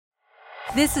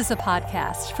This is a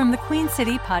podcast from the Queen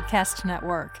City Podcast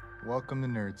Network. Welcome to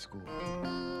Nerd School.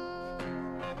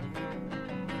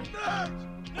 Nerds!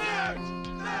 Nerds!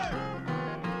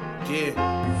 Nerds!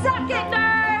 Yeah. Suck it,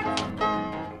 nerds!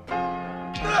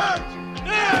 Nerds!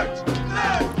 Nerds!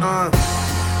 Nerds!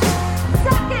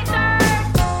 Suck it,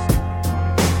 nerds!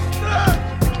 Nerds!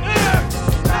 Nerds!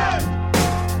 Nerds!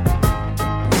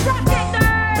 Suck it,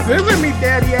 nerds! Scissor me,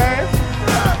 daddy ass.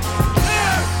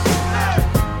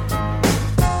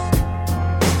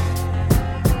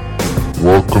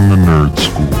 Welcome to Nerd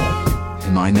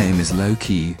School. My name is Low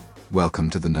Key. Welcome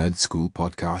to the Nerd School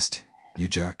podcast. You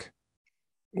jerk.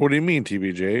 What do you mean,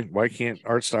 TBJ? Why can't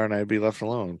Artstar and I be left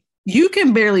alone? You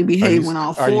can barely behave when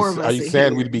all four of us Are you are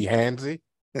saying here. we'd be handsy?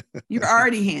 You're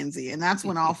already handsy, and that's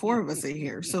when all four of us are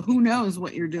here. So who knows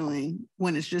what you're doing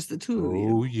when it's just the two of you?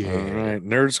 Oh All yeah. right,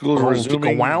 Nerd School is Oh,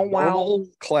 resuming chicka wow wow. normal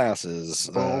classes.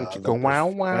 Oh, chicka wow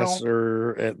wow.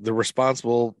 The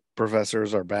responsible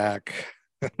professors are back.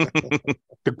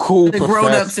 The cool The professor.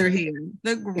 grown-ups are here.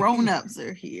 The grown-ups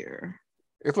are here.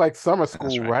 It's like summer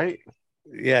school, right?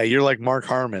 Yeah, you're like Mark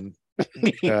Harmon.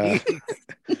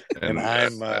 And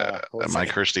I'm am I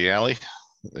Kirstie Alley?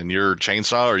 And you're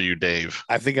Chainsaw, or are you Dave?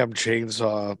 I think I'm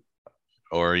Chainsaw.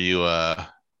 Or are you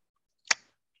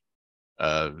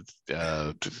the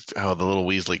little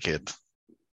Weasley kid?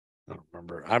 I don't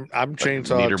remember. I'm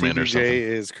Chainsaw. Niederman or TBJ something.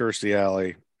 is Kirstie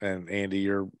Alley, and Andy,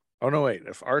 you're. Oh no, wait.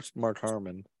 If Art's Mark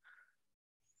Harmon,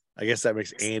 I guess that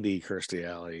makes Andy Kirstie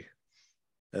Alley,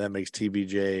 and that makes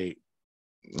TBJ.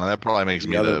 Well, that probably makes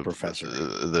The me other the professor.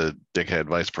 the dickhead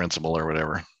vice principal or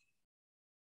whatever.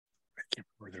 I can't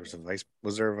remember. There was a vice.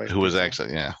 Was there a vice? Who was principal?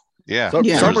 actually yeah. So,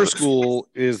 Yeah. Summer school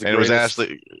is the And it was greatest-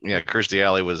 actually Kirstie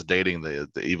Alley was dating the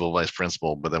evil vice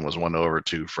principal, but then was won over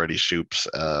to Freddie Shoup's.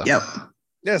 Yep.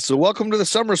 Yeah. So welcome to the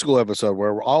summer school episode,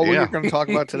 where all Yeah. we're going to talk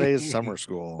about today is summer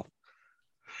school.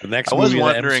 The next I was movie in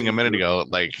the wondering a MCU. minute ago,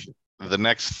 like the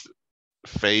next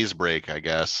phase break, I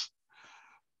guess,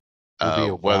 It'll be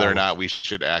a whether or while. not we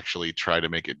should actually try to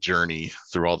make a journey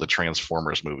through all the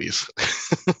Transformers movies,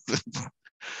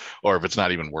 or if it's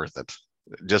not even worth it.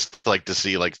 Just like to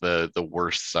see like the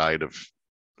worst side of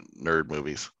nerd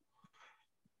movies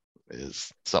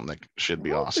is something that should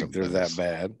be I don't awesome. think they're that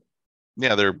bad.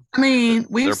 Yeah, they're I mean, They're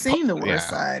we've seen the worst yeah.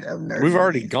 side of nerds. We've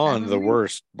already movies, gone haven't the we?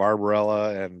 worst.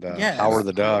 Barbarella and Yes. Howard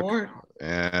the Duck. Lord.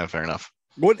 fair enough.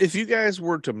 What if you guys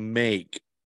were to make,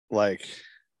 like,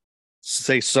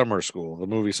 say, Summer School, the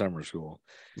movie Summer School?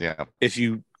 Yeah, If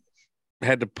you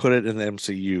had to put it in the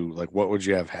MCU, like, what would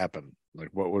you have happen? Like,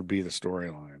 what would be the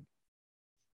storyline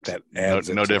that adds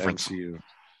no it to difference. MCU?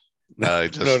 just, No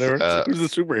difference. Who's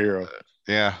the superhero?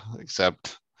 yeah.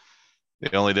 Except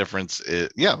the only difference is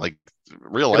like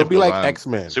real life. It'll be goes like on.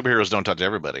 X-Men. Superheroes don't touch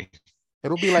everybody.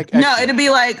 It'll be like No, X-Men. it'd be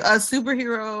like a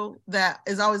superhero that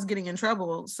is always getting in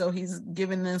trouble, so he's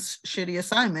given this shitty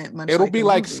assignment. Much It'll be a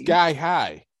like movie. Sky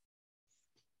High.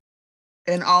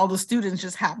 And all the students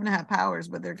just happen to have powers,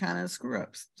 but they're kind of screw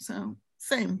ups. So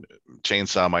same.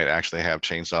 Chainsaw might actually have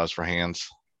chainsaws for hands,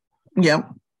 Yep.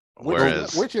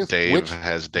 whereas Dave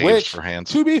has Daves which, for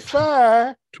hands. To be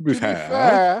fair, To be to be fair.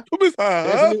 fair, To be there's a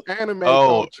fair. new anime Oh,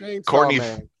 called Chainsaw Courtney-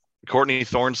 Man. Courtney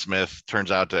Thorne-Smith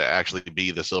turns out to actually be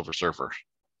the Silver Surfer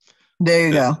There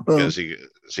you go. Boom. because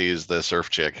she's the surf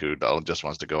chick who just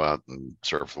wants to go out and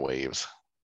surf the waves.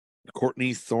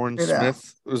 Courtney Thorne Yeah.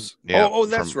 Smith was. Yeah, oh,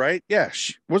 that's from- right. Yeah.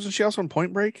 Wasn't she also in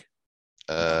Point Break?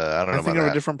 I don't know I about think of a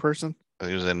that. different person.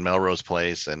 He was in Melrose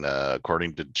Place, and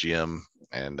according to Jim,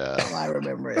 and All I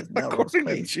remember is Melrose According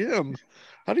to Place. Jim.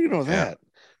 How do you know Yeah. that?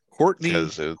 Courtney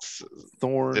because it's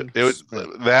Thorne. it was Smith.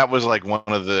 that was like one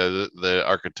of the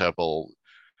archetypal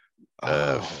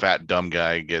Oh. fat dumb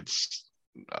guy gets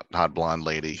hot blonde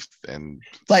lady and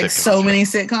Like sitcoms. so many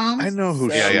sitcoms. I know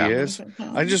who Yeah, she yeah. is.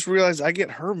 I just realized I get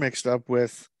her mixed up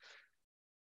with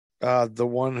the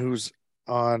one who's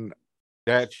on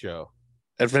That show.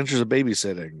 Adventures of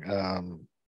Babysitting.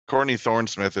 Courtney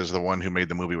Thorne-Smith is the one who made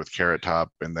the movie with Carrot Top,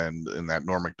 and then in that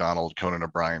Norm Macdonald Conan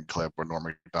O'Brien clip where Norm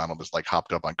Macdonald is like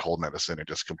hopped up on cold medicine and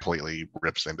just completely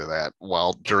rips into that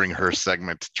while during her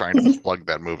segment trying to plug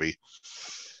that movie.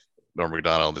 Norm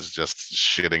Macdonald is just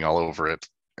shitting all over it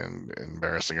and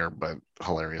embarrassing her, but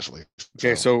hilariously.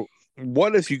 Okay, so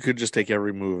what if you could just take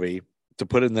every movie to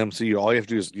put in the MCU? All you have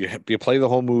to do is you play the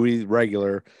whole movie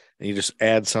regular, and you just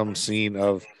add some scene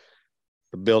of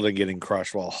the building getting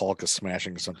crushed while Hulk is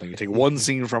smashing something. You take one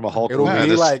scene from a Hulk It'll movie. be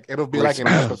this- like an Smash the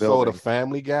episode building. of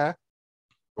Family Guy,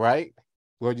 right?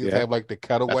 Where you Yeah. have like the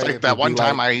cutaway. That's like It'll that be one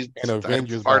time like I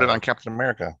Avengers farted vibe. on Captain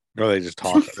America. Or they just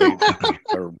talk.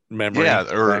 Or memory. Yeah,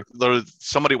 or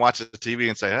somebody watches the TV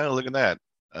and say, "Oh, look at that."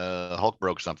 Hulk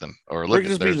broke something, or Or it look, could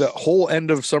just be the whole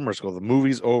end of summer school. The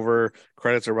movie's over,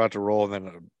 credits are about to roll, and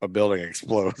then a building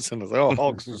explodes, and it's like, oh,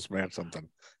 Hulk's just smashed something,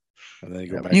 and then you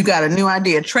go back. You got a new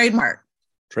idea. Trademark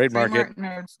trademark it.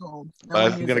 Nerd School. No But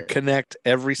one I'm use going to it. connect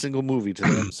every single movie to the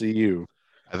MCU.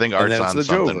 I think And Art's then it's on the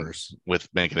something Joverse. with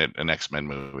making it an X-Men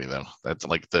movie, though. That's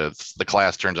like the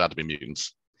class turns out to be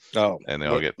mutants, Oh, and they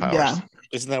all get powers. Yeah.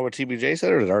 isn't that what TBJ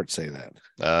said, or did Art say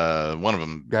that? One of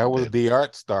them. That was did. the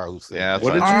art star who said Yeah, that.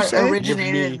 What did you Art say? Give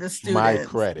originated me the my students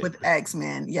credit. with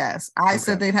X-Men. Yes. I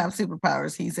said Okay. they'd have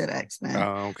superpowers. He said X-Men.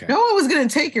 Oh, okay. No one was going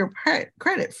to take your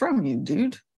credit from you,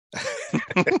 dude.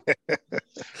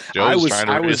 Joe's trying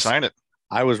to reassign it.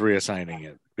 I was reassigning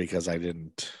it because I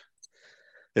didn't.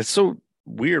 It's so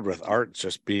weird with Art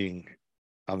just being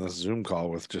on the Zoom call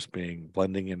with just being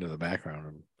blending into the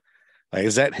background. Like,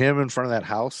 is that him in front of that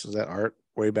house? Is that Art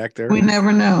way back there? We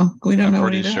never know. We don't I'm know what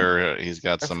pretty he does. sure he's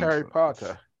got That's some. Harry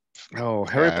Potter. Oh,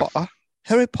 Harry Yeah, Potter.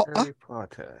 Harry Potter. Harry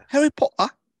Potter. Harry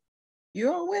Potter.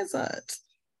 You're a wizard.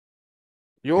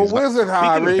 You're a He's not- wizard, Speaking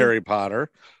of Harry. Harry Potter,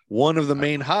 one of the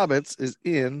main hobbits is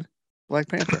in Black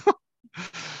Panther.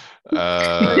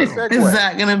 Great Is segue.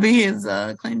 that going to be his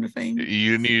claim to fame?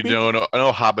 You need to know.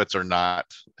 No, hobbits are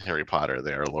not Harry Potter.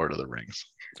 They are Lord of the Rings.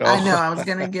 I know. I was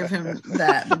going to give him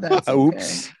that, but that's okay.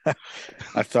 Oops.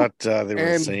 I thought they were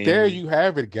And saying. there you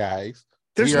have it, guys.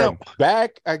 There's we are no.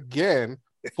 back again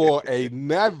for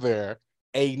another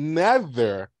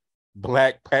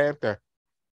Black Panther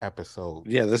episode.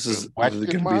 Yeah, this is going Question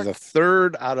to be mark? the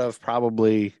third out of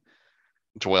probably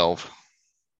 12.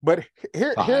 But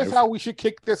here's Five. how we should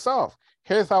kick this off.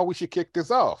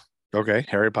 okay.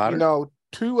 Harry Potter. You know,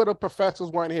 two of the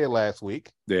professors weren't here last week,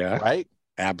 yeah, right?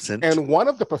 absent. And one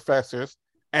of the professors,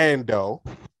 Ando,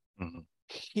 Mhm.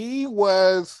 he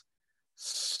was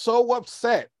so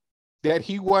upset that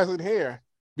he wasn't here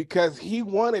because he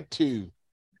wanted to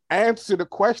answer the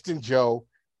question, Joe,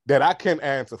 that I can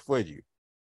answer for you.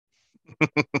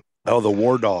 Oh, the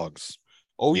War Dogs.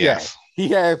 Oh, Yes. yeah. He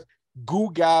has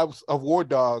Goo Gobs of War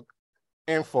Dog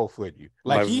info for you.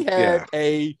 Like he had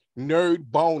a nerd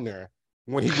boner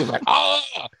when he was like, oh,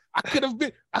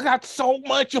 I got so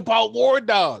much about War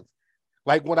Dogs.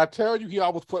 Like when I tell you, he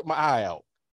always put my eye out.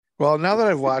 Well, now that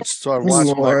I've watched Black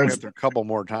Lord. Panther a couple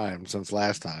more times since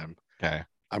last time, Okay.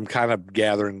 I'm kind of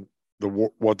gathering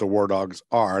what the War Dogs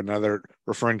are. Now they're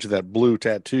referring to that blue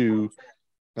tattoo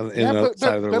in the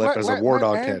side of their lip as a War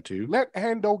Dog tattoo. Let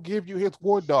Ando give you his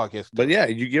War Dog history. But yeah,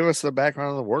 you give us the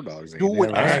background of the War Dogs. Do it,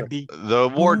 Yeah, Andy. The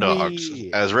War Do Dogs,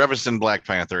 it. as referenced in Black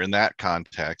Panther, in that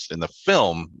context, in the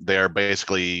film, they are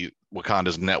basically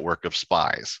Wakanda's network of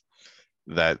spies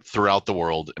that throughout the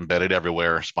world, embedded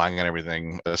everywhere, spying on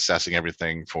everything, assessing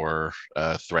everything for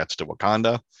threats to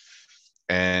Wakanda.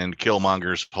 And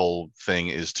Killmonger's whole thing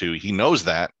is he knows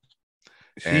that.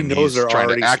 He And knows he's they're trying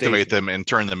already to activate stationed. them and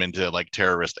turn them into like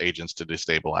terrorist agents to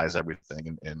destabilize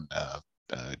everything and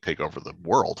take over the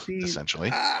world, See, essentially.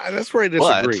 That's where I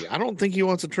disagree. I don't think he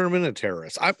wants to turn them into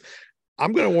terrorists.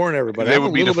 I'm going to warn everybody. They I'm would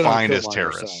a be little bit on defined as Killmonger's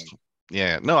terrorists. side.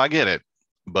 Yeah, no, I get it,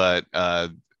 but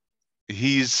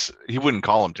he wouldn't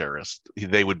call them terrorists.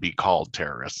 They would be called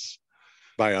terrorists.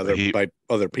 by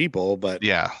other people, but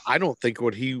Yeah, I don't think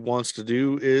what he wants to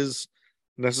do is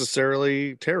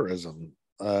necessarily terrorism.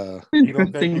 You don't think he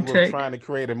Interesting was take. trying to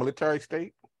create a military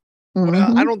state? Well,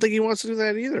 Mhm. I don't think he wants to do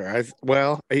that either.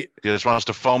 he just wants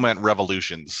to foment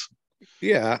revolutions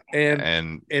Yeah, and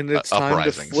and it's time to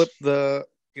uprisings. flip the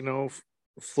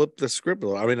flip the script a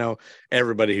little. I mean, now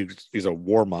everybody who's a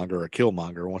warmonger or a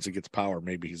killmonger, once he gets power,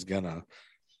 maybe he's gonna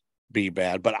be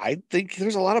bad. But I think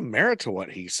there's a lot of merit to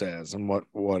what he says and what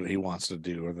he wants to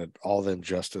do, and that all the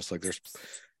injustice. Like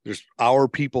there's our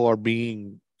people are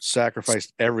being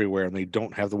sacrificed everywhere, and they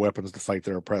don't have the weapons to fight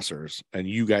their oppressors, and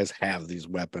you guys have these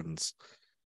weapons.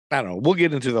 I don't know. We'll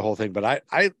get into the whole thing, but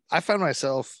I find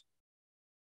myself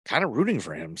kind of rooting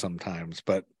for him sometimes,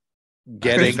 but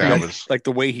getting that was- like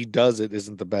the way he does it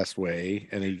isn't the best way.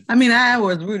 And he I mean, I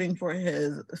was rooting for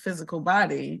his physical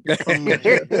body, from much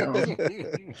of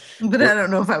the film, but I don't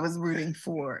know if I was rooting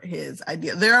for his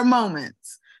idea. There are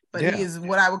moments, but Yeah. he is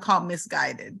what I would call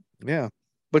misguided. yeah.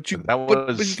 But you That but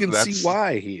was- you can see that's-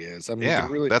 why he is. I mean, you Yeah,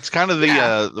 can really that's kind of the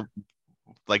Yeah.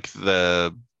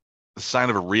 the sign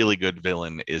of a really good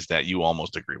villain is that you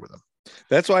almost agree with him.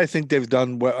 that's why I think they've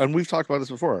done well, and we've talked about this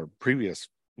before, previous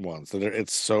ones. That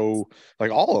it's so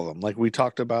like all of them. Like we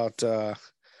talked about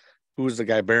who was the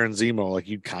guy, Baron Zemo. Like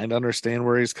you kind of understand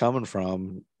where he's coming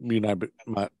from. You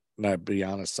might not be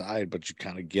on his side, but you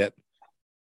kind of get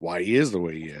why he is the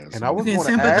way he is. And I was You can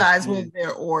going to sympathize ask you, with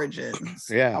their origins.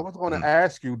 yeah. I was going to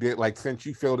ask you that, like, since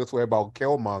you feel this way about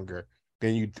Killmonger,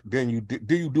 then you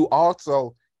do you do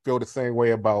also feel the same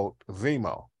way about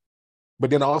Zemo. But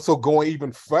then also going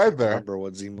even further Remember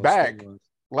what Zemo's back, thing was.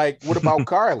 like what about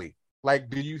Carly? Like,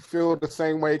 do you feel the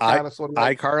same way? Kind of, sort of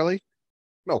like iCarly?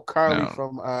 no, Carly No.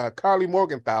 from Carly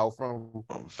Morgenthau from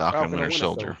Falcon and Winter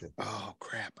Soldier. Oh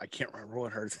crap! I can't remember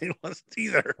what her thing was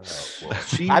either. Well,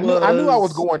 She I knew I was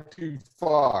was- going too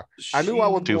far. I knew I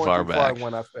was Too going far too far back.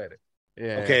 when I said it.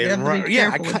 Yeah. Okay, You have to be right, yeah,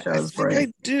 I, careful with I those think I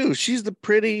phrases. do. She's the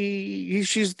pretty.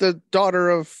 She's the daughter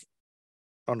of.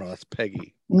 Oh no, that's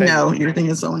Peggy. No, you're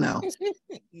thinking someone else.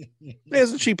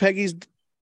 Isn't she Peggy's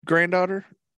granddaughter?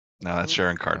 No, that's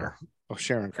Sharon Carter. Oh,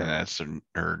 Sharon And Carter. that's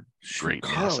her great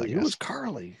niece, I Carly. Who was guess.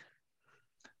 Carly?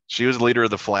 She was the leader of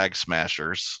the Flag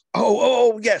Smashers.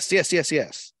 Oh, yes.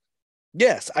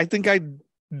 Yes, I think I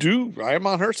do. I am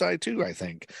on her side too. I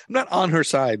think I'm not on her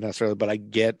side necessarily, but I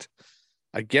get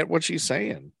what she's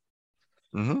saying.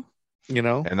 Mm-hmm. You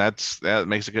know, And that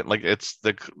makes it good. Like it's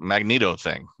the Magneto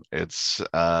thing. It's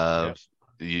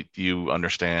you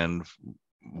understand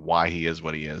why he is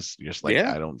what he is. You're just like,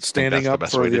 I don't think standing that's the up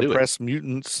best for way the to do it. oppressed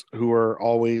mutants who are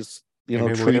always, And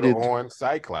then treated. later on,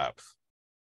 Cyclops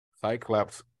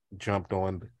jumped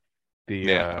on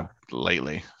the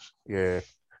lately. yeah.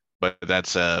 But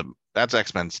that's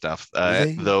X-Men stuff.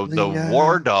 Lately The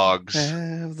War Dogs,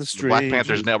 have the the Black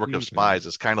Panther's strangest network of feeling. spies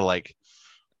is kind of like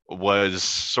was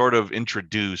sort of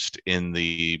introduced in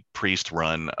the Priest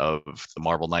run of the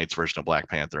Marvel Knights version of Black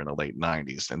Panther in the late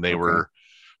 90s. And they were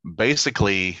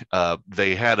basically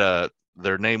they had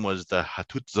their name was the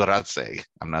Hatutzaratse.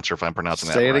 I'm not sure if I'm pronouncing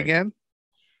that right. Say it again.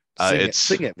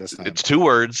 Sing it this time. It's two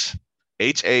words,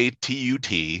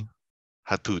 Hatut,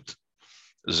 Hatut,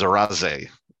 Zeraze,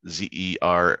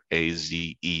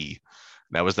 Zeraze.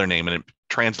 That was their name, and it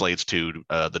translates to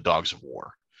the Dogs of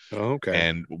War. Oh, okay.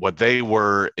 And what they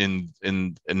were in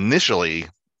initially,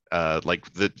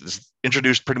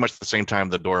 introduced pretty much at the same time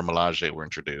the Dora Milaje were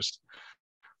introduced.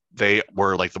 They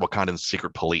were like the Wakandan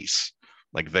secret police.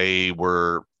 Like they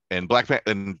were, and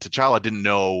and T'Challa didn't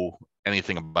know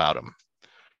anything about them.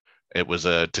 It was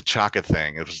a T'Chaka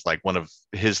thing. It was like one of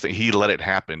his thing. He let it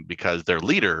happen because their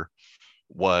leader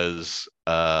was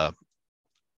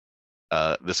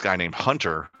this guy named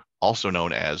Hunter, also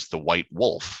known as the White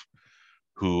Wolf,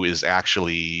 who is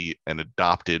actually an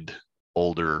adopted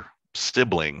older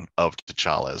sibling of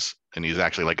T'Challa's, and he's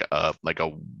actually like a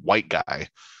white guy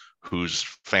whose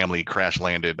family crash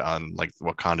landed on like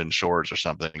Wakandan shores or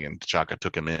something, and T'Chaka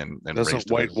took him in and Doesn't raised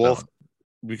him White as his Wolf own.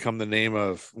 become the name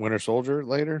of Winter Soldier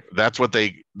later? That's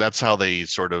how they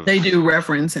sort of They do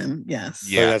reference him, yes.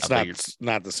 Yeah, So that's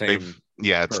not the same.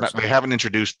 it's not. They haven't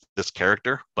introduced this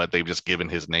character, but they've just given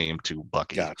his name to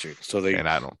Bucky. Got you. So they, And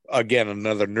I don't. again,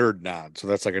 another nerd nod. So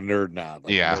that's like a nerd nod.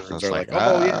 Like Yeah, nerds it's are like,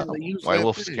 oh yeah, they use White that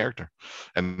Wolf's thing. character,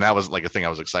 and that was like a thing I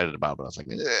was excited about. But I was like,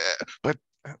 but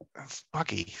that's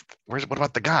Bucky. What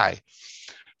about the guy?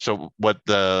 So what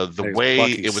the Thanks, way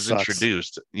Bucky it was sucks.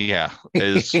 introduced,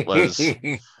 was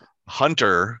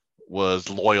Hunter was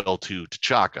loyal to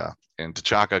T'Chaka, and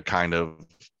T'Chaka kind of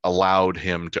allowed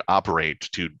him to operate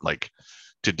to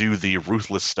do the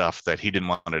ruthless stuff that he didn't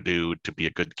want to do to be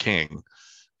a good king.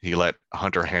 He let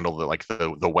Hunter handle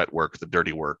the wet work, the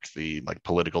dirty work, the like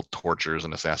political tortures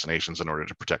and assassinations in order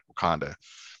to protect Wakanda.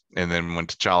 And then when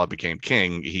T'Challa became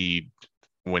king,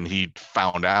 when he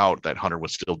found out that Hunter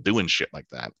was still doing shit like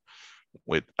that,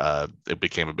 it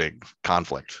became a big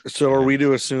conflict. So are we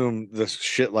to assume this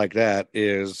shit like that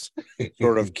is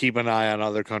sort of keep an eye on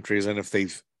other countries, and if they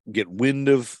get wind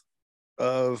of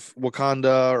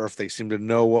Wakanda, or if they seem to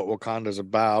know what Wakanda's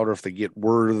about, or if they get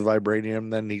word of the vibranium,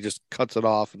 then he just cuts it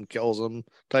off and kills them,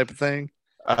 type of thing?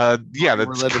 Yeah,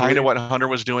 that's kind of what Hunter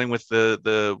was doing with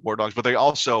the War Dogs, but they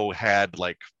also had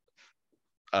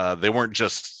they weren't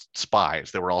just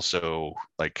spies. They were also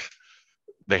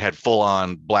they had full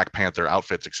on Black Panther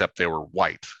outfits, except they were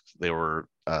white. They were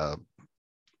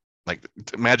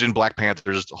imagine Black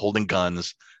Panthers holding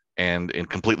guns and in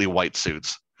completely white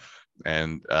suits.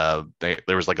 And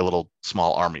there was like a little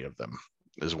small army of them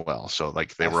as well. So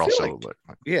they were also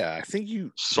I think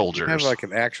you soldiers. Have like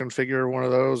an action figure, one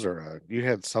of those, or you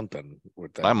had something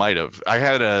with that. I might have. I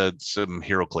had some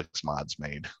HeroClix mods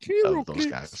made of those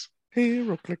guys.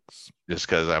 HeroClix. Just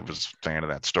because I was a fan of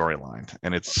that storyline,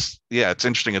 and it's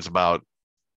interesting.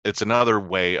 It's another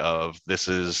way of this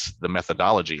is the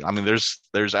methodology. I mean,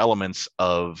 there's elements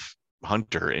of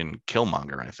Hunter in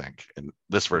Killmonger, I think, in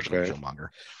this version of Killmonger.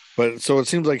 But so it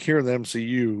seems like here in the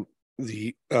MCU,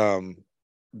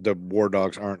 the War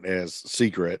Dogs aren't as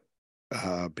secret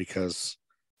because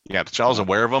T'Challa's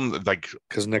aware of them.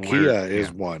 Because Nakia is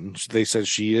one. They said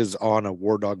she is on a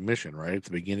War Dog mission right at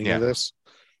the beginning of this.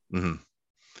 Mm-hmm.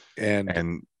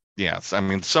 And Yes, I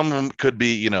mean, some of them could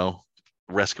be,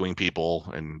 rescuing people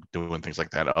and doing things like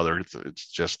that. Others, it's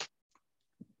just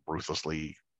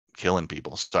ruthlessly killing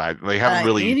people. So they haven't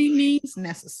really any means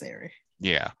necessary.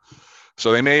 Yeah.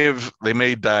 So they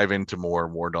may dive into more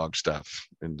War Dog stuff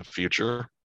in the future,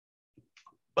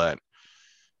 but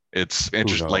it's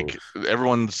interesting. Like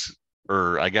everyone's,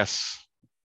 or I guess,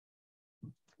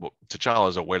 T'Challa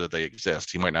is aware that they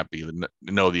exist. He might not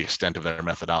know the extent of their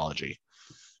methodology.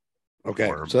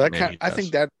 Okay, so that I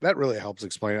think that really helps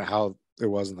explain how it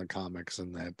was in the comics,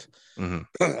 and that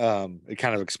it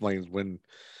kind of explains when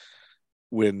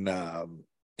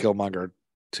Killmonger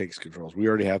takes controls. We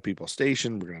already have people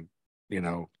stationed. We're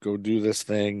gonna, go do this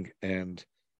thing, and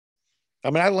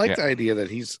I mean, I like the idea that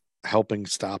he's helping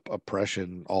stop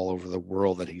oppression all over the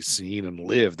world that he's seen and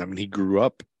lived. I mean, he grew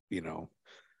up,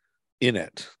 in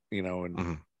it,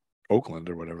 in Oakland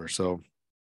or whatever. So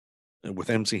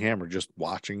with MC Hammer just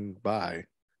watching by,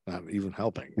 not even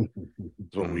helping,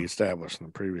 is what we established in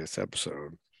the previous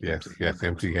episode. Yes,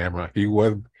 MC Hammer. He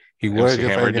was MC just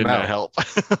Hammer did not out. help.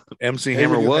 MC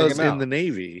Hammer was in the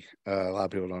Navy. A lot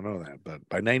of people don't know that, but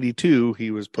by 92 he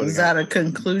was putting. Is that a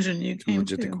conclusion you came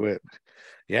to quit?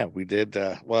 Yeah, we did.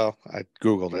 Well, I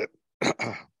Googled it.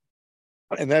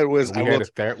 And that was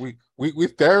we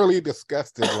thoroughly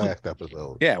discussed it last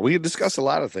episode. Yeah, we discussed a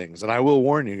lot of things, and I will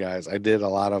warn you guys, I did a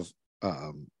lot of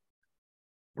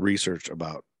research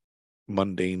about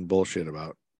mundane bullshit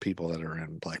about people that are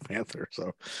in Black Panther.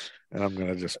 So, and I'm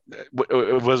gonna just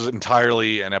it was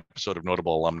entirely an episode of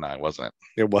Notable Alumni, wasn't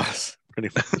it? It was pretty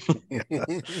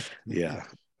much. Yeah.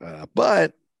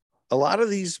 But a lot of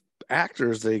these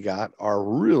actors they got are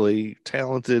really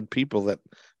talented people that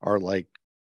are like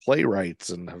playwrights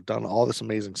and have done all this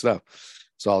amazing stuff.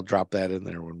 So I'll drop that in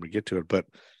there when we get to it. But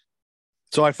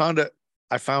so I found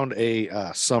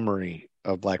a summary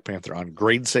of Black Panther on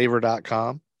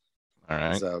gradesaver.com. All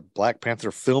right. It's a Black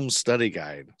Panther film study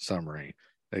guide summary.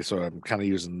 So I'm kind of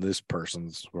using this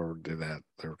person's, whoever did that,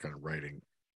 they were kind of writing.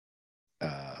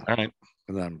 All right.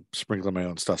 And then I'm sprinkling my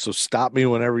own stuff. So stop me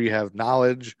whenever you have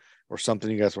knowledge or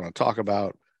something you guys want to talk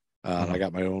about. I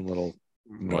got my own little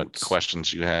notes. What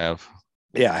questions you have?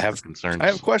 Yeah, I have concerns. I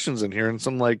have questions in here, and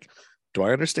some like, do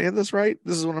I understand this right?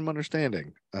 This is what I'm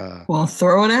understanding. Well,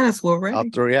 throw it at us. We're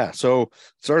ready. So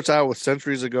starts out with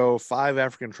centuries ago, 5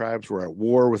 African tribes were at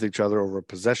war with each other over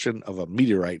possession of a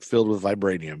meteorite filled with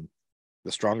vibranium,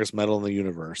 the strongest metal in the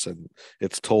universe. And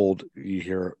it's told, you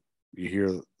hear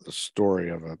the story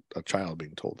of a child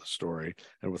being told the story,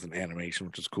 and with an animation,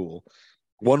 which is cool.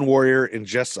 One warrior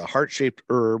ingests a heart-shaped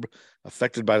herb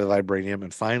affected by the vibranium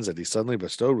and finds that he's suddenly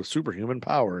bestowed with superhuman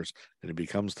powers, and he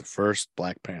becomes the first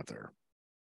Black Panther.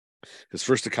 His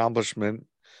first accomplishment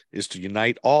is to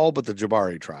unite all but the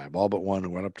Jabari tribe, all but one,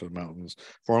 who went up to the mountains,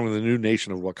 forming the new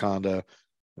nation of Wakanda.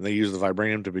 And they use the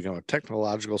vibranium to become a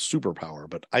technological superpower,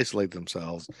 but isolate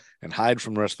themselves and hide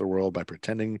from the rest of the world by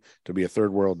pretending to be a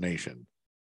third world nation.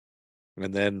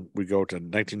 And then we go to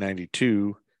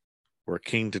 1992, where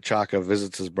King T'Chaka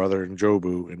visits his brother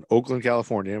Njobu in Oakland,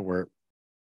 California, where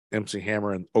MC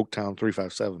Hammer and Oaktown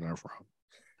 357 are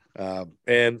from.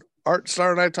 And Art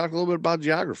Star and I talked a little bit about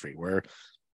geography, where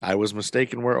I was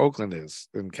mistaken where Oakland is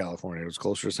in California. It was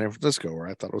closer to San Francisco, where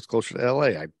I thought it was closer to LA.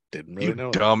 I didn't really know.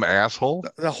 Dumb asshole.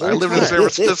 The whole I lived in San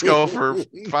Francisco for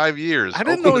 5 years. I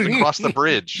didn't Oakland know is across the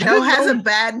bridge. Joe has a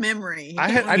bad memory.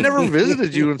 I never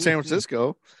visited you in San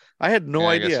Francisco. I had no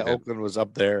I guess idea you did. Oakland was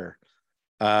up there.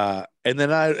 And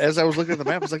then as I was looking at the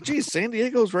map, I was like, geez, San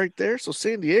Diego's right there. So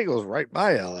San Diego's right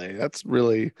by LA. That's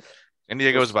really. San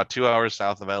Diego is about 2 hours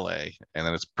south of LA, and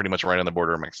then it's pretty much right on the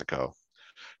border of Mexico.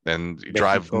 Then you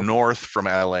drive north from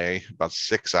LA about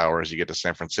 6 hours, you get to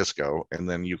San Francisco, and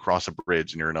then you cross a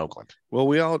bridge and you're in Oakland.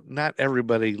 Well, not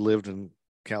everybody lived in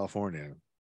California,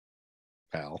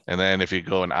 pal. And then if you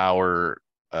go an hour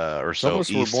or so Some of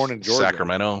us were east, born in Georgia.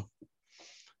 Sacramento,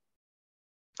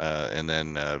 and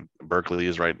then Berkeley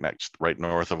is right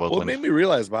north of Oakland. Well, it made me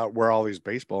realize about where all these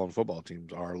baseball and football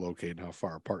teams are located and how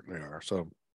far apart they are. So,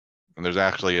 and there's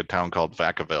actually a town called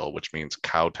Vacaville, which means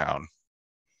cow town.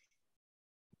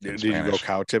 Did you go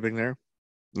cow tipping there?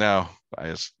 No,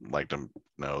 I just like to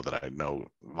know that I know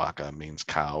vaca means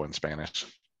cow in Spanish.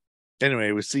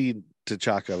 Anyway, we see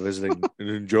T'Chaka visiting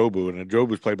Njobu, and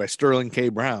Njobu is played by Sterling K.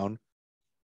 Brown,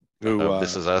 who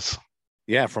This Is Us.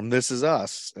 Yeah, from This Is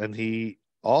Us, and he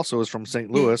also is from St.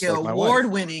 Louis. The like my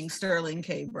award-winning Sterling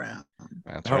K. Brown.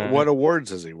 That's right. What awards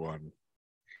has he won?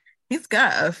 He's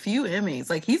got a few Emmys.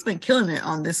 Like, he's been killing it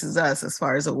on This Is Us as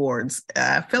far as awards.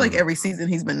 I feel like every season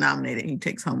he's been nominated, he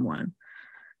takes home one.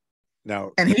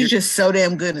 Now, and he's just so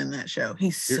damn good in that show.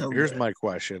 Here's my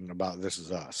question about This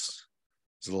Is Us.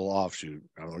 It's a little offshoot.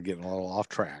 We're getting a little off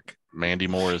track. Mandy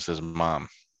Moore is his mom.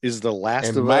 Is The Last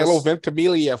And of Milo Us?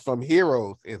 Ventimiglia from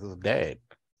Heroes is his dad.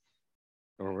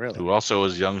 Oh, really? Who also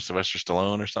was young Sylvester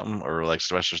Stallone or something, or like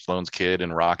Sylvester Stallone's kid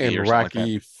in Rocky And or Rocky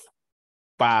something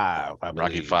Five, I like that.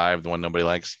 Rocky believe. 5, the one nobody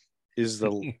likes. Is The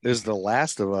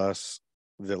Last of Us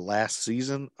the last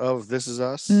season of This Is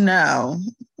Us? No.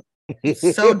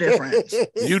 So different.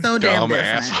 You So damn dumb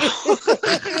different.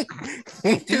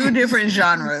 asshole. Two different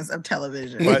genres of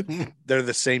television. But they're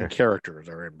the same characters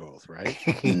are in both, right?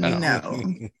 No.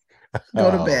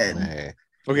 Go to bed. Man.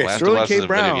 Okay, Last Sterling of Us K. is a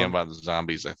video game Brown about the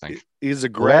zombies, I think. is a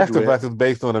Last of graduate. Us is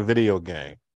based on a video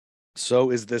game.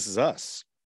 So is This Is Us.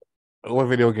 What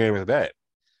video game is that?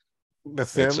 The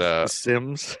Sims? The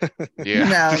Sims. Yeah.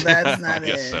 No, that's I not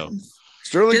guess it. so.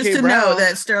 Sterling Just K. to Brown. know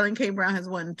that Sterling K. Brown has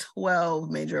won 12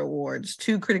 major awards,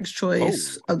 2 Critics'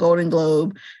 Choice, Oh. a Golden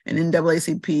Globe, an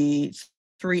NAACP,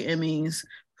 3 Emmys,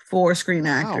 4 Screen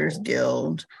Actors Wow.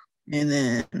 Guild, and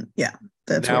then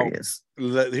that's Now- where he is.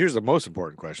 Here's the most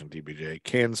important question, TBJ.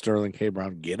 Can Sterling K.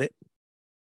 Brown get it?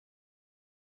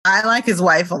 I like his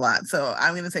wife a lot, so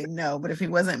I'm gonna say no. But if he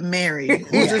wasn't married,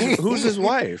 Who's his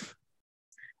wife?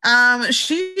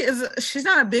 she's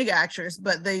not a big actress,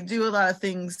 but they do a lot of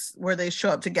things where they show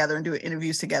up together and do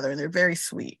interviews together, and they're very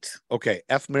sweet. Okay,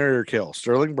 F, marry or kill.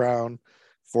 Sterling Brown,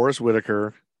 Forrest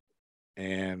Whitaker,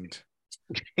 and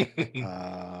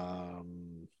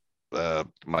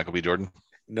Michael B. Jordan.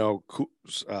 no,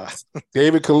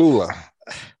 David Kalula.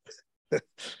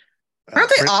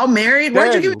 Aren't they all married?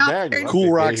 Why'd you give me all Daniel. married?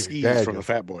 Cool Rock David Skis Daniel. from the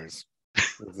Fat Boys.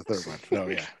 Was the third one. No,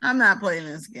 yeah. I'm not playing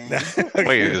this game.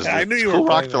 Wait, is I knew you Cool were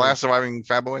Rock playing the last surviving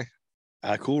Fat Boy?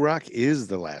 Cool Rock is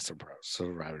the last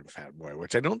surviving Fat Boy,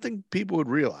 which I don't think people would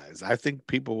realize. I think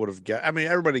people would have guessed. I mean,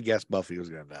 everybody guessed Buffy was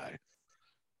going to die.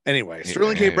 Anyway,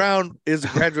 Sterling K. Yeah. Brown is a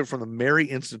graduate from the Mary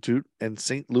Institute and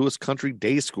St. Louis Country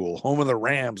Day School, home of the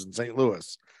Rams in St.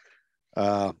 Louis.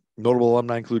 Notable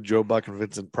alumni include Joe Buck and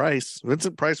Vincent Price.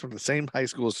 Vincent Price went to the same high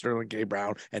school as Sterling K.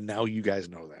 Brown, and now you guys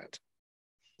know that.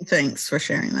 Thanks for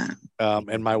sharing that.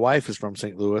 And my wife is from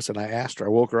St. Louis, and I asked her, I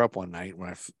woke her up one night when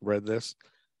I read this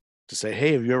to say,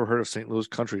 hey, have you ever heard of St. Louis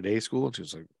Country Day School? And she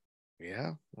was like,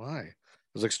 yeah, why? I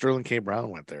was like, Sterling K. Brown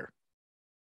went there.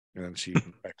 And then she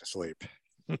went back to sleep.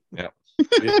 Yeah.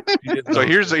 So So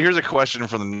here's a question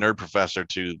from the nerd professor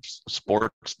to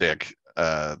Sports Dick,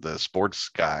 the sports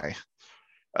guy.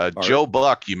 Joe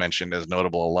Buck, you mentioned as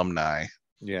notable alumni.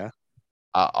 yeah.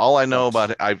 All I know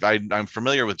about it, I'm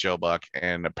familiar with Joe Buck,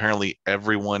 and apparently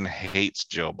everyone hates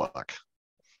Joe Buck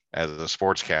as a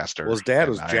sportscaster. Well, his dad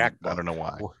and was Jack I don't know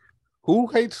Buck. why. Who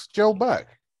hates Joe Buck?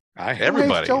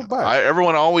 Everybody, Joe Buck?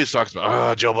 everyone always talks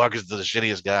about, oh, Joe Buck is the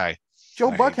shittiest guy.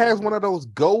 Joe I Buck hate has Joe one of those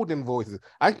golden voices.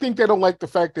 I think they don't like the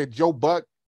fact that Joe Buck,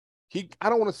 I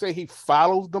don't want to say he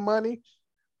follows the money,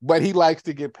 but he likes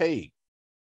to get paid.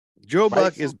 Joe Right.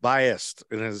 Buck is biased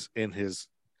in his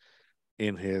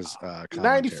commentary.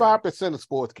 95% of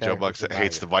sports Joe Buck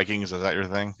hates the Vikings. Is that your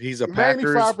thing? He's a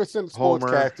Packers 95% of homer,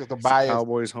 sportscasters are he's a biased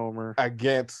Cowboys homer.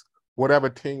 against whatever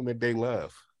team that they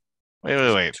love.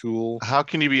 Wait. Tool. How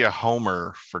can you be a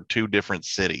homer for two different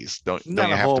cities? Don't Not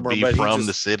you a have homer, to be but he from just-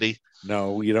 the city?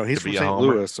 No, you know, he's To from be a St.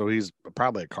 homer? Louis, so he's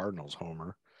probably a Cardinals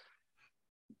homer.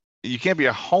 You can't be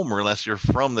a homer unless you're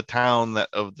from the town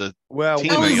of the Well, Team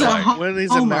when, that he's, you like. when he's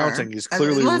Homer. announcing, he's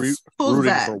clearly Let's pull rooting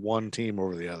that. for one team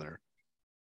over the other.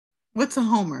 What's a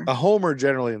homer? A homer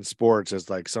generally in sports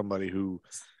is like somebody who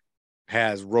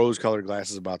has rose-colored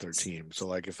glasses about their team. So,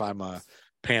 like, if I'm a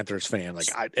Panthers fan, like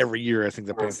every year I think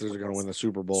the Panthers are going to win the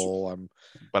Super Bowl.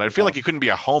 But I feel like you couldn't be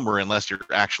a homer unless you're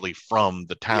actually from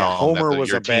the town. Yeah, Homer that was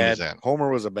your a team bad. is in, Homer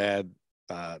was a bad.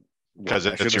 because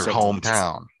word. I it's should your have said something.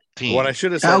 hometown team. What I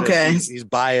should have said Okay. is he's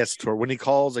biased toward when he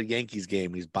calls a Yankees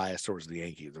game. He's biased towards the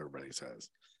Yankees. Everybody says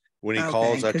when he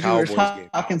calls a 'cause Cowboys you were game.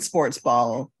 talking sports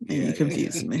ball, and Yeah, you yeah,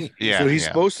 confused me. Yeah, So he's yeah.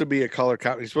 supposed to be a color.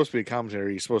 He's supposed to be a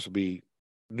commentary. He's supposed to be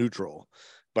neutral,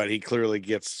 but he clearly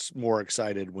gets more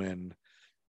excited when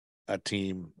a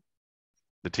team.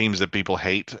 The teams that people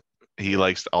hate. He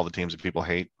likes all the teams that people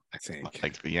hate, I think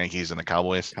like the Yankees and the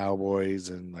Cowboys. Cowboys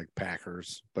and like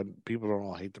Packers, but people don't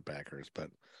all hate the Packers. But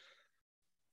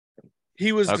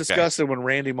he was Okay. disgusted when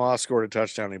Randy Moss scored a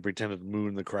touchdown. He pretended to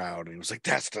moon the crowd, and he was like,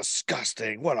 "That's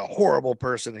disgusting! What a horrible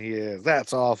person he is!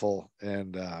 That's awful!"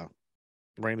 And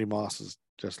Randy Moss is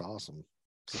just awesome.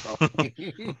 So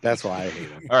that's why I hate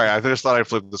him. All right, I just thought I'd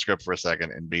flip the script for a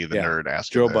second and be the Yeah. nerd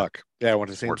asking Joe the- Buck, yeah, I went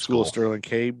to the same sports school as school. Sterling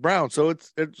K. Brown, so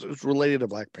it's related to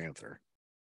Black Panther,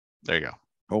 There you go.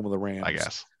 home of the Rams, I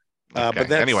guess. But Okay,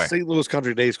 that anyway. St. Louis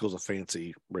Country Day School is a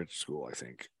fancy, rich school, I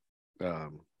think.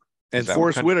 And Is that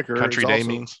what Forrest Whitaker Country is Day also-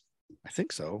 means? I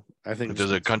think so. I think If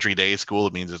there's a country day school,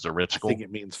 it means it's a rich I school. think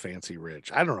it means fancy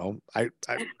rich. I don't know.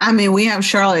 I mean, we have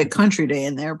Charlotte Country Day,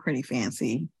 and they're pretty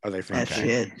fancy. Are they That fancy?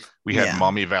 shit. We had Yeah.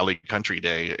 Mommy Valley Country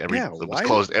Day. It was why-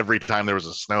 closed every time there was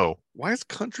a snow. Why is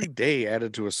Country Day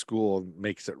added to a school and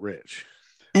makes it rich?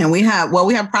 And we have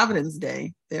Providence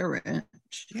Day. They're rich.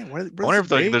 Yeah, I wonder if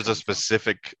the day there's a come from?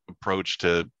 specific approach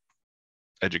to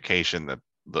education that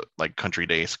the like country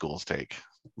day schools take.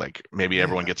 Like maybe Yeah.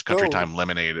 everyone gets country So, time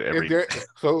lemonade every. If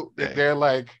day. they're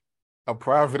like a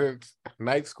Providence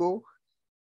night school,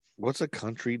 What's a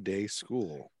Country Day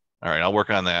school? All right, I'll work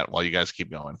on that while you guys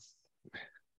keep going.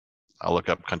 I'll look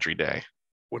up country day.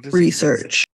 What is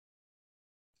Research.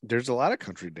 There's a lot of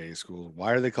Country Day schools.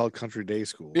 Why are they called Country Day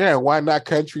schools? yeah, why not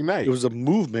country night? It was a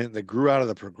movement that grew out of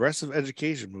the progressive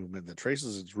education movement that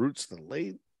traces its roots to the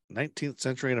late 19th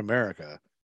century in America.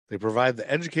 They provide the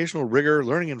educational rigor,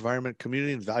 learning environment,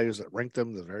 community, and values that rank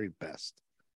them the very best,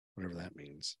 whatever that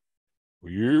means.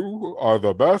 You are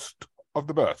the best of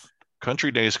the best.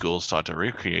 Country day schools sought to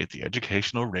recreate the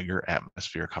educational rigor,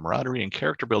 atmosphere, camaraderie, and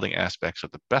character building aspects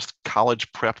of the best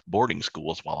college prep boarding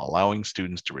schools while allowing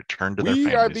students to return to their We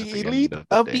are families. the at elite end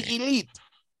of the the day. elite.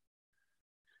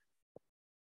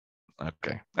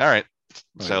 Okay. All right.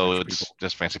 Like So rich it's people.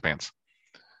 just fancy pants.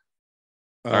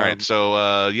 All right.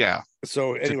 So yeah,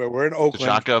 So anyway, we're in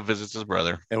Oakland, T'Chaka visits his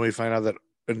brother. and we find out that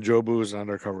Njobu is an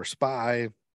undercover spy.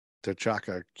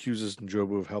 T'Chaka accuses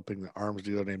Njobu of helping the arms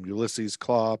dealer named Ulysses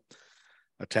Claw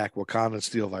attack Wakanda and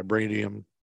steal vibranium.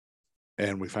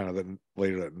 And we find out that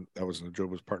later that was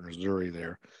Njobu's partner Zuri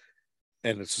there.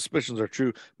 And his suspicions are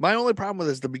true. My only problem with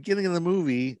this, the beginning of the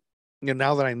movie,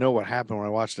 now that I know what happened when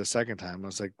I watched it a second time, I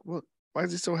was like, well, why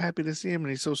is he so happy to see him and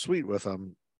he's so sweet with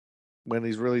him when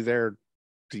he's really there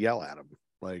to yell at him?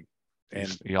 Like,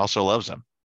 and He also loves him.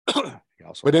 he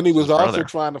also But then he was His also brother.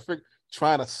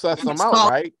 trying to suss him out,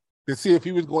 right? To see if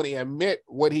he was going to admit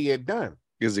what he had done.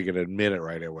 is he going to admit it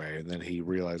right away? And then he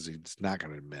realizes he's not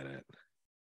going to admit it.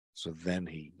 So then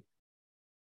he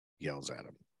yells at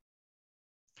him.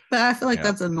 But I feel like Yeah.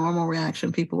 that's a normal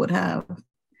reaction people would have.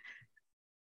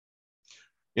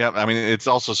 Yeah, I mean, it's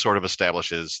also sort of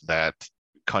establishes that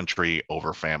country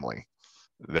over family.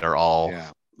 They're all.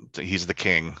 Yeah. He's the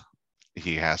king.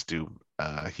 He has to.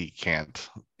 He can't.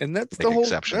 And that's Make the whole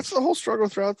exceptions. that's the whole struggle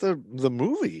throughout the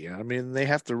movie. I mean, they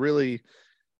have to really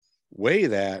weigh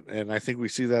that. And I think we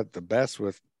see that the best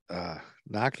with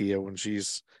Nakia when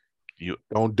she's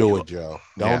Don't do it, Joe.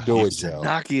 Don't do it, Joe.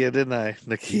 Nakia, didn't I? You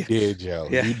Nakia. did, Joe.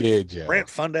 Yeah. You did, Joe. Brent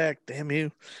Fundak, damn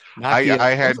you. I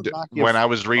had wasn't Nakia when I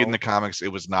was reading phone? the comics,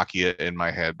 it was Nokia in my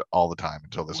head all the time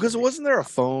until this. Because movie. wasn't there a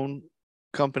phone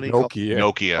company called Nokia.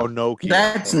 Nokia. Nokia?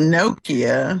 That's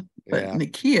Nokia, but Yeah.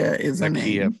 Nokia is a Nakia.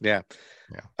 name. Yeah.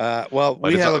 Yeah. Well, But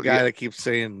we it's have all- a guy yeah. that keeps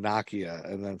saying Nokia,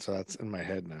 and then so that's in my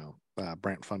head now.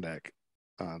 Brent Fundak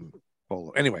on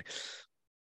Polo. Anyway,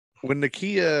 when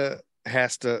Nakia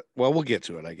has to, well, we'll get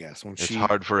to it, I guess. When It's she,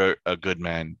 hard for a good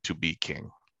man to be king.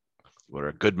 We're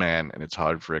a good man, and it's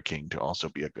hard for a king to also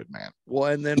be a good man.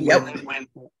 well, and then Yep.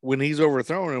 when he's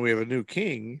overthrown and we have a new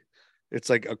king, it's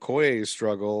like Okoye's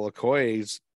struggle.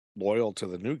 Okoye's loyal to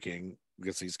the new king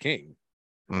because he's king.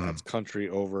 Mhm. That's country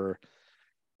over,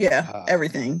 Yeah,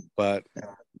 everything. but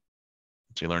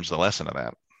She learns the lesson of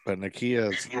that,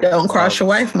 Nakia's Don't cross your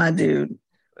wife, my dude.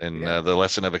 and Yeah. the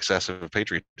lesson of excessive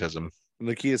patriotism.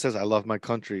 Nakia says, "I love my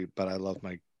country, but I love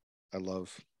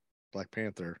Black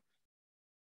Panther."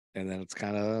 And then it's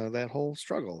kind of that whole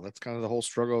struggle. That's kind of the whole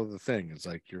struggle of the thing. It's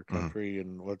like your country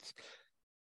and what's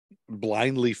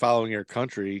blindly following your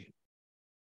country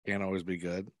can't always be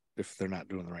good if they're not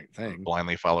doing the right thing.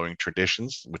 Blindly following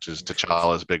traditions, which is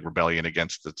T'Challa's big rebellion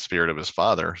against the spirit of his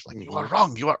father. It's like, you are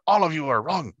wrong. All of you are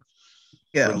wrong.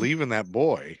 Yeah. For leaving that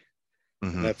boy.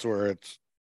 Mhm. That's where it's,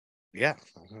 yeah,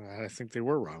 I think they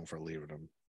were wrong for leaving him.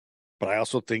 But I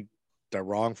also think they're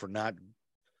wrong for not,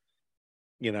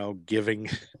 giving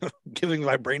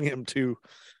vibranium to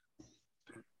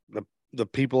the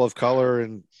people of color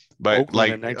and But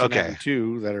Oakland like, in okay,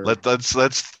 1992 that are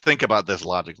let's think about this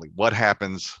logically. What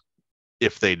happens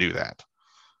if they do that?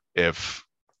 If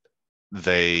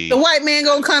they The white man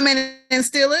gonna come in and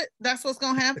steal it. That's what's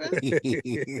gonna happen.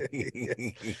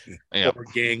 yeah, or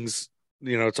gangs,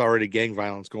 it's already gang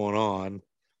violence going on.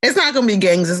 It's not gonna be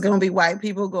gangs. It's gonna be white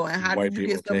people going. How White did you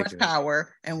get people so much taking it.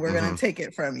 power? And we're gonna Mhm. take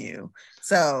it from you.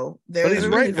 So But there's he's a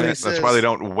right reason. when he that's why says- they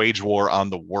don't wage war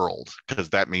on the world, because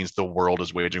that means the world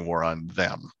is waging war on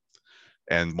them.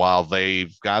 And while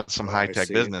they've got some Oh, high I tech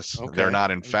see. business, Okay. they're not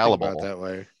I didn't think about it infallible. that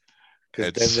way. Because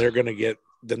It's- then they're going to get,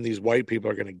 then these white people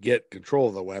are going to get control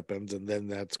of the weapons, and then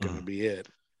that's going to Mhm. be it.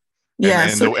 Yeah,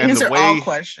 and so the- and the answer all way-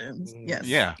 questions. Yes.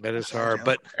 Yeah. That is So, hard. Joe.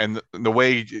 But And the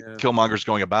way Killmonger's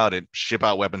going about it, ship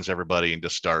out weapons to everybody and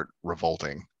just start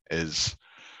revolting is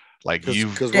like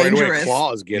because right away Dangerous.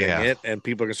 Claw is getting Yeah. it, and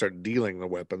people are gonna start dealing the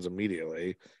weapons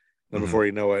immediately. Then Mhm. before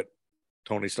you know it,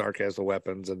 Tony Stark has the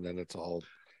weapons, and then it's all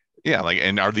Yeah, like,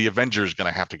 and are the Avengers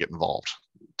going to have to get involved?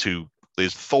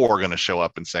 Is Thor going to show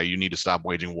up and say you need to stop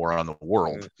waging war on the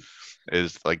world?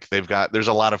 Is like there's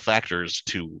a lot of factors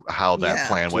to how that Yeah.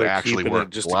 plan So would they're actually keeping it work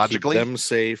just logically. to keep them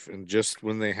safe, and just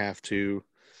when they have to,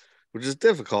 which is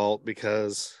difficult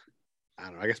because I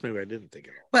don't know. I guess maybe I didn't think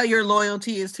of it. But your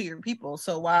loyalty is to your people.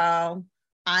 So while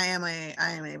I am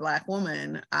a Black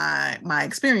woman, my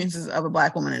experiences of a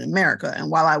Black woman in America, and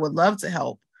while I would love to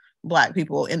help Black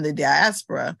people in the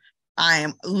diaspora, I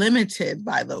am limited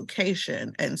by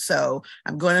location. And so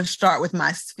I'm going to start with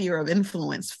my sphere of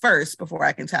influence first before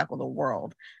I can tackle the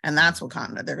world. And that's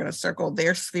Wakanda. They're going to circle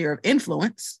their sphere of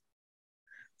influence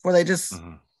before they just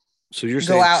So you're go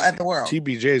saying out at the world.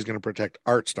 TBJ is going to protect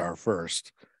Art Star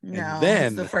first, No, and then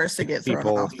it's the first to get thrown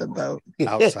people off the boat.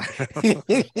 outside.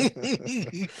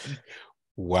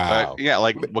 Wow. But yeah,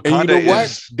 like And Wakanda you know what?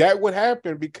 is. That would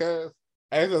happen because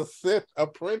as a Sith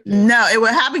apprentice, No, it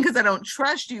would happen because I don't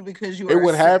trust you because you. it are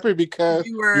would a happen because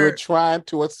You you're were- trying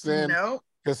to ascend No,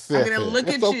 to I'm Sith. gonna look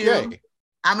It's at okay. you.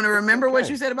 I'm gonna remember what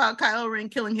okay. you said about Kylo Ren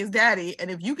killing his daddy,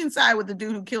 and if you can side with the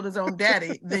dude who killed his own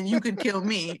daddy, then you could kill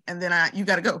me, and then you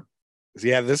got to go.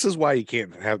 Yeah, this is why you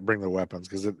can't bring the weapons,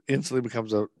 because it instantly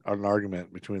becomes an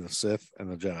argument between the Sith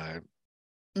and the Jedi.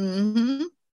 Mm-hmm.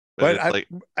 But it's I, like,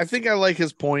 I think I like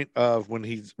his point of when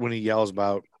he yells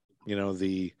about,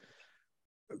 they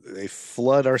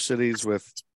flood our cities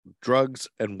with drugs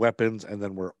and weapons, and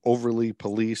then we're overly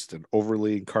policed and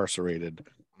overly incarcerated.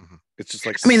 Mhm. It's just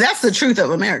like, I mean, that's the truth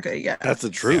of America. Yeah, that's the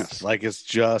truth. Yes. Like, it's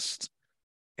just,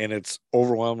 and it's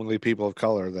overwhelmingly people of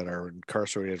color that are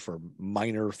incarcerated for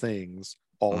minor things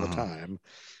all the Mhm. time.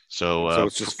 so So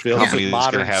it's just filled with companies going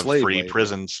modern to have slave free labor.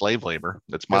 prison slave labor.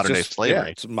 That's It's modern day just- slavery.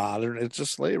 Yeah, it's modern. It's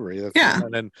just slavery. That's Yeah.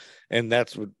 and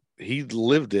that's what he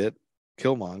lived it,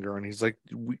 Killmonger, and he's like,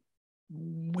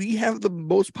 we have the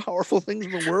most powerful things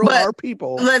in the world. But Our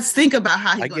people. Let's think about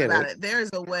how I he's going get about it. it. There's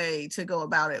a way to go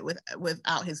about it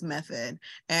without his method,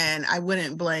 and I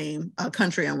wouldn't blame a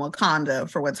country in Wakanda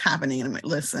for what's happening.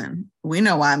 Listen, we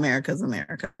know why America's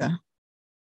America.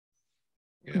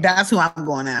 Yeah. That's who I'm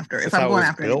going after. If That's how I'm it going was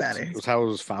after built. anybody. It was how it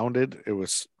was founded. It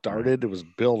was started. It was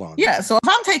built on. Yeah, so if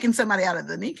I'm taking somebody out of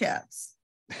the kneecaps,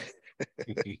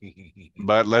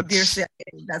 But dear let's CIA,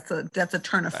 that's a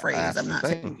turn of phrase. That's I'm the not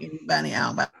thing. taking anybody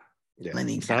out by Yeah, the it's not a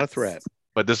kneecaps. threat.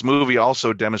 But this movie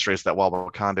also demonstrates that while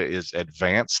Wakanda is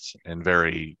advanced and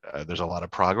very, there's a lot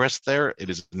of progress there. It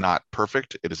is not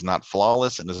perfect. It is not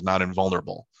flawless, and is not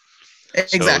invulnerable. So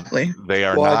Exactly. they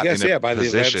are Well, I not guess in a by the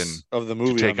position events of the to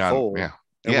movie take unfold. on. Yeah,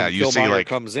 And yeah. when You see, Killmonger like,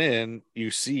 comes in,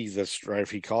 you see the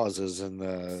strife he causes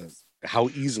and how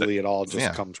easily it all just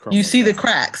yeah. comes. You see the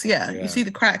crumbling down. cracks. Yeah, Yeah. you see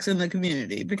the cracks in the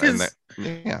community because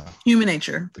yeah, human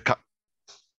nature.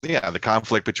 the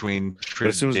conflict between But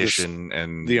as soon as tradition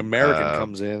and The American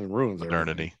comes in and ruins everything.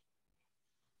 modernity.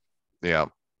 Yeah,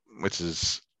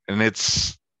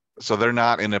 so they're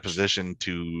not in a position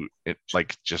to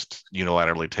just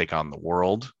unilaterally take on the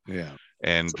world. Yeah.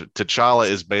 And T'Challa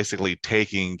is basically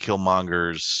taking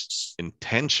Killmonger's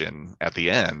intention at the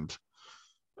end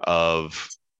of,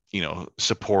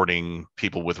 supporting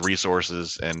people with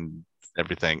resources and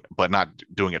everything, but not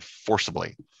doing it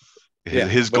forcibly.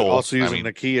 His but goal, also using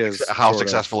Nakia's how sort of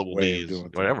successful it will way be, of doing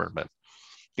is whatever. things. But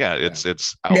yeah, it's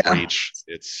outreach,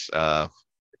 it's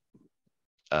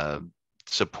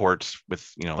support with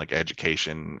like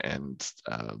education and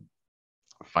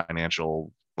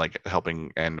financial, like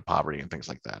helping end poverty and things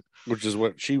like that. Which is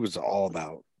what she was all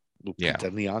about. Yeah.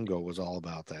 Lupita Nyong'o was all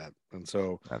about that. And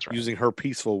so That's right. using her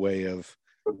peaceful way of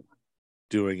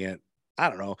doing it, I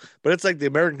don't know. But it's like the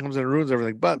American comes in and ruins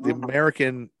everything. But the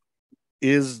American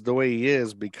is the way he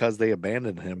is because they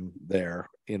abandoned him there,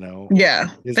 Yeah,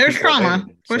 His there's people trauma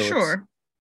abandoned him. for So sure.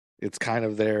 It's kind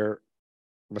of their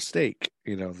mistake,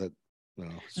 that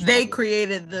They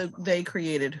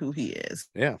created who he is.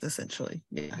 Yeah. Essentially,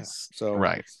 yes. So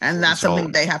Right. And that's So-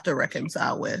 something they have to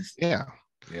reconcile with. Yeah.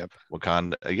 Yep.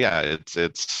 Wakanda. Yeah,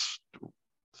 it's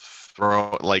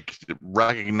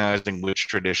recognizing which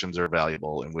traditions are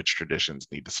valuable and which traditions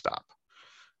need to stop,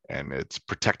 and it's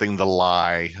protecting the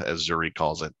lie, as Zuri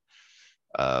calls it.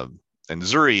 And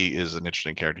Zuri is an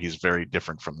interesting character. He's very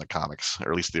different from the comics, or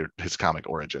at least his comic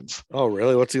origins. Oh,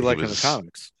 really? What's he like in the was-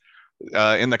 comics?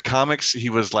 In the comics,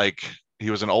 he was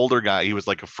an older guy. He was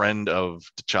like a friend of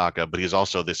T'Chaka, but he's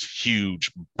also this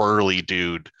huge burly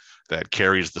dude that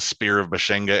carries the spear of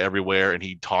Bashenga everywhere, and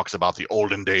he talks about the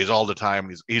olden days all the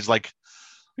time. He's like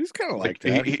he's kind of like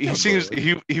that. He seems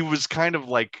he was kind of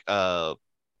like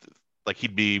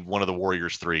he'd be one of the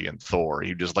Warriors 3 and Thor.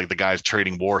 He just like the guys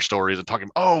trading war stories and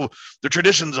talking, oh, the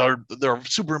traditions they're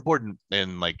super important,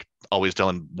 and like always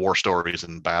telling war stories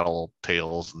and battle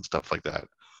tales and stuff like that.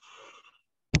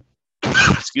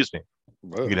 Excuse me.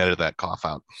 You can edit that cough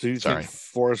out. So you Sorry. think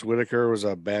Forrest Whitaker was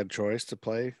a bad choice to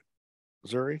play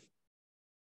Zuri?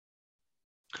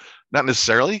 Not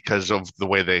necessarily, because of the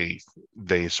way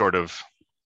they sort of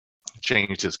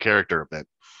changed his character a bit.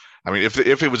 I mean, if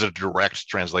it was a direct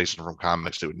translation from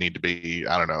comics, it would need to be,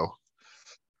 I don't know,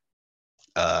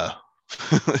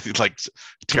 like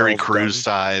Terry Crews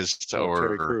sized, or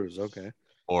Terry Crews, okay,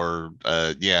 or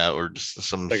or just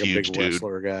some like huge a big dude.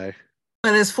 wrestler guy.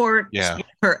 But is Ford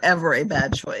forever a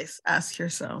bad choice? Ask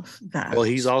yourself that. Well,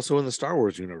 he's also in the Star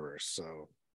Wars universe, so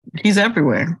he's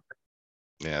everywhere.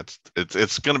 Yeah,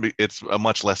 it's a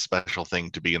much less special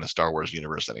thing to be in the Star Wars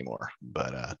universe anymore.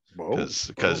 But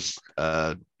because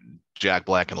Jack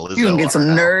Black and Lizzo, you can get some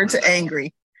nerds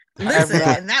angry. Listen,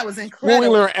 and that was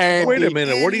incredible. Wait a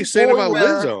minute, what are you saying about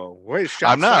Lizzo? Wait,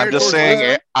 I'm not.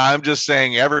 I'm just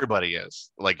saying everybody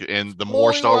is like, and the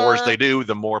more Star Wars they do,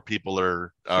 the more people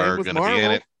are going to be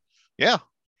in it. Yeah,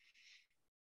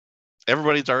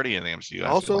 everybody's already in the MCU.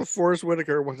 Also, Forrest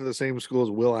Whitaker went to the same school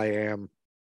as Will.i.am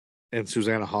and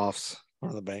Susanna Hoffs,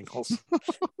 one of the Bengals.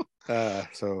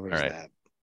 So there's that.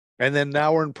 And then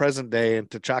now we're in present day, and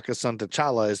T'Chaka's son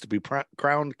T'Challa is to be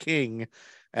crowned king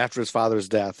after his father's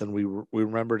death, and we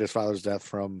remembered his father's death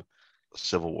from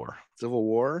Civil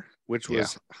War, which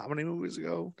was how many movies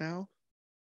ago now?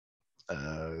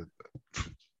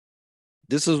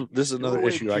 This is another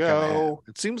issue I kind of have.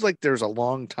 It seems like there's a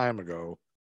long time ago.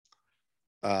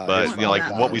 But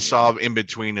like what we saw in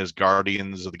between is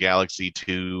Guardians of the Galaxy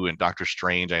 2 and Doctor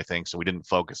Strange, I think. So we didn't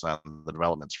focus on the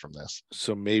developments from this.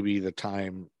 So maybe the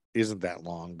time isn't that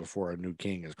long before a new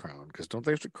king is crowned, because don't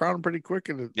they have to crown him pretty quick?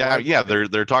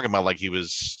 They're talking about like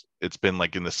it's been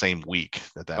like in the same week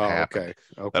that happened.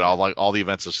 Okay. That all the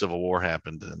events of Civil War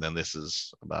happened, and then this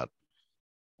is about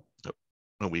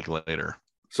a week later.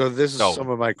 So this is some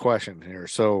of my question here.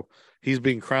 So he's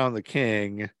being crowned the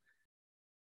king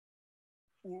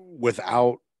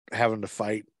without having to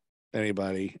fight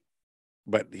anybody,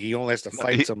 but he only has to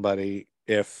fight somebody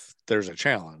if there's a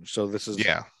challenge. So this is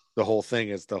the whole thing.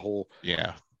 Is the whole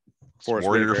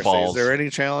Warrior Falls. Is there any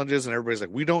challenges? And everybody's like,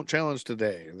 we don't challenge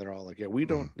today, and they're all like, yeah, we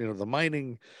don't. You know, the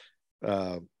mining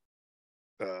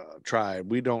tribe,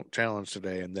 we don't challenge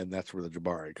today, and then that's where the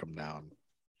Jabari come down.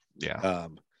 Yeah.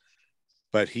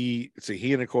 But he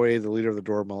and Okoye, the leader of the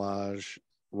Dora Milaje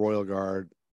Royal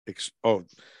Guard.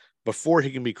 Before he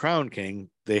can be crowned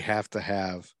king, they have to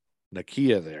have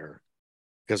Nakia there,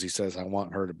 because he says, I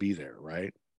want her to be there,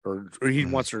 right? Or he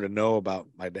wants her to know about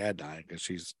my dad dying, because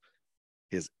she's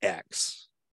his ex,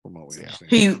 from what we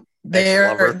understand.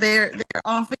 They're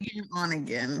off again, on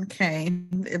again. Okay.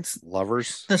 It's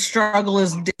lovers. The struggle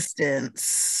is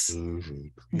distance.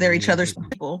 They're each other's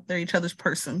people. They're each other's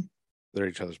person.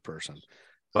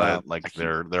 But like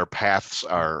their paths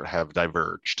have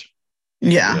diverged.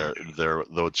 Yeah. They're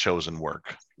the chosen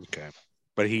work. Okay.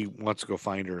 But he wants to go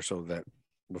find her so that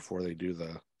before they do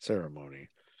the ceremony.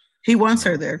 He wants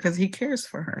her there because he cares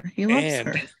for her. He loves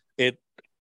her.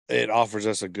 It offers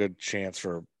us a good chance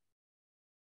for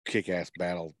kick-ass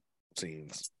battle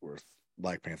scenes with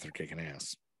Black Panther kicking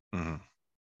ass. Mm-hmm.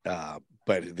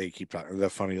 But they keep talking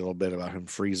the funny little bit about him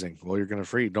freezing. Well, you're gonna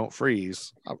freeze. Don't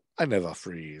freeze. I never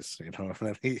freeze. You know, and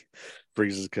then he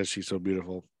freezes because she's so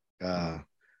beautiful. That's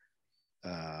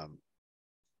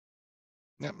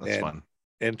fun.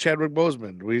 And Chadwick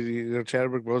Boseman,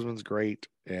 Chadwick Boseman's great,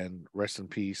 and rest in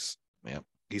peace. Yeah,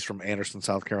 he's from Anderson,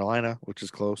 South Carolina, which is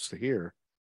close to here.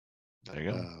 There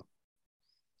you go.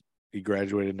 He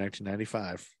graduated in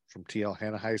 1995 from T.L.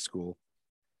 Hanna High School,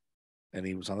 and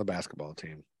he was on the basketball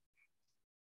team.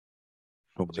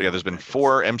 So there's been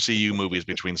 4 MCU movies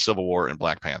between Civil War and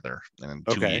Black Panther in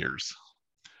 2 years.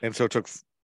 And so it took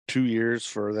 2 years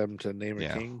for them to name a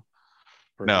king?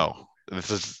 No.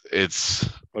 It's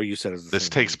you said this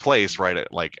takes place right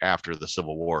after the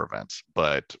Civil War events,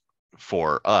 but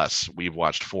for us, we've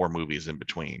watched 4 movies in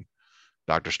between: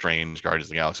 Doctor Strange, Guardians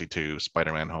of the Galaxy 2,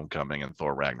 Spider-Man: Homecoming, and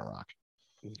Thor: Ragnarok.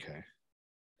 Okay,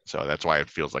 so that's why it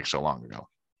feels like so long ago.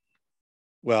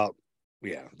 Well,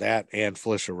 yeah, that and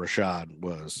Felicia Rashad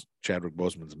was Chadwick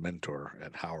Boseman's mentor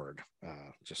at Howard.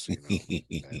 Just so you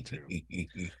know, that too.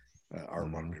 Art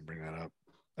wanted me to bring that up.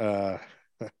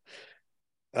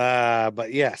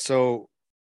 But yeah, so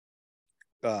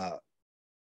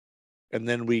And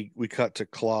then we cut to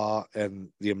Claw and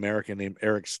the American named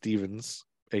Eric Stevens,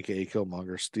 aka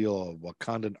Killmonger, steal a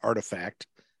Wakandan artifact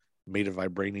made of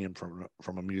vibranium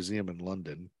from a museum in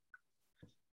London.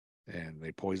 And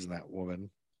they poison that woman.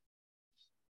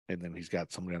 And then he's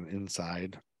got somebody on the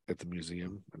inside at the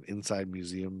museum, an inside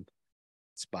museum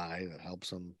spy that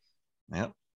helps him.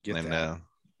 Yep. Get and that.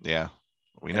 yeah,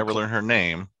 we never learn her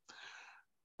name,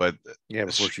 but yeah,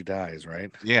 before she dies,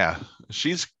 right? Yeah,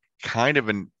 she's kind of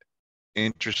an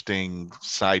interesting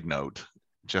side note.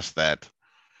 Just that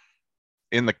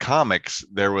in the comics,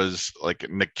 there was like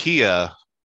Nakia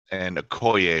and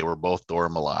Okoye were both Dora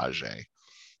Milaje,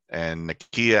 and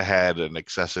Nakia had an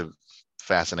excessive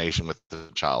fascination with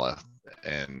T'Challa,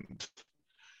 and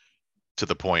to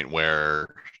the point where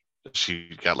she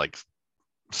got like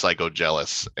psycho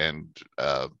jealous, and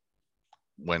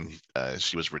when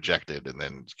she was rejected, and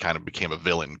then kind of became a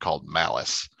villain called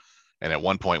Malice. And at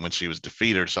one point when she was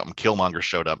defeated or something, Killmonger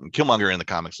showed up, and Killmonger in the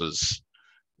comics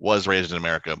was raised in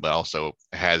America, but also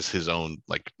has his own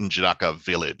like Njidaka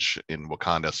village in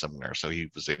Wakanda somewhere. So he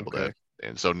was able to,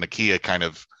 and so Nakia kind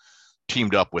of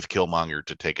teamed up with Killmonger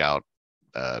to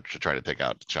try to take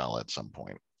out T'Challa at some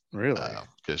point. Really?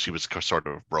 Because she was sort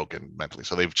of broken mentally.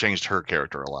 So they've changed her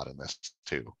character a lot in this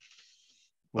too.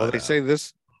 Well, they say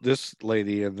this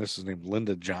lady, and this is named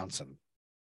Linda Johnson.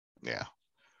 Yeah.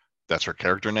 That's her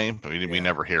character name. We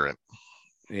never hear it.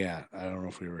 Yeah. I don't know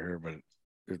if we ever hear, but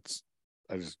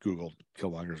I just Googled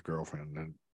Killmonger's girlfriend,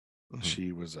 and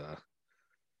she was a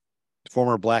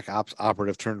former Black Ops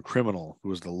operative turned criminal who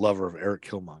was the lover of Eric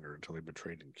Killmonger until he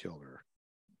betrayed and killed her.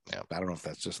 Yeah. I don't know if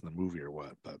that's just in the movie or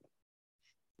what, but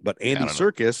Andy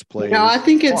Serkis plays. No, I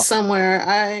think it's somewhere.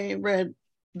 I read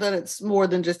that it's more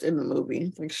than just in the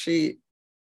movie. Like she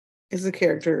is a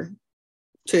character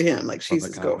to him. Like she's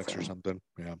his girlfriend or something.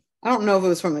 Yeah. I don't know if it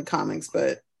was from the comics,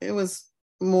 but it was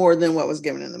more than what was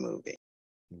given in the movie.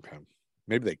 Okay.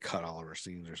 Maybe they cut all of her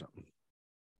scenes or something.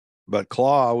 But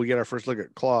Claw, we get our first look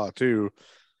at Claw too.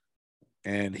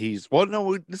 And it's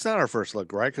not our first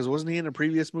look, right? Because wasn't he in a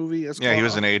previous movie as Claw? Yeah, he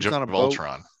was in Age of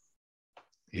Ultron.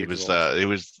 It was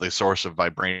the source of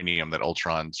vibranium that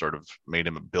Ultron sort of made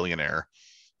him a billionaire.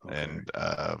 Okay. And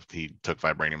he took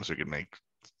vibranium so he could make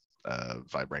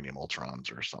vibranium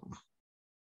Ultrons or something.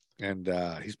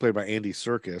 And he's played by Andy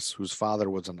Serkis, whose father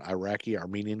was an Iraqi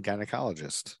Armenian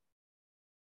gynecologist.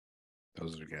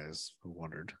 Those are the guys who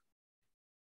wondered.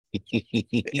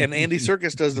 And Andy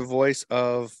Serkis does the voice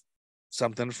of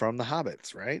something from the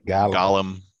Hobbits, right?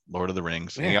 Gollum, Lord of the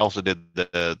Rings. Yeah. And he also did the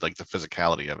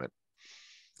physicality of it.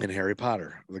 In Harry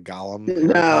Potter, the Gollum.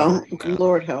 No,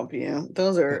 Lord help you.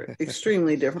 Those are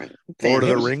extremely different things. Lord of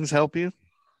the Rings help you?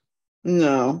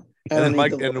 No. And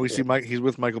then we see Mike. He's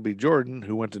with Michael B. Jordan,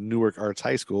 who went to Newark Arts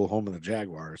High School, home of the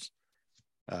Jaguars.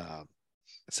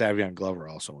 Savion Glover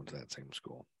also went to that same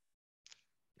school.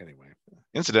 Anyway,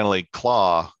 incidentally,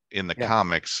 Claw in the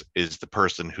comics is the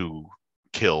person who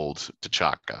killed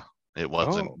T'Chaka. It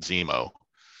wasn't Zemo.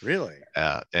 Really?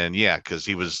 And yeah, because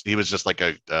he was just like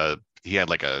he had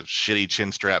like a shitty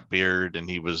chin strap beard, and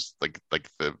he was like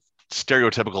the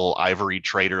stereotypical ivory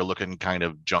trader looking kind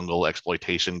of jungle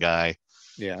exploitation guy.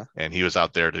 Yeah. And he was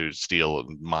out there to steal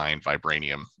and mine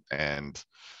vibranium, and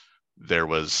there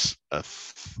was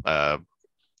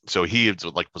so he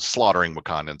was slaughtering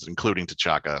Wakandans, including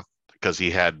T'Chaka, because he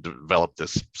had developed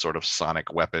this sort of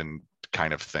sonic weapon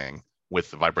kind of thing with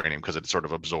the vibranium, because it sort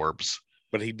of absorbs.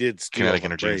 But he did steal kinetic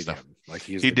energy and stuff. Like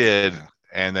he did.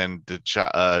 And then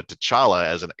T'Challa,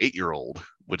 as an 8-year-old,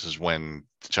 which is when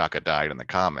T'Chaka died in the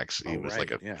comics, he was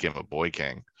became a boy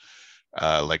king.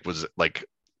 Was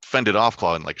fended off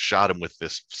Claw and shot him with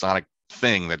this sonic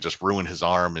thing that just ruined his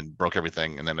arm and broke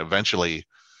everything. And then eventually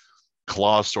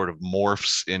Claw sort of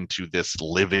morphs into this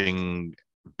living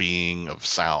being of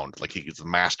sound. Like he's the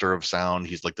master of sound.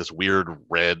 He's like this weird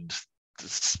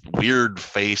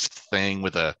faced thing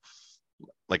with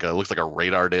looks like a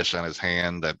radar dish on his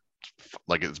hand that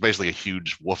it's basically a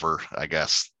huge woofer, I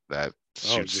guess, that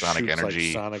shoots sonic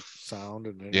energy. Sonic sound.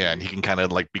 And he can kind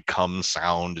of become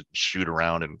sound and shoot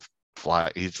around and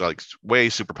fly. He's way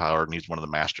super powered, and he's one of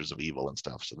the masters of evil and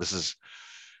stuff. So this is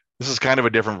kind of a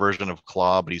different version of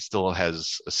Claw, but he still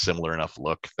has a similar enough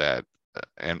look that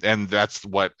and that's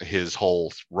what his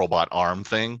whole robot arm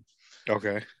thing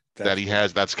that he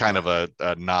has, that's kind of a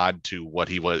nod to what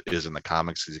he is in the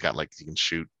comics. He's got he can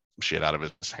shoot shit out of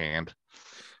his hand.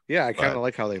 Yeah, I kind of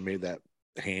like how they made that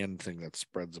hand thing that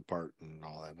spreads apart and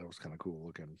all that. That was kind of cool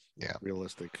looking. Yeah,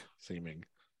 realistic seeming.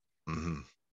 Mm-hmm.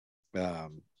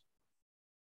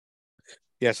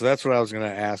 Yeah, so that's what I was going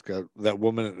to ask. That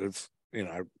woman, it's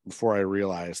before I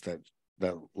realized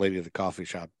that lady at the coffee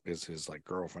shop is his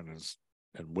girlfriend, is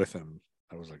and with him.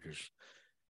 I was like,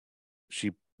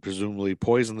 she presumably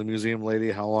poisoned the museum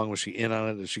lady. How long was she in on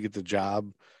it? Did she get the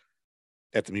job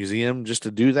at the museum just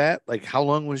to do that? Like, how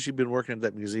long was she been working at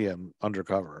that museum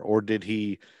undercover? Or did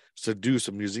he seduce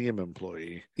a museum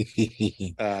employee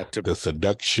the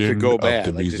seduction to go of bad?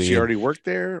 the Like, museum. did she already work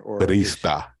there? Or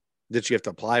barista. did she have to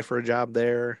apply for a job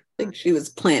there? I think she was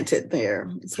planted there.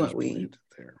 It's She was what we. planted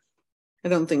there. I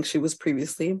don't think she was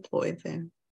previously employed there.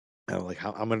 Like,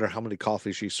 I wonder how many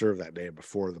coffees she served that day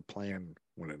before the plan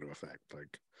went into effect.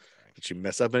 Like, did she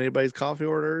mess up anybody's coffee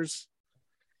orders?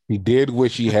 She did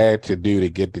what she had to do to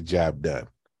get the job done.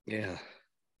 Yeah,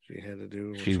 she had to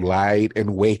do. She lied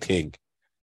in waiting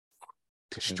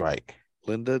to strike.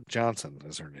 Linda Johnson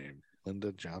is her name.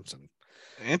 Linda Johnson.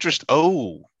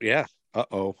 Oh, Yeah.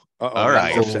 Uh-oh. All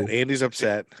right. Andy's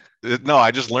upset. No,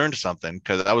 I just learned something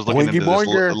because I was looking Boingy into this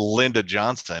boinger. Linda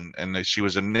Johnson, and she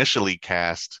was initially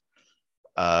cast.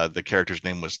 The character's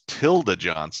name was Tilda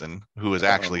Johnson, who is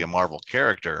actually a Marvel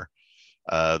character,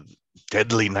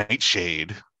 Deadly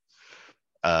Nightshade,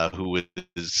 who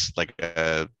is like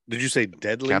a Did you say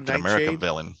Deadly Captain Nightshade? America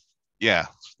villain. Yeah,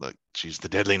 like she's the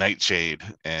Deadly Nightshade,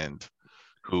 and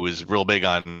who is real big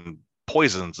on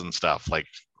poisons and stuff, like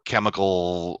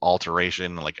chemical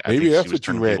alteration. Like I Maybe think that's she was what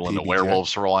you turning read, people into TB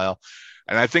werewolves for a while,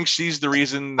 and I think she's the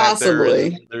reason that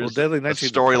Possibly. there's Deadly a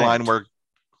Nightshade storyline where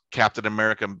Captain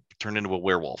America turned into a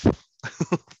werewolf.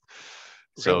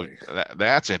 So Really?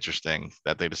 that's interesting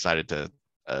that they decided to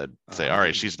say, all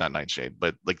right, she's not Nightshade,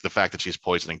 but like the fact that she's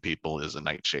poisoning people is a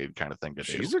Nightshade kind of thing to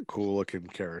do. She's a cool looking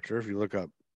character. If you look up,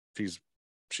 she's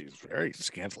very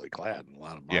scantily clad in a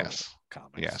lot of Marvel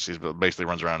comics. Yeah, she's basically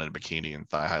runs around in a bikini and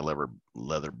thigh-high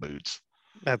leather boots.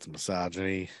 That's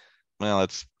misogyny. Well,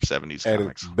 it's 70s At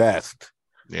comics. its best.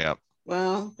 Yeah.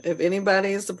 Well, if anybody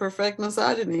is to perfect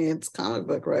misogyny, it's comic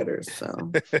book writers.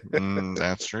 So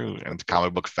That's true. And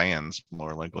comic book fans,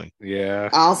 more likely. Yeah.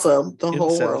 also the whole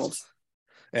Incest. world.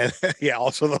 And yeah,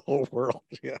 also the whole world.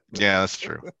 Yeah. Yeah, that's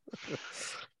true.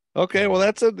 Okay, well,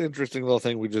 that's an interesting little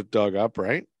thing we just dug up,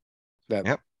 right? That's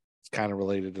Yep. kind of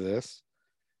related to this.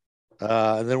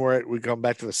 And then we come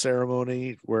back to the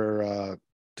ceremony where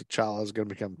T'Challa is going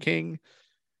to become king.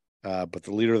 But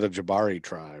the leader of the Jabari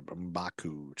tribe,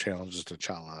 M'Baku, challenges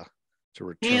T'Challa to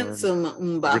return. Handsome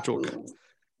M'Baku.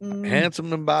 Handsome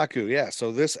M'Baku. Yeah.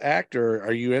 So this actor,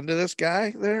 are you into this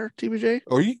guy there, TBJ?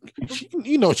 Oh,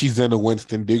 you know she's into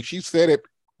Winston Duke. She said it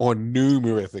on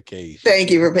numerous occasions. Thank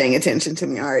you for paying attention to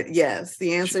me, Art. Yes,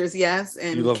 the answer is yes.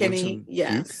 And You love Kenny, Winston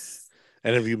yes. Duke?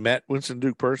 And have you met Winston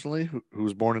Duke personally, who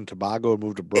was born in Tobago and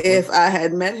moved to Brooklyn? If I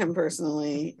had met him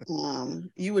personally,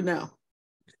 you would know.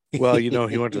 Well, you know,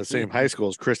 he went to the same high school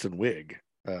as Kristen Wiig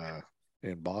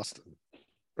in Boston,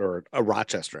 or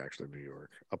Rochester, actually, New York,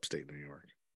 upstate New York.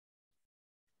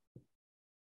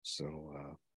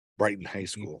 So Brighton High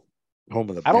School, home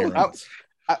of the Barons.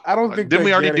 I don't think. Didn't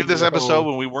we already do getting this the episode whole-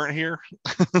 when we weren't here?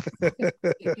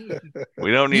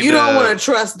 We don't need. You don't want to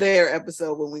trust their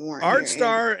episode when we weren't Art here,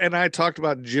 Star and I talked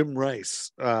about Jim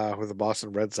Rice with the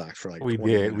Boston Red Sox for like We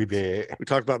 20 did. We minutes. did. We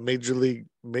talked about Major League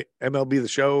MLB the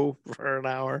Show for an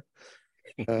hour.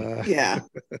 Yeah.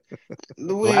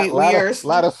 We A are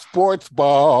lot of sports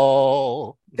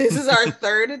ball. This is our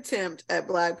third attempt at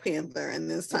Black Panther, and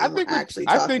this time we're actually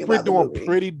talking I think we're about the doing movie.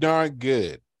 pretty darn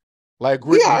good. Like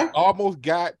We we are. almost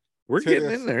got. We're to getting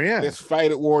this- in there, yeah. This fight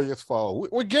at Warriors Fall.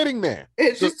 We're getting there.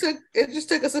 It just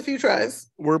took us a few tries.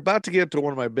 We're about to get to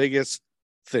one of my biggest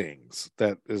things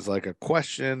that is like a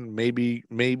question. Maybe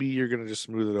you're gonna just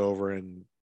smooth it over and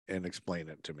explain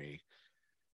it to me.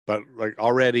 But like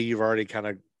already, you've already kind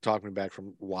of talked me back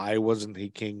from why wasn't he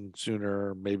king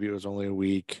sooner? Maybe it was only a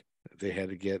week. They had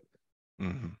to get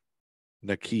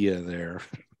Nakia there,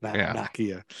 not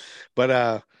Nakia.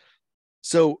 But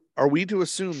so are we to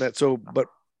assume that? So, but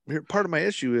here, part of my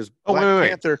issue is Black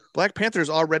Panther. Black Panther is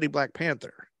already Black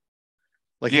Panther.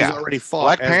 Like he's already fought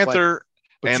Black as Panther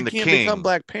but and you the can't king. become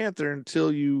Black Panther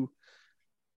until you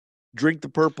drink the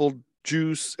purple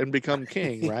juice and become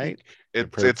king, right?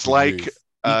 It's like Eat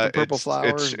the purple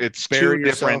flower. It's bury two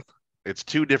yourself. different. It's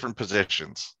two different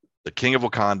positions: the King of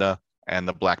Wakanda and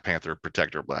the Black Panther,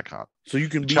 protector of Black Panther. So you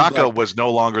can be T'Chaka was no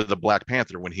longer the Black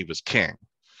Panther when he was king.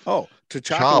 Oh,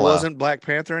 T'Chaka wasn't Black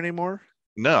Panther anymore.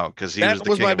 No, because he that was the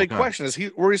was king my of big Wakanda. question. Is he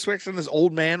were we expecting this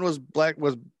old man was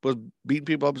beating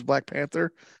people up as Black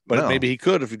Panther? But No. maybe he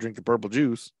could if you drink the purple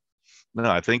juice. No,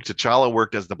 I think T'Challa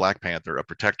worked as the Black Panther, a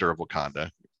protector of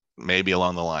Wakanda, maybe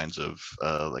along the lines of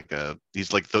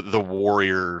he's like the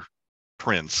warrior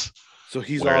prince. So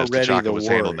he's whereas already T'Chaka the was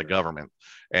warrior. handling the government.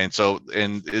 And so,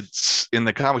 and it's in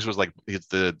the comics was like it's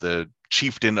the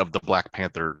chieftain of the Black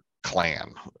Panther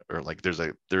clan, or like there's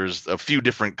a few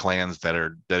different clans that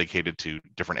are dedicated to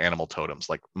different animal totems.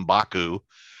 Like M'Baku,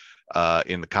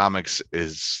 in the comics,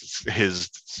 is his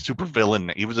super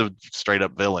villain. He was a straight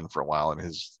up villain for a while, and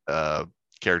his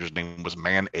character's name was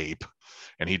Man Ape,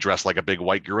 and he dressed like a big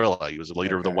white gorilla. He was the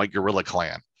leader of the White Gorilla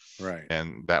Clan, right?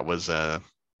 And that was a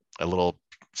little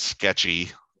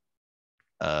sketchy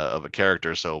of a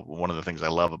character. So one of the things I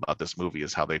love about this movie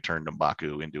is how they turned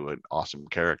M'Baku into an awesome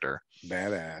character.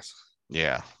 Badass.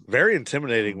 Yeah, very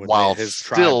intimidating when while his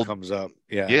still tribe comes up.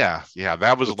 Yeah,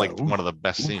 that was With like the, one of the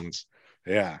best scenes.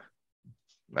 Yeah,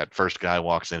 that first guy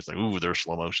walks in, it's like, ooh, there's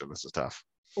slow motion. This is tough.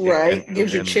 Right, And,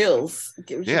 gives you chills.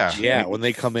 Yeah. When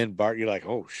they come in, Bart, you're like,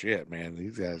 oh shit, man,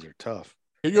 these guys are tough.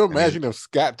 Can you imagine if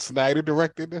Scott Snyder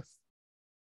directed this?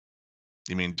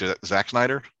 You mean Zack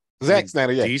Snyder? Zack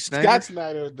Snyder, yeah. Snyder? Scott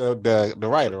Snyder, the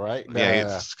writer, right?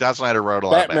 Scott Snyder wrote a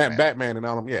lot of Batman and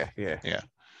all of them. Yeah.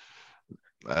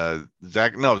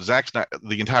 Zack Snyder,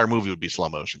 the entire movie would be slow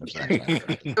motion.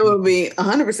 It would be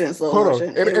 100% slow Hold motion.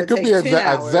 on. It could be a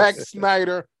hours. Zack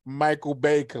Snyder, Michael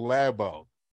Bay collabo.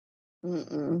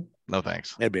 No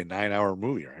thanks. It'd be a 9-hour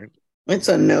movie, right? It's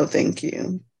a no, thank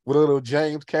you. With a little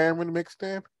James Cameron mixed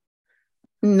in?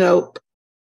 Nope.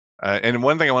 And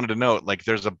one thing I wanted to note, like,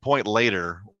 there's a point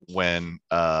later when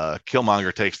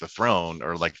Killmonger takes the throne,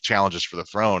 or like challenges for the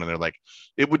throne, and they're like,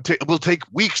 it will take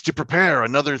weeks to prepare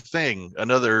another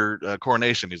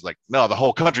coronation. He's like, no, the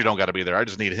whole country don't got to be there. I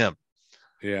just need him.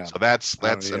 Yeah. So that's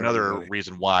another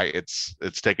reason why it's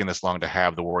taking this long to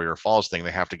have the Warrior Falls thing.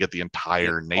 They have to get the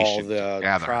entire nation, all the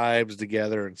together. Tribes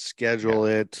together and schedule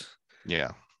it.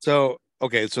 Yeah. So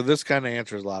okay, so this kind of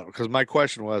answers a lot, because my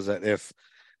question was that if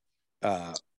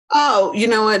oh, you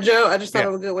know what, Joe? I just thought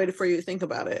of a good way for you to think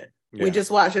about it. Yeah. We just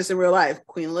watched this in real life.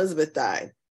 Queen Elizabeth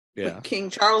died. Yeah.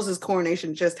 King Charles's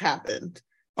coronation just happened.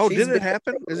 Oh, did it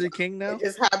happen? Is he king now? It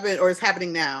just happened, or it's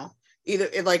happening now. Either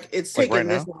it's Like taking right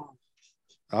this now? long.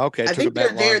 Okay, I think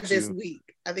they're there this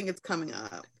week. I think it's coming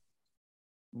up.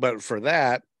 But for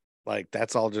that, like,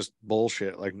 that's all just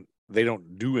bullshit. Like, they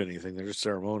don't do anything; they're just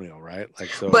ceremonial, right? Like,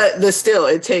 so. But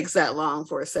it takes that long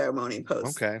for a ceremony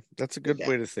post. Okay, that's a good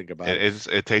way to think about it.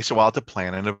 It takes a while to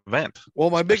plan an event. Well,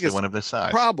 my biggest one of this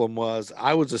size problem was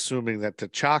I was assuming that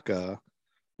T'Chaka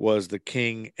was the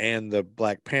king and the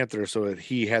Black Panther, so that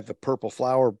he had the purple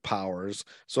flower powers.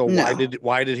 So why did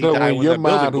he die when your the building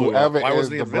mind, blew up? whoever Why is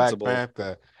wasn't he the Black invincible?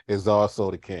 Panther is also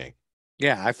the king.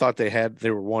 Yeah, I thought they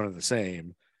were one and the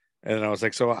same, and then I was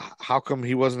like, so how come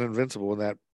he wasn't invincible when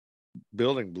that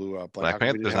building blew up? Like, Black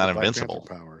Panther's not invincible.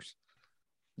 Powers.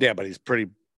 Yeah, but he's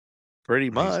pretty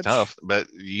much he's tough. But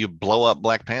you blow up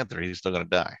Black Panther, he's still gonna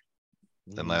die,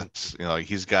 unless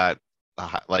he's got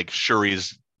like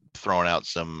Shuri's throwing out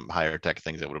some higher tech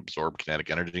things that would absorb kinetic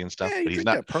energy and stuff. Yeah, but he's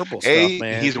not purple stuff,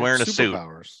 man. He's wearing a suit.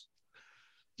 Superpowers.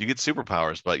 You get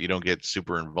superpowers, but you don't get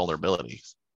super invulnerability.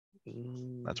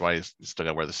 That's why he's still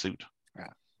got to wear the suit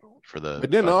for the.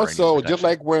 But then also, just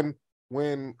like when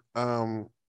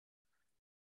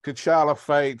T'Challa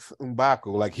fights M'Baku,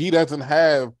 like, he doesn't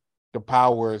have the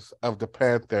powers of the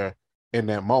Panther in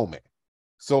that moment.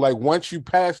 So, like, once you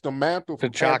pass the mantle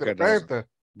from Panther,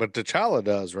 but T'Challa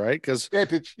does, right? Because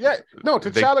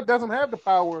T'Challa doesn't have the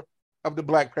power of the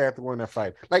Black Panther when they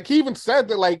fight. Like, he even said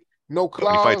that, like, no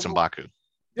claws. He fights M'Baku.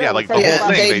 Yeah, like the whole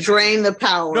thing. They drain the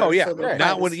power. No,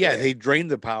 they drained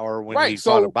the power when he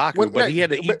fought M'Baku, but he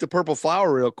had to eat the purple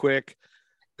flower real quick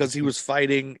because he was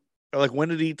fighting. Like, when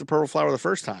did he eat the purple flower the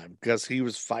first time? Because he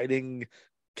was fighting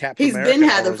Captain America. He's been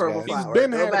had the purple flower.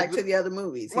 Go back to the other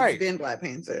movies. He's been Black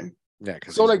Panther. Yeah,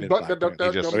 because so like, but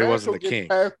he wasn't the king.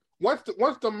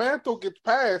 Once the mantle gets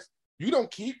passed, you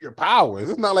don't keep your powers.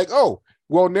 It's not like, oh,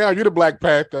 well, now you're the Black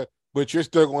Panther, but you're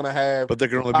still going to have. But there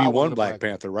can only be one Black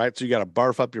Panther, right? So you got to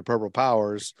barf up your purple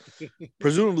powers.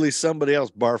 Presumably, somebody else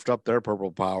barfed up their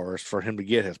purple powers for him to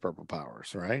get his purple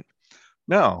powers, right?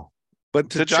 No, but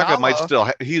T'Chaka might still.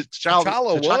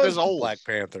 T'Challa was old. Black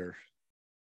Panther.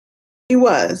 He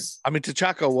was. I mean,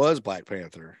 T'Chaka was Black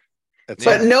Panther.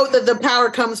 But note that the power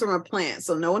comes from a plant,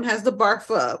 so no one has to barf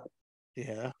up.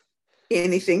 Yeah.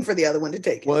 Anything for the other one to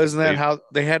take. Well, isn't that how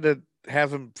they had to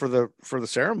have him for the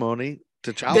ceremony?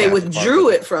 T'Challa. They withdrew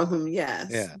it from him, yes.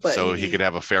 Yeah. But so he could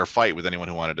have a fair fight with anyone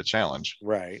who wanted to challenge.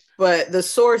 Right. But the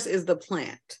source is the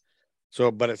plant.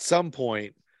 So, but at some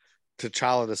point,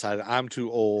 T'Challa decided, I'm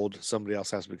too old. Somebody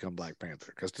else has to become Black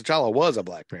Panther, because T'Challa was a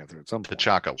Black Panther at some point.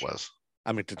 T'Chaka was.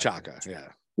 I mean, T'Chaka. Yeah.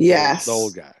 Yes. The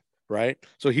old guy. Right.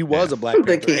 So he was a Black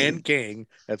Panther and king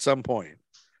at some point.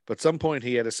 But at some point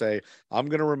he had to say, I'm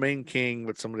going to remain king,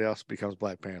 but somebody else becomes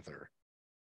Black Panther.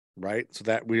 Right. So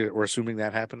that we're assuming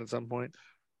that happened at some point.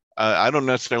 I don't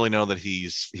necessarily know that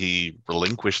he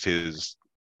relinquished his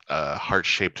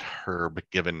heart-shaped herb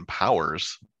given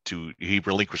powers he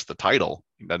relinquished the title.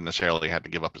 He doesn't necessarily have to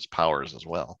give up his powers as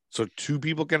well. So 2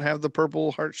 people can have the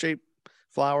purple heart-shaped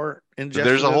flower ingested.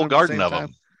 There's a whole garden the of time?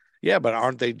 them. Yeah, but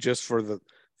aren't they just for the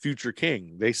future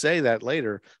king? They say that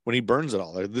later when he burns it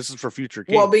all. This is for future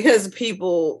king. Well, because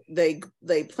people they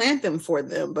plant them for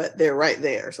them, but they're right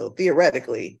there. So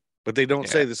theoretically, but they don't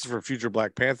say this is for future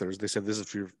Black Panthers. They said this is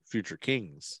for future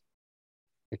kings.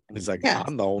 He's like, Yeah.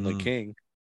 I'm the only king.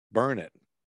 Burn it.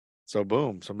 So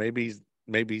boom. So maybe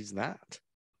he's not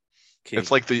king.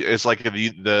 It's like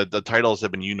the titles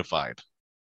have been unified.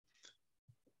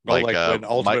 Like when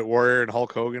Ultimate Warrior and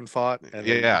Hulk Hogan fought. And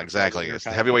yeah, exactly. It's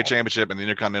the heavyweight championship and the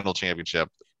Intercontinental Championship.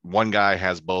 One guy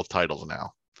has both titles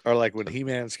now. Or like when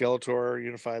He-Man and Skeletor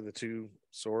unified the 2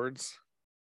 swords.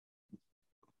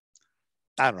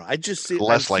 I don't know. I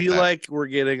feel like we're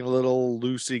getting a little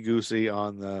loosey-goosey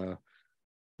on the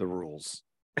rules.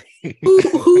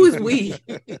 Who is we?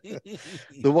 The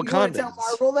You gonna Wakandans. tell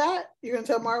Marvel that? You're gonna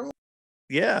tell Marvel?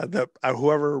 Yeah,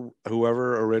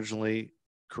 whoever originally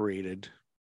created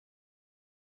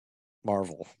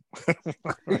Marvel.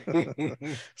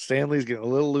 Stanley's getting a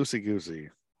little loosey-goosey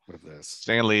with this.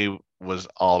 Stanley was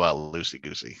all about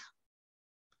loosey-goosey.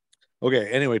 Okay,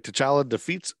 anyway, T'Challa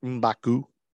defeats M'Baku,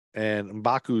 and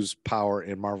M'Baku's power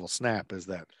in Marvel Snap is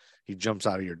that he jumps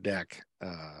out of your deck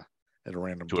at a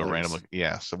random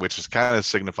place. So which is kind of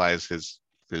signifies his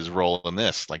role in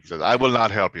this. Like he says, I will not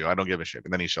help you. I don't give a shit.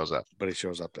 And then he shows up. But he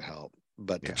shows up to help.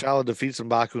 But T'Challa defeats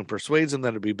M'Baku and persuades him that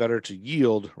it'd be better to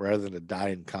yield rather than to die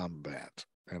in combat.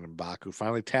 And M'Baku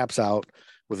finally taps out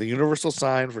with a universal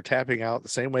sign for tapping out the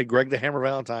same way Greg the Hammer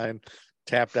Valentine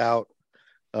tapped out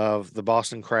of the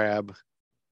Boston Crab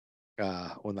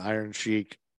when the Iron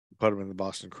Sheik put him in the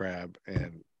Boston Crab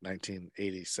in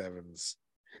 1987's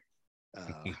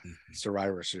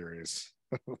Survivor Series.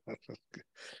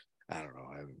 I don't know.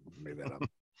 I made that up.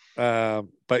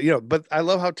 But I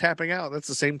love how tapping out, that's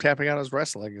the same tapping out as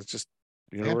wrestling. It's just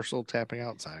universal tapping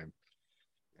out sign.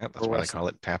 Yeah, that's why they call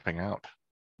it tapping out.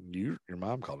 Your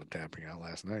mom called it tapping out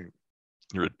last night.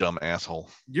 You're a dumb asshole.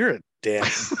 You're a dick.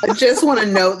 I just want to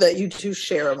note that you two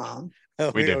share a mom.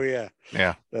 We do. Oh, yeah.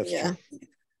 Yeah. That's true.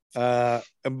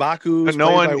 M'Baku.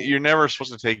 But you're never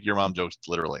supposed to take your mom jokes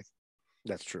literally.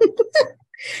 That's true.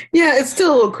 Yeah, it's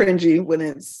still a little cringy when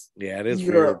it's it is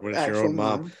weird when it's your own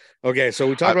mom. Okay, so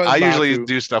we talk about I usually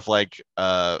do stuff like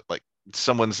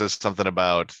someone says something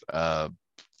about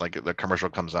like the commercial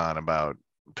comes on about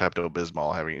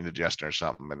Pepto-Bismol having indigestion or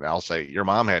something, and I'll say your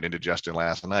mom had indigestion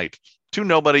last night to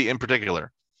nobody in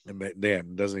particular.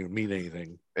 Damn, doesn't even mean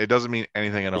anything. It doesn't mean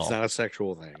anything at all. It's not a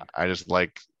sexual thing. I just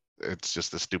it's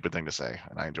just a stupid thing to say,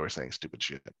 and I enjoy saying stupid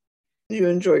shit. You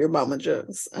enjoy your mama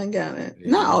jokes. I got it.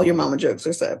 Yeah. Not all your mama jokes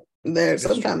are set.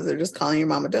 Sometimes they're just calling your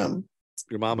mama dumb.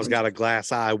 Your mama's got a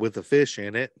glass eye with a fish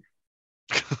in it.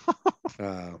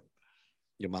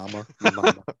 Your mama. I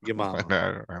haven't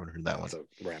heard that one. That's a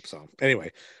rap song.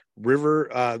 Anyway, River.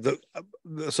 I think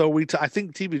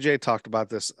TBJ talked about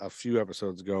this a few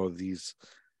episodes ago. These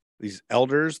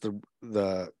elders,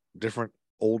 the different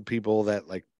old people that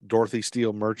like Dorothy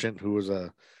Steele Merchant, who was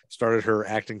started her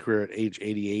acting career at age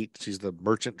 88. She's the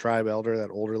Merchant tribe elder, that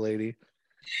older lady.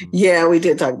 Yeah, we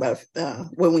did talk about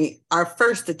our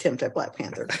first attempt at Black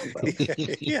Panther.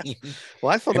 Yeah.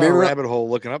 Well, I fell down a rabbit hole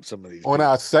looking up some of these. On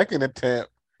our second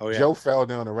attempt, yeah. Joe fell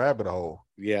down a rabbit hole.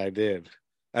 Yeah, I did.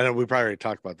 I know we probably already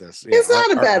talked about this. It's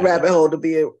not a bad rabbit hole to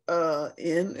be in.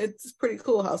 It's pretty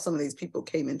cool how some of these people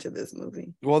came into this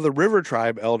movie. Well, the River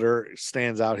Tribe elder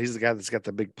stands out. He's the guy that's got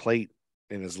the big plate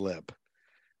in his lip.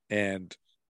 And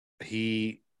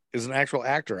he is an actual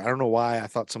actor. I don't know why I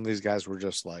thought some of these guys were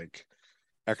just like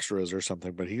extras or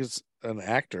something, but he's an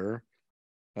actor.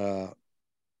 And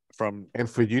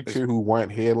for you two who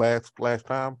weren't here last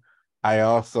time, I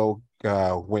also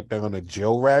went down a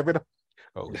Joe rabbit.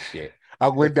 Oh shit! I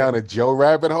went down a Joe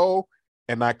rabbit hole,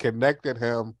 and I connected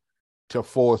him to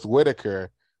Forrest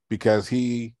Whitaker because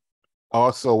he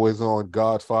also is on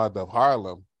Godfather of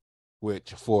Harlem,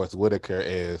 which Forrest Whitaker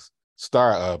is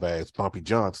star of as Pumpy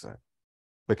Johnson.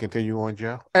 But continue on,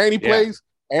 Joe. And he plays,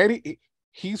 and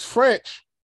he's French,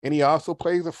 and he also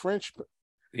plays a French.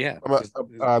 Yeah,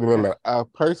 a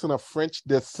person of French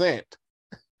descent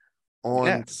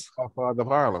on Godfather of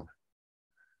Harlem.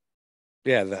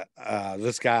 Yeah,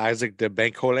 this guy Isaac de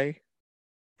Bancole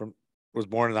was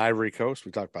born in Ivory Coast.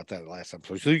 We talked about that last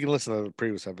episode, so you can listen to the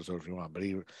previous episode if you want. But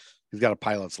he's got a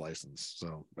pilot's license,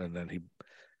 and then he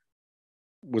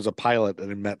was a pilot and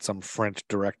he met some French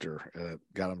director that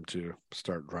got him to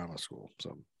start drama school.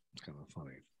 So it's kind of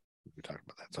funny. We talked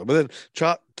about that. So, but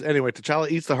then anyway, T'Challa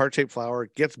eats the heart-shaped flower,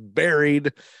 gets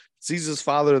buried, sees his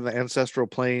father in the ancestral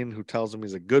plane, who tells him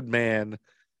he's a good man.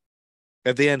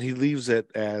 At the end, he leaves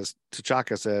it as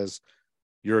T'Chaka says,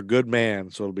 "You're a good man,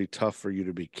 so it'll be tough for you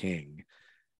to be king."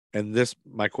 And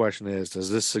my question is, does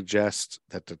this suggest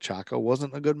that T'Chaka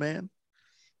wasn't a good man?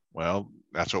 Well,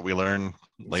 that's what we learn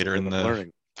later in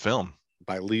the film.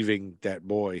 By leaving that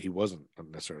boy, he wasn't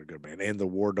necessarily a good man. And the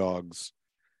war dogs,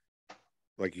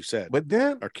 like you said, but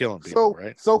then are killing people,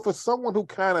 right? So for someone who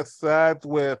kind of sides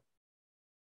with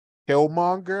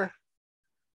Killmonger,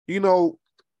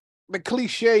 the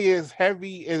cliche is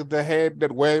heavy is the head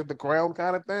that wears the crown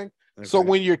kind of thing. Okay. So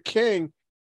when you're king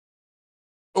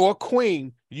or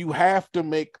queen, you have to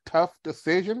make tough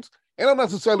decisions. It don't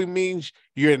necessarily means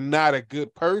you're not a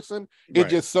good person. It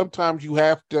just sometimes you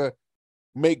have to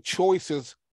make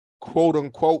choices, quote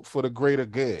unquote, for the greater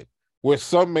good. Where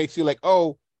some may see like,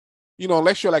 oh,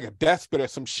 unless you're like a despot or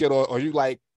some shit, or you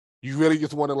really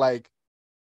just want to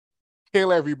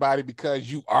kill everybody because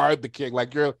you are the king.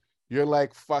 Like you're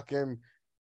like fucking,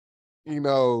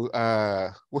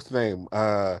 what's the name?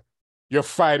 You're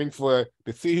fighting to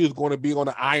see who's going to be on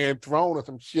the Iron Throne or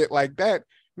some shit like that.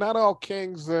 Not all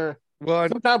kings are. Well,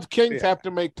 sometimes kings have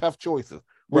to make tough choices,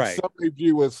 which some may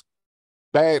view as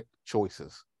bad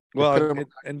choices. Well,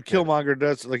 and Killmonger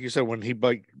does, like you said, when he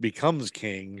becomes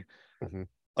king,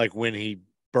 like when he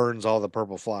burns all the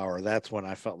purple flower, that's when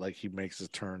I felt like he makes his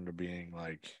turn to being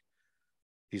like,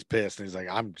 he's pissed and he's like,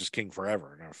 I'm just king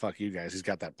forever. No, fuck you guys. He's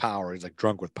got that power. He's like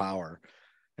drunk with power.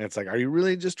 And it's like, are you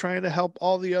really just trying to help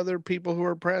all the other people who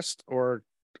are oppressed, or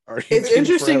are you? It's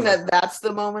interesting that that's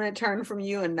the moment it turned from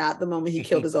you and not the moment he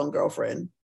killed his own girlfriend.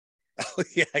 Oh,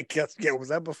 yeah, I guess. Yeah, was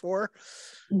that before?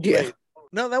 Yeah. Wait,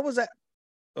 no, that was that.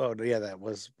 Oh, yeah, that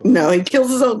was before. No, he kills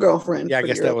his own girlfriend. Yeah, I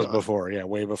guess that was before. Yeah,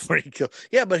 way before he killed.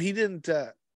 Yeah, but he didn't.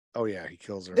 Oh, yeah, he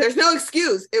kills her. There's no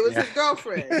excuse. It was his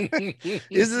girlfriend.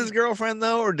 Is it his girlfriend,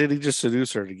 though, or did he just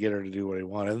seduce her to get her to do what he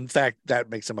wanted? In fact, that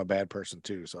makes him a bad person,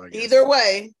 too. So I guess, either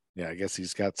way. Yeah, I guess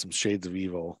he's got some shades of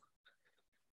evil.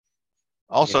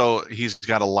 Also, he's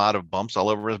got a lot of bumps all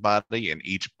over his body, and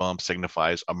each bump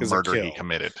signifies a murder he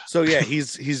committed. So, yeah,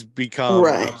 he's become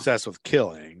obsessed with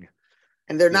killing.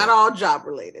 And they're not all job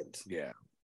related. Yeah.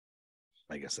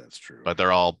 I guess that's true. But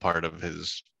they're all part of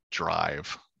his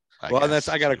drive. I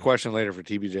got a question later for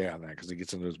TBJ on that because he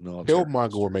gets into his military.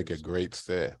 Killmonger will make a great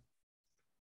Sith.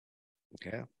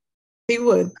 Yeah. He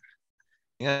would.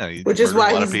 Yeah. Which is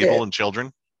why a lot he's of people dead. And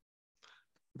children.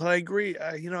 But I agree.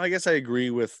 I guess I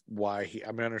agree with why I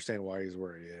understand why he's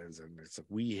where he is. And it's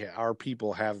like our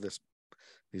people have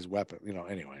these weapons,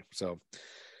 anyway. So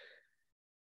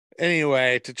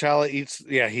anyway, T'Challa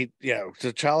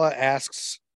T'Challa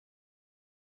asks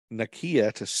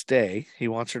Nakia to stay. He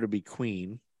wants her to be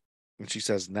queen. And she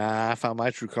says, nah, I found my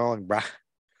true calling, brah.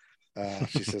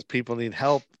 She says, people need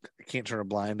help. I can't turn a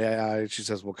blind eye. She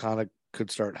says, Wakanda could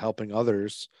start helping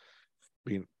others,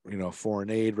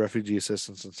 foreign aid, refugee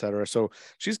assistance, etc. So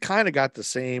she's kind of got the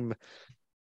same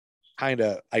kind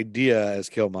of idea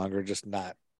as Killmonger, just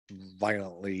not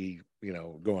violently,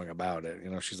 going about it.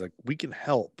 She's like, we can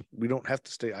help. We don't have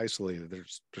to stay isolated.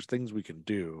 There's things we can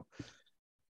do.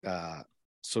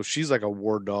 So she's like a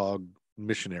war dog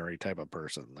missionary type of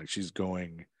person. Like she's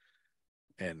going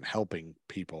and helping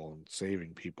people and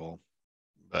saving people,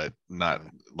 but not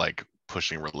like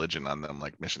pushing religion on them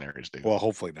like missionaries do. Well,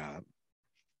 hopefully not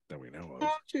that we know of.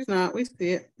 She's not. We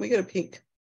see it. We get a peek.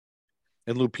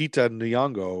 And Lupita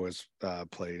Nyong'o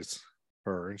plays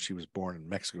her, and she was born in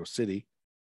Mexico City,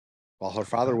 while her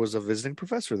father was a visiting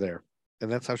professor there,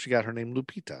 and that's how she got her name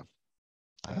Lupita.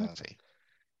 I see.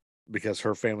 Because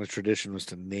her family's tradition was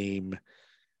to name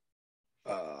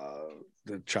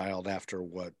the child after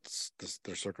what's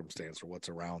their circumstance or what's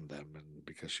around them, and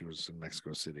because she was in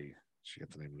Mexico City, she got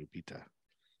the name Lupita.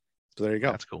 So there you go.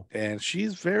 That's cool. And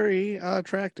she's very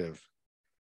attractive.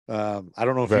 I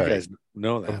don't know if you guys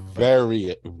know that.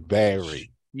 Very,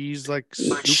 very. She's like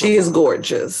she is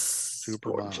gorgeous. Super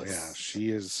gorgeous. Model. Yeah,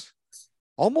 she is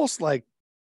almost like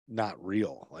not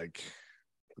real. Like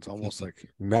it's almost like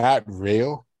not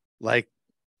real. Like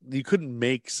you couldn't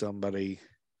make somebody.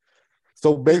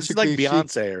 So basically, she's like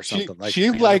Beyonce or something.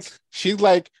 She's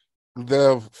like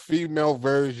the female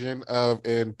version of,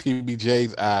 in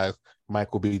TBJ's eyes,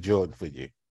 Michael B. Jordan for you.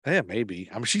 Yeah, maybe.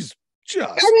 I mean, she's just.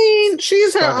 I mean,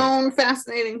 she's her own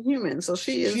fascinating human. So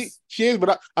she is. She is,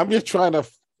 but I'm just trying to,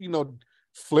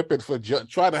 flip it for Joe,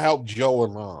 try to help Joe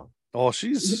along. Oh,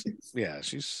 she's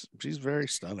very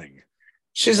stunning.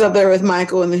 She's up there with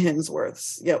Michael and the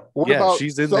Hemsworths. Yep. What about,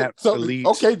 she's in that elite.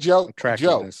 Okay, Joe.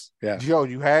 Attractiveness. Yeah. Joe,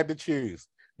 you had to choose.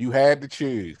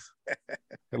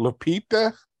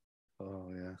 Lupita Oh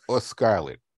yeah. or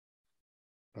Scarlett?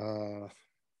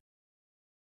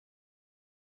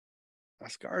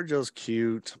 ScarJo's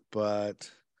cute, but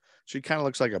she kind of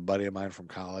looks like a buddy of mine from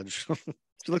college.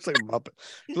 She looks like Muppet.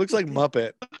 She looks like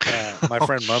Muppet. My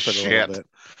friend Muppet a shit. little bit.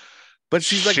 But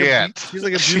she's like she's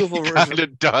like a She beautiful version. kind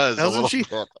of does. a Doesn't little she?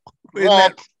 bit. In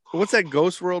that, what's that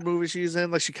Ghost World movie she's in?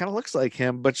 Like she kind of looks like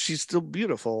him, but she's still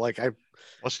beautiful. Like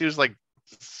Well, she was like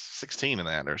 16 in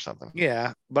that or something.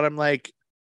 yeah, but I'm like,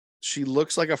 she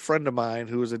looks like a friend of mine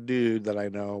who is a dude that I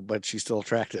know, but she's still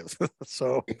attractive.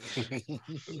 So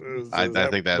I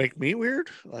think that make me weird.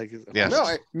 Like Yes.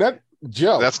 No, not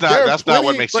Joe. That's not There's that's not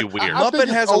what plenty- makes you but weird. I think Muppet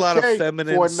has it's a lot of okay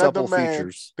feminine, for another supple man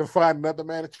features. to find another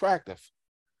man attractive.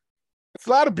 There's a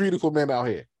lot of beautiful men out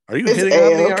here. Are you It's hitting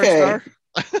on me, A-okay. Art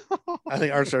Star? I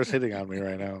think Art Star's hitting on me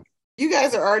right now. You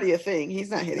guys are already a thing.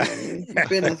 He's not hitting on you. You've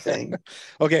been a thing.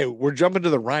 Okay, we're jumping to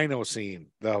the rhino scene.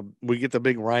 We get the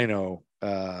big rhino.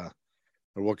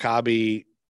 Wakabi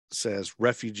says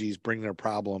refugees bring their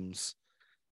problems.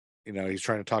 You know, he's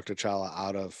trying to talk T'Challa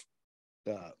out of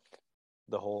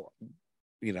the whole,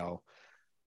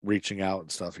 reaching out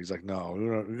and stuff. He's like, no,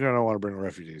 we don't want to bring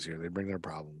refugees here. They bring their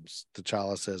problems.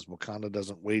 T'Challa says Wakanda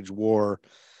doesn't wage war.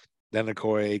 Then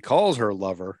Okoye calls her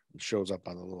lover and shows up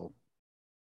on the little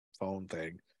phone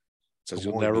thing. Says,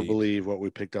 you'll never believe what we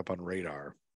picked up on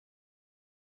radar.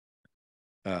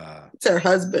 It's her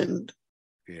husband.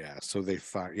 Yeah, so they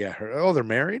find they're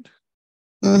married?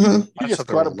 Mm-hmm. I She just thought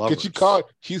they were called him,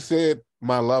 lovers. she said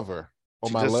my lover or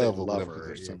She my does say love or lover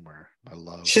whatever. somewhere. My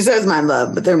love. She says my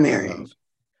love, but they're married.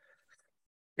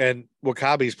 And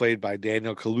Wakabi's played by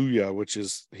Daniel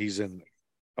Kaluuya, he's in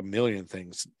a million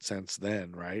things since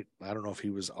then, right? I don't know if he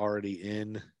was already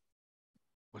in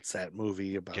what's that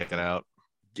movie about? Get out.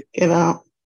 Get out.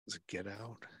 Is it Get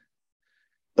Out?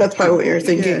 That's probably what you're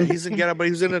thinking. Yeah, he's in Get Out, but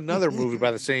he was in another movie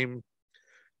by the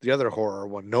other horror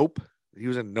one, Nope. He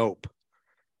was in Nope.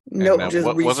 Nope, And, just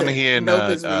wasn't recent. he in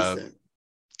Nope is recent.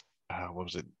 what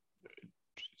was it?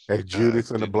 Like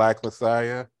Judas and the Black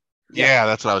Messiah. Yeah,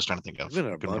 that's what I was trying to think of. He's been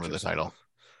in a Couldn't bunch remember of the title. stuff.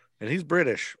 And he's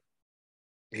British.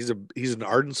 He's an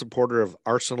ardent supporter of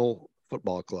Arsenal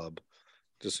Football Club,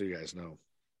 just so you guys know.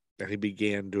 And he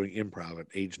began doing improv at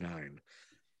age 9.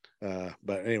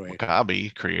 But anyway,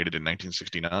 Wakabi, created in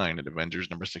 1969 at Avengers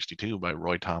number 62 by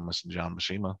Roy Thomas and John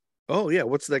Buscema. oh yeah,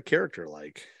 what's that character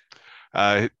like?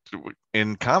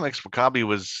 In comics, Wakabi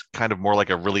was kind of more like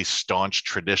a really staunch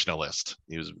traditionalist.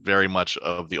 He was very much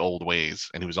of the old ways,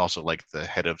 and he was also like the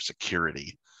head of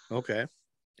security. Okay,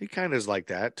 he kind of is like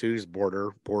that too. He's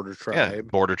border Yeah,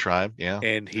 tribe, border tribe. Yeah,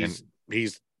 and he's a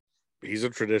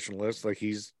traditionalist. Like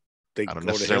they I don't go to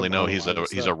necessarily him know on he's lot of a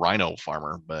stuff. rhino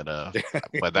farmer, but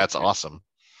that's awesome.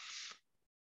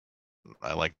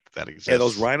 I like that exists. Yeah,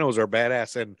 those rhinos are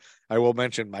badass. And I will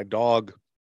mention my dog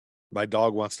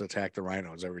wants to attack the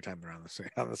rhinos every time they're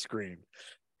on the screen.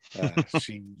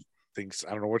 She thinks,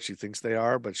 I don't know what she thinks they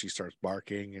are, but she starts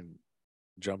barking and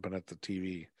jumping at the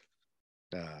TV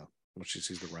when she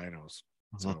sees the rhinos.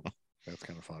 So that's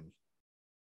kind of fun.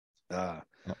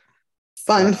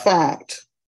 Fun fact.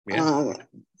 Yeah.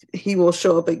 He will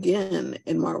show up again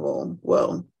in Marvel.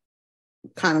 Well,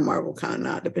 kind of Marvel, kind of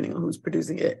not, depending on who's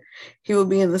producing it. He will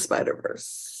be in the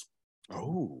Spider-Verse.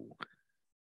 Oh,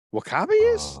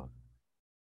 Wakabi is?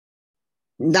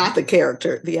 Not the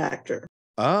character, the actor.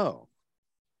 Oh.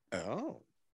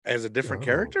 As a different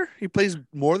character? He plays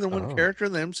more than one Oh. character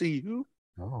in the MCU?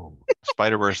 Oh.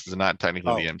 Spider-Verse is not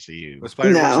technically the Oh. MCU. The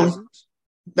Spider-Verse No. isn't?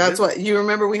 That's what you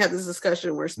remember. We had this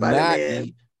discussion where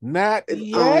Spider-Man Not is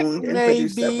yet, owned and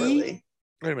produced maybe. separately.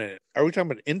 Wait a minute. Are we talking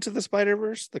about Into the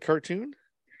Spider-Verse, the cartoon?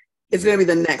 It's going to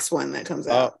be the next one that comes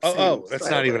out. Same That's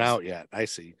not even Spider-Verse. out yet. I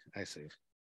see.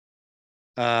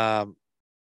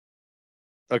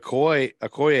 Okoye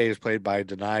is played by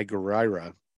Denai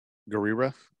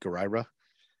Guerrera.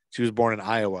 She was born in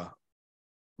Iowa,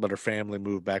 but her family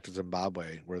moved back to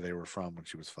Zimbabwe, where they were from when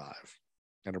she was 5.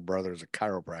 And her brother is a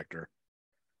chiropractor.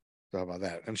 So how about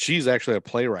that? And she's actually a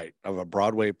playwright of a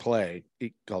Broadway play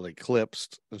called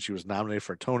Eclipsed, and she was nominated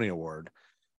for a Tony Award.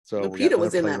 So we got Lupita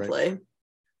was in another that playwright. play.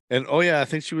 And I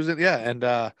think she was in, yeah. And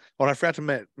I forgot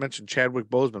to mention Chadwick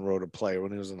Boseman wrote a play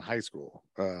when he was in high school.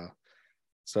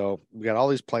 So we got all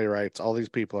these playwrights. All these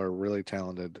people are really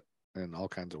talented in all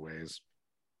kinds of ways.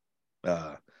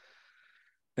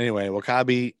 Anyway,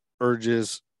 Wakabi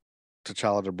urges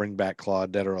T'Challa to bring back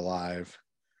Claude, dead or alive.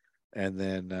 And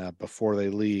then before they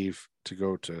leave to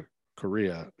go to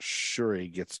Korea, Shuri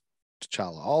gets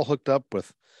T'Challa all hooked up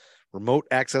with remote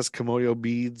access Komodo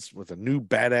beads with a new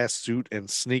badass suit and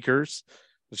sneakers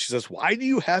And she says, "Why do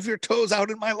you have your toes out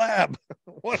in my lab?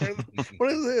 what is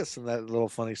this?" And that little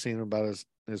funny scene about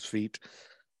his feet.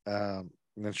 And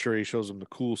then Shuri shows him the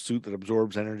cool suit that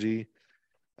absorbs energy,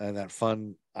 and that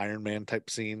fun Iron Man type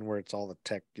scene where it's all the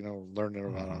tech, learning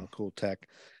about all the cool tech.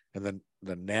 And then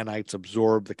the nanites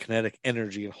absorb the kinetic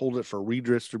energy and hold it for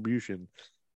redistribution,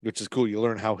 which is cool. You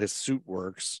learn how his suit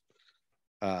works,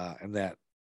 and that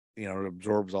it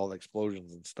absorbs all the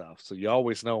explosions and stuff. So you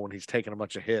always know when he's taking a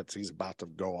bunch of hits, he's about to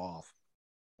go off,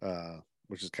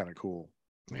 which is kind of cool.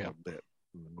 Yeah, a bit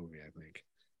in the movie, I think.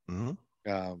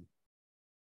 Mm-hmm.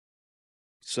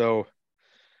 So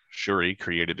Shuri,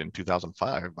 created in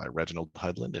 2005 by Reginald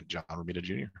Hudlin and John Romita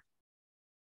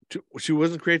Jr. She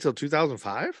wasn't created till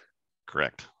 2005?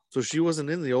 Correct. So she wasn't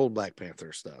in the old Black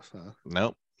Panther stuff, huh?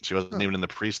 Nope. She wasn't even in the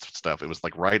Priest stuff. It was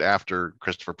like right after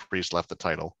Christopher Priest left the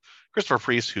title. Christopher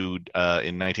Priest, who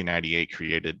in 1998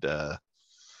 created Nakia,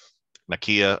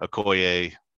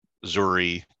 Okoye,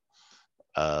 Zuri,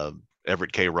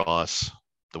 Everett K. Ross,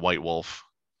 the White Wolf.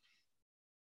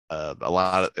 A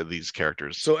lot of these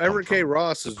characters. So Everett K.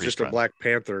 Ross is just a Black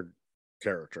Panther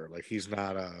character. Like he's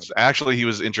not a. Actually, he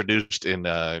was introduced in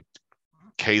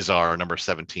Kazar number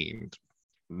 17,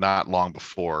 not long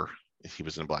before he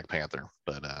was in Black Panther.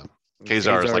 But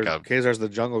Kazar is like Kazar's the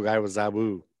jungle guy with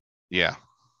Zabu. Yeah,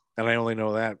 and I only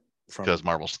know that from because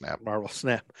Marvel Snap.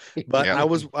 But I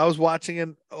was watching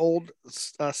an old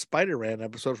Spider-Man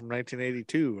episode from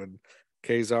 1982, and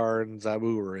Kazar and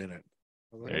Zabu were in it.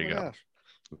 There you go. Gosh.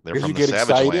 They're from the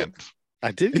Savage Land.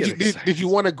 I did get excited. Did you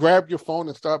want to grab your phone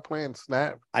and start playing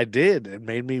Snap? I did. It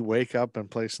made me wake up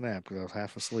and play Snap because I was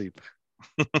half asleep.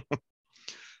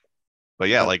 But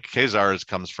yeah, like Kazar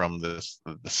comes from the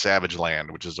Savage Land,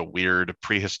 which is a weird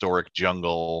prehistoric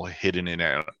jungle hidden in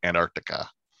Antarctica.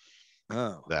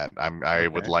 Oh, that I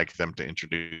would like them to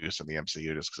introduce in the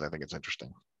MCU just because I think it's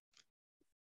interesting.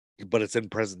 But it's in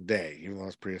present day, even though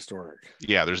it's prehistoric.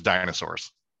 Yeah, there's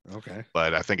dinosaurs. Okay.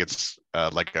 But I think it's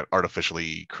like an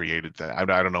artificially created thing. I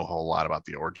don't know a whole lot about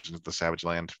the origins of the Savage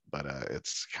Land, but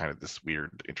it's kind of this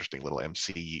weird, interesting little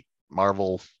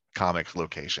Marvel comic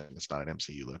location. It's not an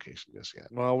MCU location just yet.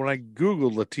 Well, when I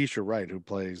Googled Letitia Wright, who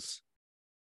plays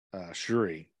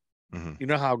Shuri, you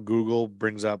know how Google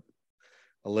brings up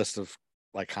a list of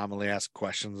like commonly asked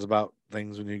questions about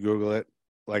things when you Google it?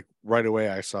 Like right away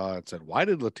I saw it said, "Why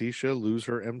did Letitia lose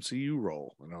her MCU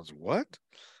role?" And I was, "What?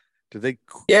 Did they?"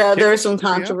 Yeah, there was some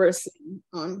controversy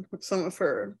on some of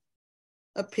her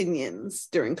opinions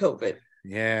during COVID.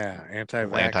 Yeah,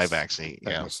 anti-vaccine,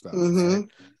 yeah. Stuff. Mm-hmm. Right?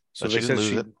 So they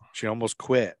said she almost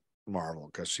quit Marvel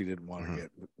because she didn't want to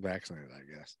get vaccinated,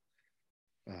 I guess.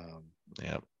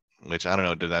 Yeah, which I don't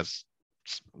know.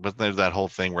 But there's that whole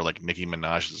thing where like Nicki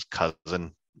Minaj's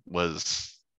cousin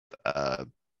was,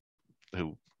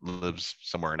 who lives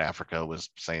somewhere in Africa, was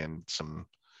saying some.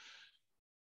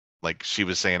 Like she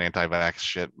was saying anti-vax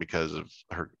shit because of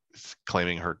her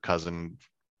claiming her cousin,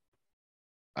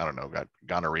 I don't know, got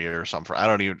gonorrhea or something.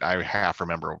 I half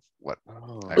remember what.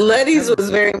 Letty's was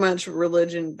very much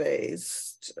religion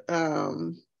based,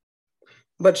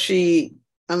 but she,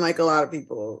 unlike a lot of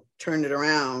people, turned it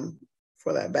around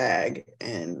for that bag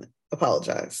and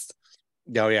apologized.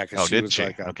 Oh yeah, because she was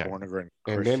like a born again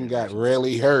Christian, and then got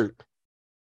really hurt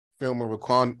filming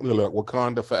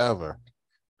Wakanda Forever.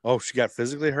 Oh, she got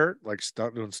physically hurt, like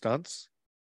doing stunts?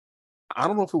 I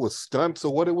don't know if it was stunts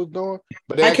or what it was doing,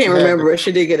 but I can't remember.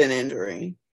 She did get an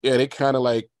injury. Yeah, they kind of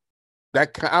like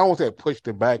that. I don't say pushed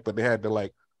it back, but they had to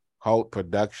like halt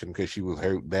production because she was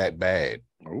hurt that bad.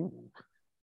 Oh,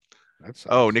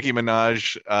 Nicki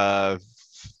Minaj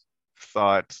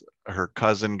thought her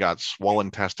cousin got swollen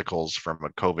testicles from a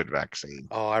COVID vaccine.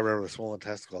 Oh, I remember the swollen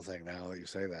testicle thing now that you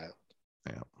say that.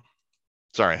 Yeah.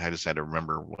 Sorry, I just had to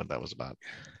remember what that was about.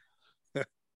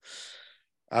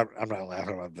 I'm not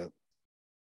laughing about that.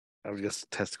 I guess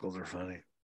testicles are funny.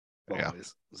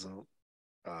 Always. Yeah. So,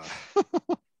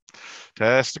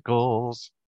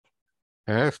 testicles.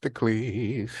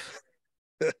 Testicles.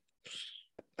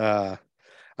 I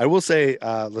will say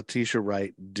Letitia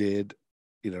Wright did,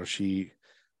 she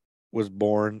was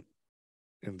born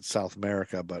in South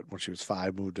America, but when she was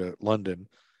 5, moved to London.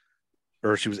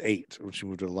 Or she was 8 when she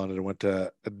moved to London and went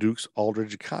to a Duke's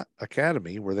Aldridge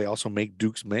Academy, where they also make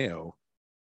Duke's Mayo.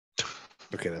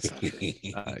 Okay, that's not true.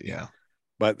 Yeah.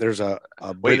 But there's a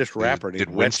British rapper named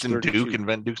Did Winston Duke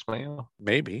invent Duke's Mayo?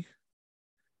 Maybe.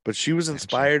 But she was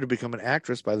inspired to become an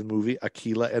actress by the movie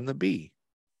Akeelah and the Bee.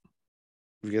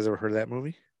 Have you guys ever heard of that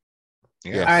movie?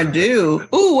 Yeah, I do.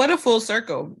 Ooh, what a full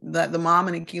circle. That the mom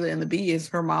in Akeelah and the Bee is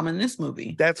her mom in this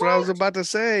movie. That's what I was about to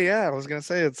say. Yeah, I was going to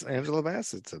say it's Angela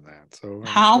Bassett's in that. So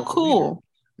how cool.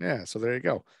 Yeah, so there you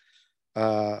go.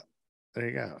 There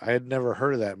you go. I had never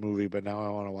heard of that movie, but now I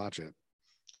want to watch it.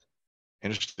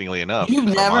 Interestingly enough, You've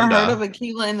never heard Ramonda- of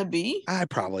Aquila and the Bee? I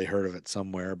probably heard of it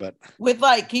somewhere, but With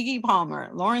like Kiki Palmer,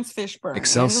 Lawrence Fishburne,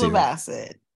 Excelsior. Angela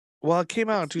Bassett. well, it came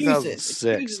out in Excuses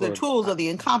 2006. the so tools of the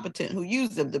incompetent who use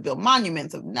them to build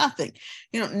monuments of nothing.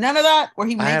 You know, none of that where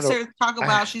he I had makes a- her talk I-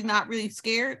 about she's not really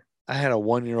scared. I had a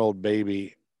 1-year-old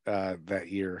baby that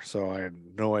year, so I had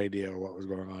no idea what was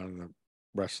going on in the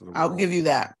rest of the world. I'll give you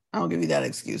that. I'll give you that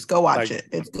excuse. Go watch Like- it.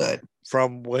 It's good.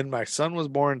 From when my son was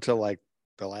born till like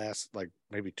the last, like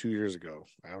maybe 2 years ago,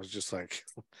 I was just like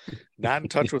not in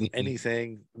touch with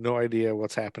anything. No idea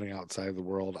what's happening outside the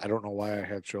world. I don't know why I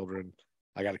had children.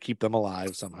 I got to keep them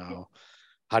alive somehow.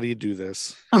 How do you do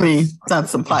this? I mean,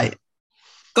 that's the plight.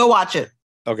 Go watch it.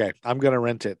 Okay, I'm gonna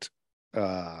rent it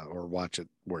or watch it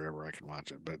wherever I can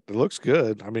watch it. But it looks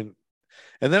good. I mean,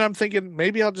 and then I'm thinking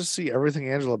maybe I'll just see everything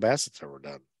Angela Bassett's ever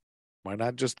done. Why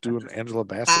not just do an Angela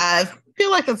Bassett? I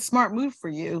feel like a smart move for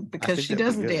you because think she that'd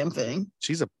does be the good. damn thing.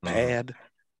 She's a bad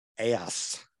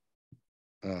ass.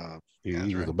 He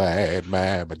was a bad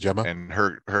man, pajama. and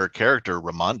her character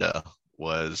Ramonda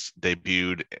was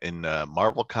debuted in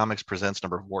Marvel Comics Presents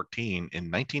number 14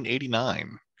 in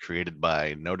 1989, created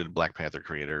by noted Black Panther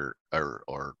creator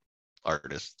or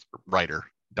artist writer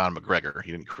Don McGregor.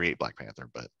 He didn't create Black Panther,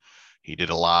 but he did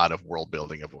a lot of world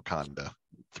building of Wakanda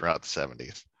throughout the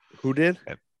 70s. Who did?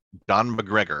 Don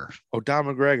McGregor. Oh, Don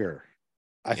McGregor.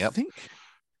 I Yep. think.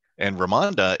 And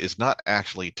Ramonda is not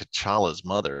actually T'Challa's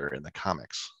mother in the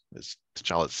comics. It's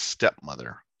T'Challa's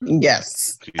stepmother.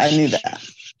 Yes, I knew that.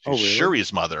 She's Oh, really?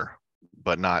 Shuri's mother,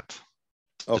 but not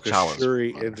Oh, because T'Challa's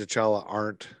Shuri mother. and T'Challa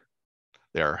aren't.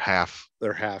 They're half.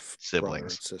 They're half brother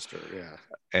and Siblings. sister. Yeah.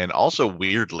 And also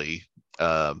weirdly,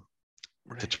 Right.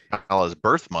 T'Challa's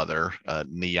birth mother,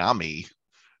 Niami,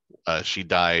 she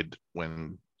died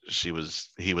when he was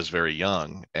very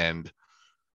young, and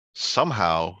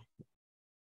somehow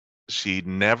she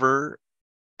never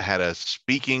had a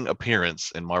speaking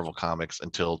appearance in Marvel Comics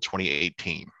until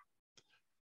 2018.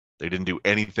 They didn't do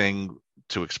anything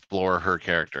to explore her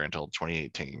character until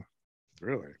 2018.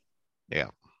 Really?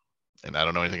 And I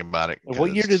don't know anything about it.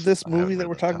 What year did 'cause this I haven't movie that read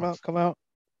we're the talking comics. about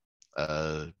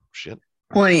come out? Shit.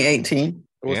 2018.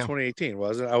 It was Yeah. 2018,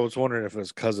 wasn't it? I was wondering if it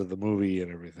was because of the movie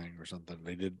and everything or something.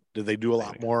 Did they do a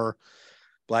lot Maybe. more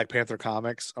Black Panther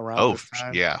comics around Oh, this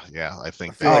time? yeah. I I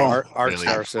think feel they like really-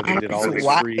 Artstar said they did all these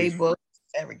YA free. books,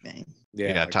 everything.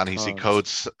 Yeah, like Ta-Nehisi tons.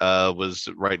 Coates was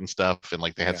writing stuff, and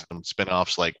like they had Yeah. some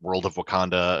spin-offs like World of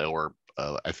Wakanda, or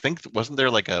I think wasn't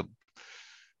there like a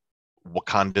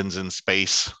Wakandans in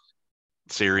Space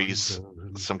series,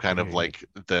 some kind of like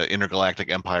the Intergalactic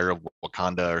Empire of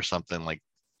Wakanda or something, like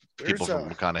people There's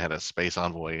from Wakanda had a space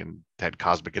envoy and had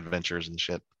cosmic adventures and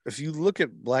shit. If you look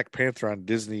at Black Panther on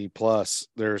Disney Plus,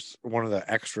 there's one of the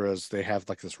extras. They have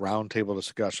like this roundtable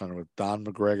discussion with Don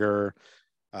McGregor,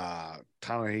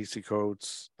 Ta-Nehisi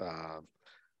Coates,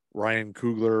 Ryan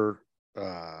Coogler.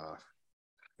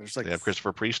 There's like They have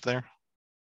Christopher Priest there.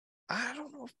 I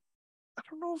don't know. I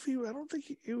don't think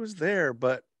he was there,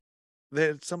 but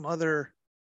there's some other.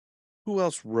 Who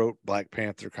else wrote Black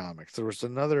Panther comics? There was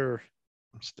another.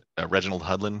 Reginald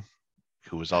Hudlin,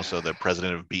 who was also the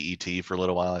president of BET for a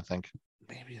little while, I think.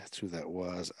 Maybe that's who that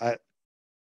was. I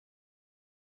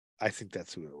think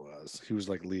that's who it was. He was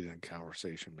like leading a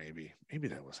conversation. Maybe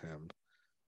that was him.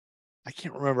 I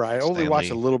can't remember. I only watched a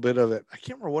Stanley. little bit of it. I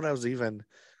can't remember what I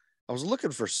was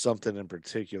looking for something in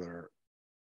particular.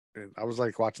 And I was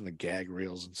like watching the gag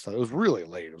reels and stuff. It was really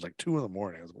late. It was like 2 a.m.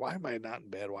 I was like, why am I not in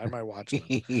bed? Why am I watching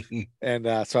this? And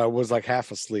so I was like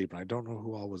half asleep, and I don't know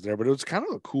who all was there, but it was kind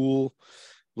of a cool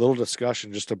little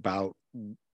discussion just about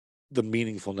the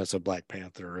meaningfulness of Black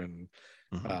Panther and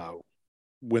Mhm.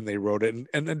 when they wrote it.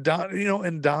 And then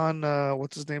Don,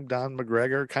 what's his name? Don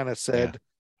McGregor kind of said,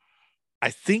 I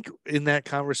think in that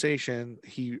conversation,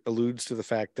 he alludes to the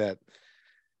fact that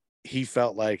he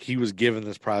felt like he was given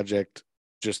this project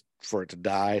just for it to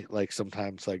die. Like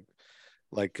sometimes like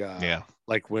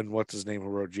when, what's his name, who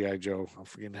wrote G.I. Joe? I'm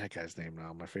forgetting that guy's name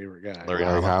now. My favorite guy. Larry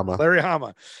Hama.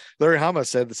 Larry Hama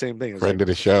said the same thing. It was Friend like, of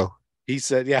the show. he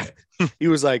said, yeah, he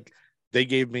was like, they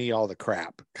gave me all the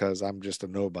crap because I'm just a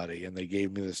nobody. And they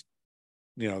gave me this,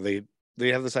 they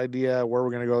have this idea where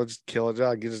we're going to go just kill a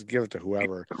dog, just give it to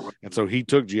whoever. And so he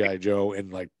took G.I. Joe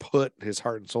and like put his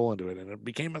heart and soul into it, and it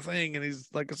became a thing. And he's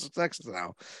like a success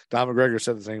now. Don McGregor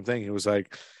said the same thing. He was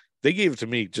like, they gave it to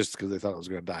me just because they thought it was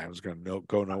going to die. It was going to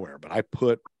go nowhere, but I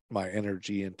put my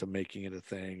energy into making it a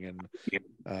thing. And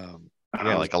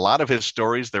Like a lot of his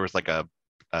stories, there was like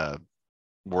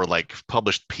were like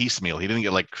published piecemeal. He didn't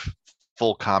get like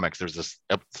full comics. There's this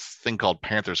thing called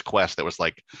Panther's Quest that was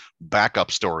like backup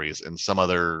stories in some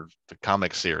other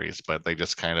comic series, but they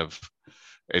just kind of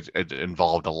it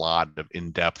involved a lot of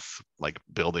in-depth like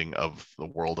building of the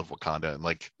world of Wakanda, and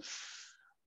like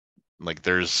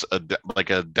there's a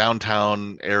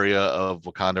downtown area of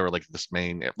Wakanda, or like this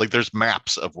main, like there's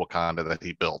maps of Wakanda that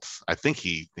he built. I think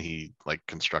he like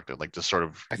constructed, like just sort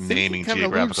of naming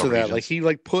geographical regions. Like he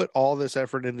like put all this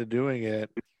effort into doing it.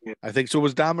 I think so.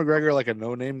 Was Don McGregor like a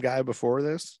no-name guy before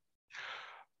this?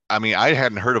 I mean, I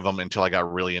hadn't heard of him until I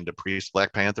got really into Priest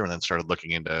Black Panther, and then started looking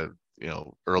into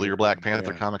earlier Black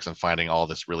Panther comics and finding all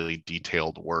this really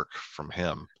detailed work from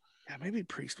him. Yeah, maybe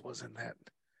Priest was in that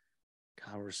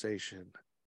conversation.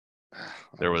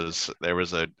 There was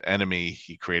an enemy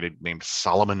he created named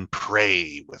Solomon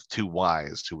Prey with 2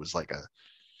 Y's, who was like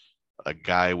a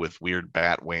guy with weird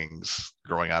bat wings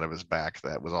growing out of his back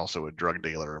that was also a drug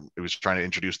dealer. He was trying to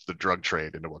introduce the drug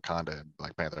trade into Wakanda, and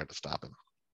Black Panther had to stop him.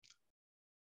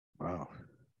 Wow.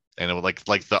 And it was like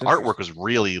the artwork was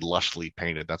really lushly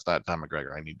painted. That's not Tom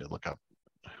McGregor. I need to look up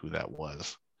who that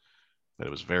was. But it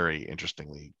was very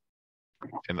interestingly,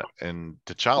 and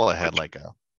T'Challa had like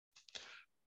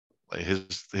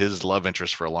his love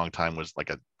interest for a long time was like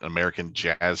an American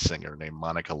jazz singer named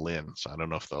Monica Lynn. So I don't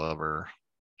know if they'll ever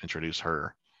introduce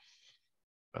her.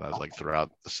 But I was like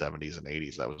throughout the 70s and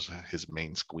 80s, that was his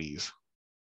main squeeze.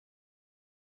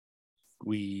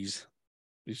 Squeeze.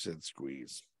 You said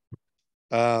squeeze.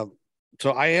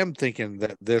 So I am thinking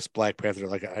that this Black Panther,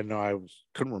 like I know I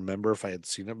couldn't remember if I had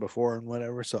seen it before and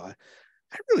whatever. So I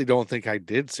really don't think I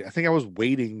did see. I think I was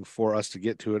waiting for us to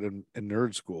get to it in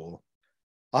Nerd School.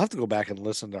 I'll have to go back and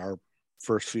listen to our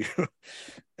first few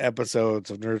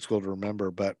episodes of Nerd School to remember.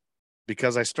 But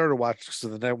because I started watching, so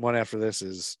the next one after this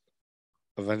is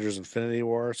Avengers Infinity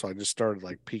War. So I just started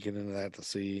like peeking into that to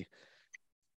see.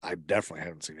 I definitely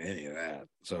haven't seen any of that.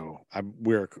 So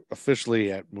we're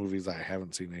officially at movies I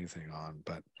haven't seen anything on,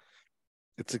 but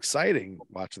it's exciting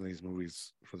watching these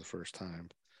movies for the first time.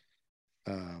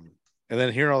 And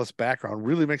then hearing all this background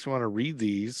really makes me want to read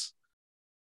these,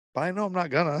 but I know I'm not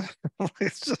gonna.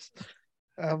 It's just,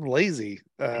 I'm lazy.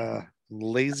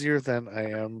 Lazier than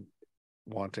I am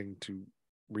wanting to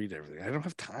read everything. I don't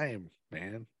have time,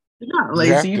 man. You're not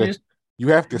lazy. You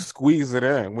have to squeeze it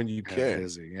in when you can.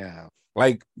 Busy, yeah.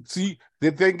 Like, see,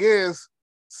 the thing is,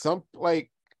 some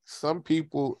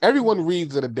people, everyone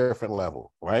reads at a different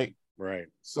level, right? Right.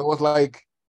 So it's like,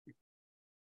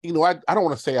 I don't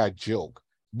want to say I joke,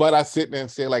 but I sit there and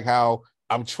say like how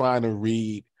I'm trying to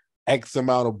read X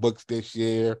amount of books this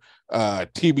year.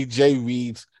 TBJ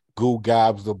reads Goo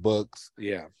Gobs of books.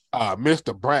 Yeah.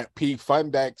 Mr. Brant P.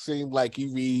 Fundak seemed like he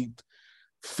reads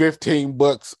 15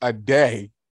 books a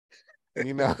day.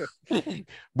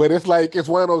 But it's like, it's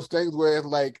one of those things where it's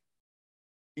like,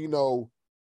 you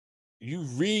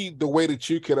read the way that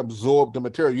you can absorb the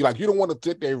material. You don't want to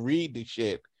sit there and read the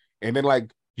shit and then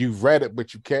like you've read it,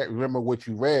 but you can't remember what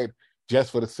you read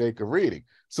just for the sake of reading.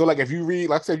 So like if you read,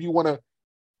 like I said, you want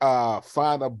to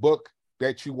find a book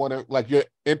that you want to, like you're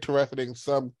interested in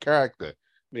some character.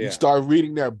 Yeah. You start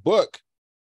reading that book.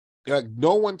 Like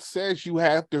no one says you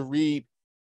have to read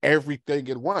everything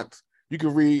at once. You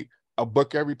can read a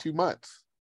book every 2 months.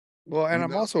 Well, and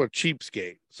I'm also a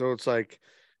cheapskate. So it's like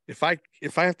if I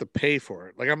have to pay for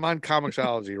it, like I'm on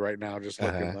Comixology right now, just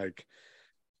looking like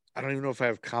I don't even know if I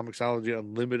have Comixology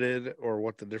Unlimited or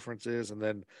what the difference is. And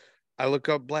then I look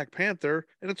up Black Panther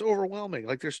and it's overwhelming.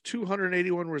 Like there's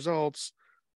 281 results.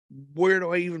 Where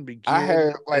do I even begin? I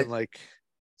had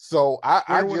so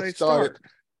I just started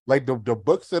like the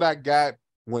books that I got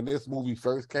when this movie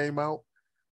first came out.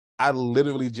 I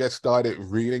literally just started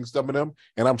reading some of them,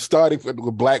 and I'm starting with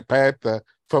Black Panther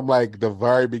from like the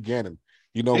very beginning,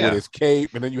 with his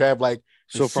cape, and then you have like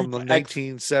from the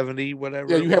 1970 whatever.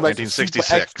 Yeah, you have like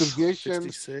 1966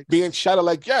 expositions being shot at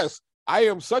like, yes, I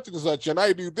am such and such, and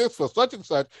I do this for such and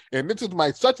such, and this is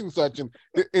my such and such, and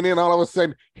then all of a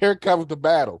sudden, here comes the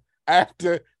battle.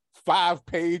 After 5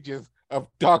 pages of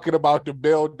talking about the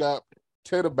build up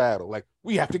to the battle, like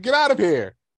we have to get out of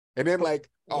here, and then like.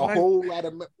 Whole lot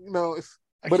of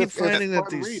I keep finding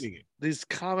that these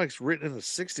comics written in the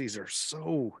 60s are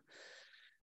so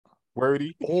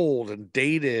wordy, old and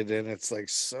dated, and it's like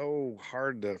so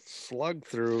hard to slug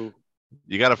through.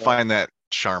 You got to find that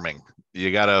charming.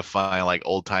 You got to find like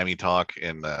old timey talk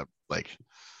and like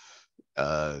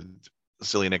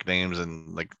silly nicknames,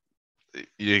 and like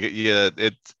you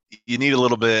need a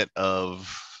little bit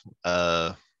of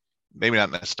maybe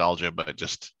not nostalgia, but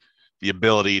just the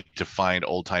ability to find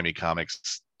old-timey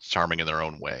comics charming in their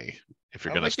own way. If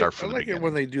you're going to start from the beginning. I like it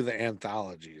when they do the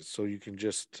anthologies, so you can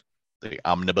just the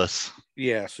omnibus.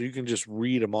 Yeah, so you can just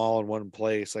read them all in one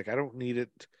place. Like I don't need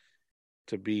it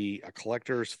to be a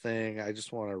collector's thing. I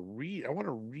just want to read. I want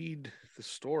to read the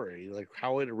story, like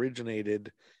how it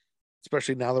originated,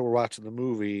 especially now that we're watching the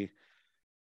movie.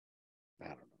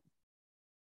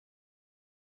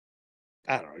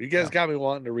 I don't know. You guys got me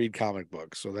wanting to read comic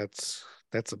books, so that's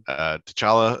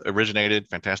T'Challa originated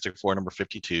Fantastic Four number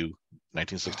 52,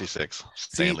 1966.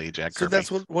 Stan Lee, Jack Kirby. So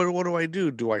that's what do I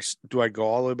do? Do I go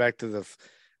all the way back to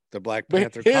the Black But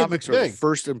Panther here's the comics or the thing.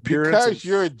 first appearance? Because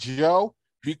you're Joe.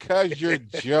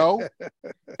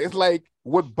 It's like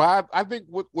what Bob. I think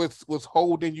what's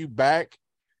holding you back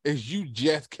is you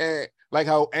just can't. Like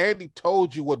how Andy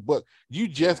told you what book. You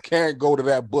just can't go to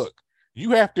that book.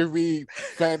 You have to read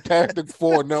Fantastic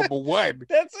Four number 1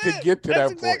 to get to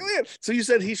that exactly point. it. So you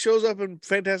said he shows up in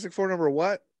Fantastic Four number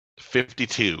what?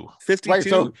 52. 52. Right,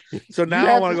 so now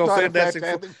I want to go start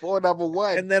Fantastic Four number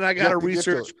 1. And then I got to just to get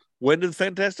to research it. when did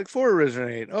Fantastic Four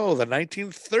originate? Oh, the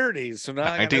 1930s. So now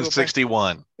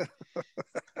 1961.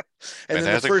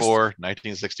 Fantastic Four,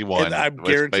 1961. And I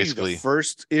guarantee basically the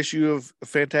first issue of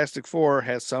Fantastic Four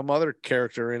has some other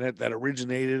character in it that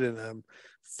originated in the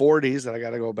 40s that I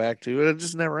got to go back to. And it's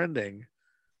just never ending.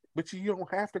 But you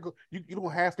don't have to go. You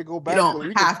don't have to go back. You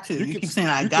don't have to. You keep saying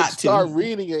I got to start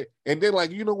reading it, and then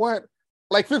like you know what?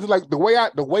 Like this is like the way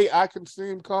I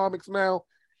consume comics now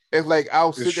is like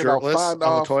I'll sit there, I'll find on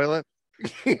off the toilet.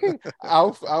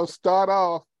 I'll start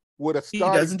off with a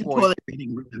starting point, toilet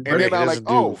reading, and then I'm like,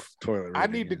 oh, toilet I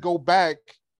need to go back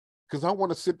because I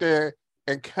want to sit there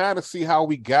and kind of see how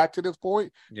we got to this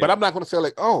point. Yeah. But I'm not going to say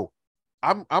like, oh,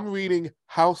 I'm reading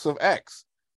House of X.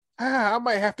 I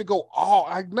might have to go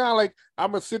I'm gonna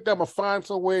sit there, I'm gonna find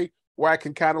some way where I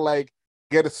can kind of like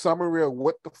get a summary of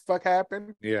what the fuck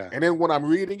happened. Yeah. And then when I'm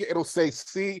reading it, it'll say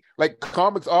see, like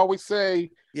comics always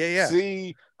say,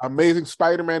 see Amazing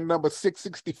Spider-Man number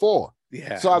 664.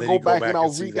 Yeah. So I'll go back and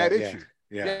I'll read that issue.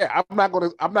 Yeah. I'm not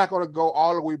gonna go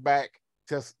all the way back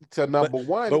to number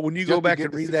 1. But when you go back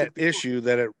and read that issue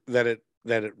that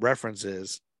it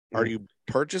references, are you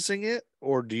purchasing it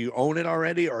or do you own it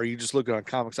already? Or are you just looking on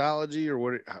Comixology or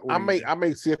what I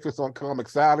may see if it's on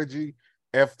Comixology.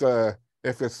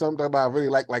 If it's something I really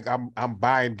like I'm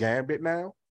buying Gambit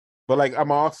now. But like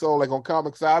I'm also like on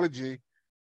Comixology,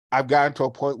 I've gotten to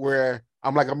a point where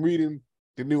I'm reading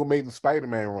the new Amazing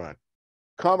Spider-Man run.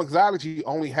 Comixology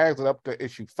only has it up to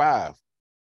issue 5.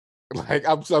 Like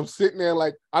I'm sitting there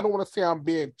like I don't want to say I'm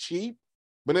being cheap,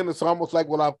 but then it's almost like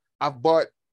I've bought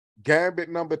Gambit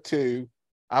number 2.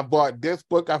 I bought this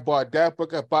book. I bought that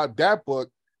book. I bought that book.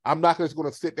 I'm not just going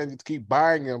to sit there and just keep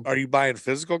buying them. Are you buying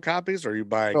physical copies or are you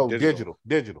buying digital?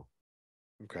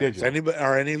 Okay. Digital.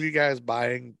 Are any of you guys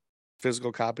buying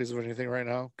physical copies of anything right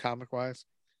now, comic wise?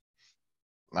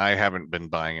 I haven't been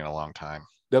buying in a long time.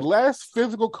 The last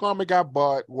physical comic I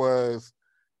bought was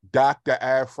Dr.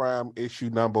 Ephraim issue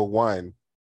number 1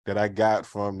 that I got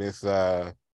from this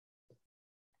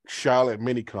Charlotte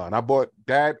Minicon. I bought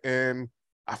that and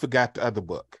I forgot the other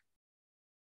book.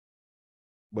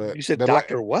 But you said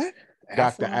Dr. What?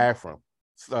 Dr. Ephraim.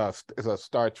 It's a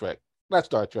Star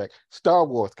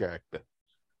Wars character.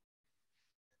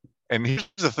 And here's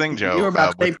the thing, Joe. You were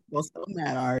about to say people so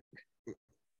mad, Art.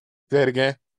 Say it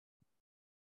again.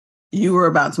 You were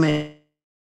about to make.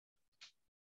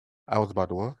 I was about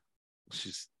to what?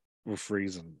 We're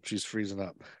freezing. She's freezing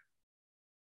up.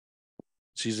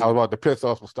 I was about to piss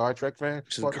off some Star Trek fans.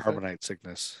 She's in carbonite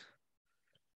sickness.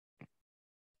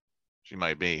 She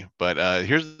might be. But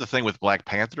here's the thing with Black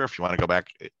Panther. If you want to go back,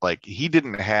 like he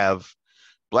didn't have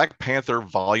Black Panther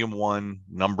Volume 1,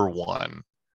 Number 1.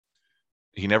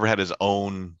 He never had his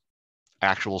own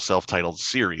actual self-titled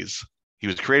series. He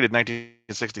was created in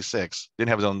 1966. Didn't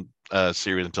have his own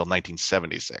series until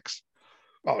 1976.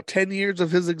 Oh, 10 years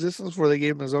of his existence before they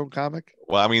gave him his own comic?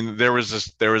 Well, I mean, there was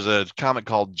a comic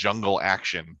called Jungle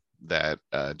Action that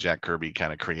Jack Kirby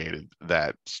kind of created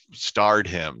that starred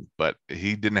him, but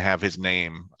he didn't have his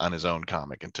name on his own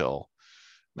comic until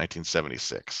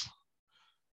 1976.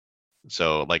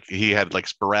 So like he had like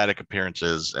sporadic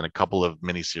appearances and a couple of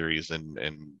miniseries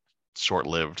and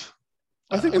short-lived.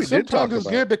 I think we did talk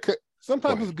about.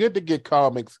 Sometimes it's good to get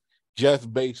comics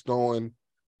just based on,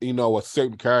 a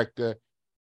certain character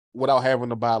without having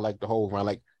to buy like the whole run.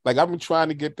 Like I've been trying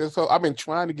to get this. I've been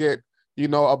trying to get,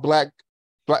 a black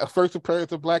first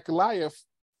appearance of Black Goliath,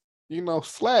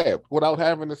 slabbed without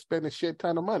having to spend a shit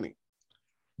ton of money.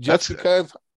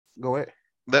 Because go ahead.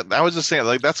 That I was just saying,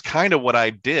 like that's kind of what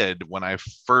I did when I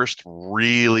first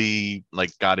really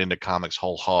like got into comics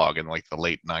whole hog in like the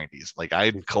late 90s. Like I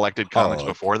had collected comics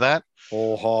before that.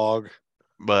 Whole hog.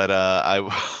 But I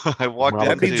I walked Mama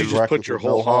That means you into just put breakfast your with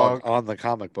whole no hog hog. on the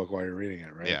comic book while you're reading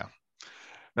it, right? yeah.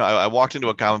 No, I walked into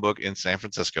a comic book in San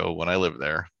Francisco when I lived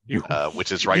there, You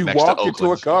which is right you next to walked into a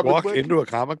Oakland. comic Walk book. into a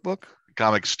comic book?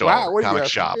 Comic store, Wow, what are you, comic a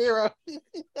shop, superhero?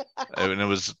 and it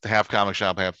was half comic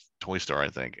shop, half toy store, I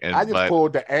think. I just But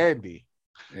pulled the Andy.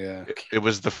 Yeah. it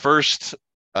was the first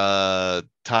time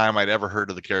I'd ever heard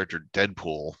of the character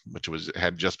Deadpool, which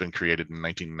had just been created in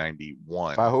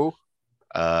 1991 By who?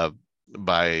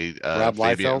 by Rob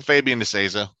Liefeld? Fabian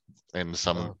Nicieza and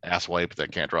some Oh. asswipe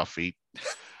that can't draw feet.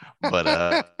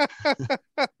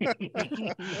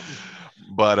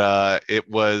 But it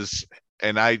was,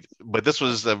 but this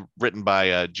was written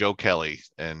by Joe Kelly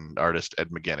and artist Ed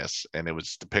McGuinness, and it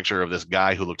was the picture of this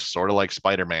guy who looked sort of like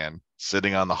Spider-Man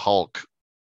sitting on the Hulk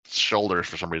shoulders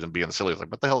for some reason, being silly. I was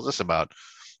like, what the hell is this about?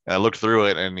 And I looked through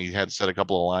it, and he had said a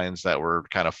couple of lines that were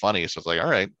kind of funny. So it's like, all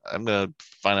right, I'm gonna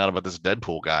find out about this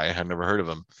Deadpool guy. I've never heard of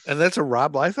him. And that's a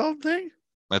Rob Liefeld thing?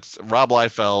 That's Rob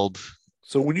Liefeld.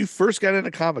 So when you first got into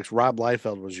comics, Rob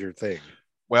Liefeld was your thing.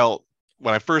 Well,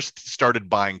 when I first started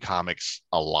buying comics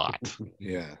a lot,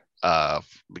 Yeah.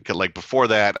 because like before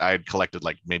that, I'd collected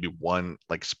like maybe one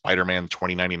like Spider-Man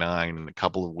 2099 and a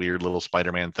couple of weird little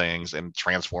Spider-Man things and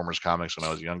Transformers comics when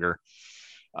I was younger.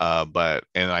 But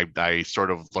I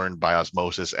sort of learned by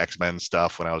osmosis X-Men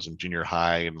stuff when I was in junior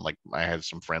high, and like I had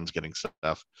some friends getting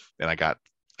stuff, and I got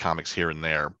comics here and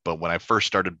there. But when I first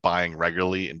started buying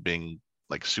regularly and being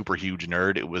like super huge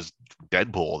nerd, it was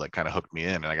Deadpool that kind of hooked me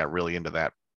in, and I got really into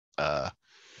that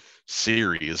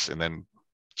series. And then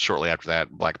shortly after that,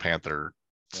 Black Panther.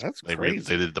 That's They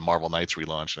crazy. did the Marvel Knights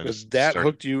relaunch, and I Because just that started-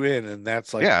 hooked you in, and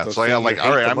that's like Yeah, the so I thing got like, you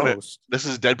all hate right, the most. this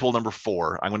is Deadpool number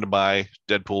 4. I'm going to buy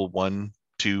Deadpool 1,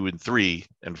 2, and 3,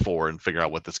 and 4, and figure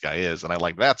out what this guy is. And I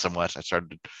like that so much, I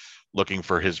started looking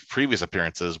for his previous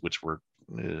appearances, which were.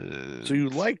 So you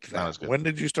liked not as that. good. When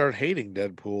did you start hating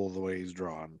Deadpool the way he's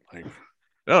drawn? Like,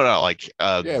 No, like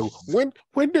Yeah.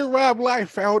 When did Rob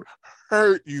Liefeld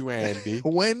hurt you, Andy?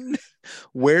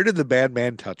 where did the bad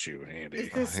man touch you, Andy?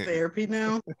 Is this therapy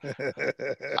now?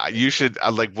 you should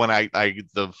like when I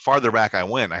the farther back I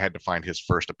went, I had to find his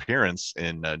first appearance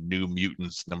in New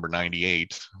Mutants number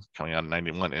 98 coming out in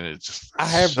 91, and it's just I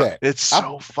have that. It's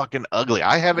so fucking ugly.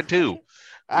 I have it too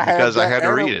I because I had to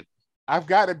and read it. I've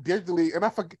got it digitally, and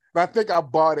I think I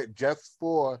bought it just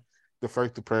for the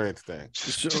first appearance thing.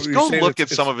 So Just you're go saying look at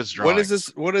it's- some of his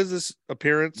drawings. What is this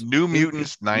appearance? New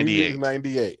Mutants 98.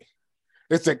 98.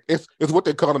 It's what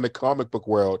they call in the comic book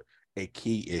world a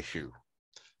key issue.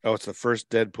 Oh, it's the first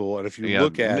Deadpool, and if you Yeah,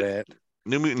 look at it,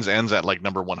 New Mutants ends at like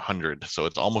number 100, so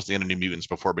it's almost the end of New Mutants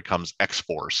before it becomes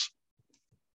X-Force.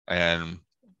 And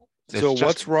so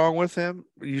what's wrong with him?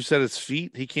 You said it's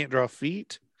feet. He can't draw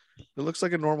feet. It looks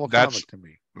like a normal comic to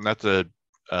me. That's a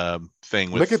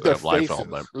thing with Look at the Liefeld, faces.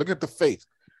 but Look at the face.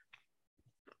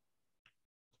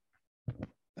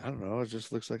 I don't know. It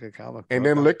just looks like a comic. And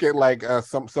book. then look at like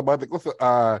some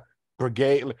other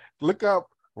Brigade. Look up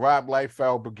Rob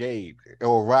Liefeld Brigade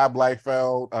or Rob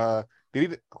Liefeld.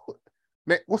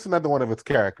 What's another one of his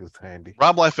characters, Andy?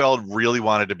 Rob Liefeld really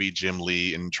wanted to be Jim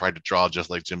Lee and tried to draw just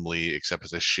like Jim Lee, except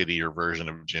as a shittier version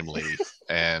of Jim Lee,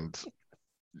 and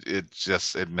it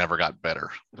never got better.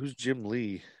 Who's Jim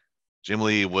Lee? Jim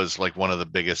Lee was like one of the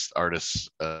biggest artists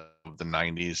of the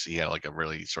 90s. He had like a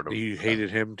really sort of. You hated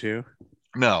him too?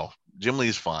 No, Jim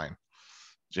Lee's fine.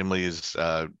 Jim Lee is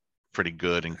pretty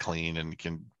good and clean and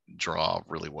can draw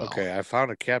really well. Okay, I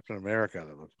found a Captain America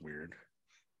that looks weird.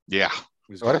 Yeah.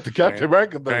 Oh, that's the Captain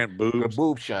America, giant the boobs.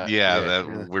 boob shot. Yeah,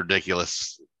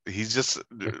 ridiculous. He's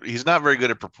not very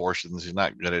good at proportions. He's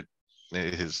not good at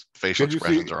his facial Did you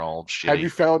expressions see- are all shitty. Have you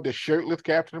found the shirtless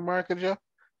Captain America, Joe?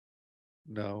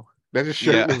 No, That's a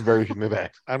shirtless version of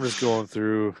that. I'm just going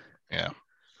through. Yeah.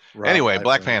 Rob Anyway,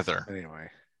 Black Liefeld's- Panther.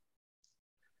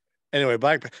 Anyway,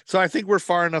 So I think we're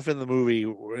far enough in the movie,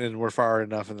 and we're far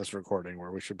enough in this recording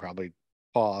where we should probably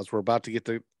pause. We're about to get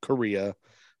to Korea,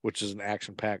 which is an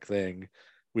action-packed thing.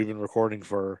 We've been recording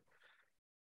for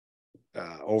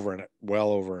well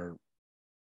over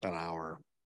an hour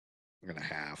and a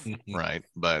half. Right,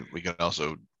 but we can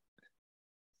also,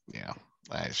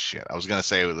 shit. I was gonna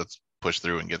say let's push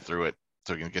through and get through it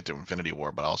so we can get to Infinity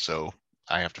War, but also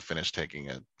I have to finish taking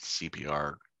a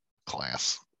CPR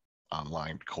class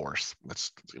online course.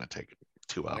 It's gonna take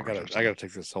 2 hours. I gotta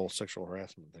take this whole sexual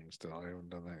harassment thing still. I haven't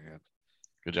done that yet.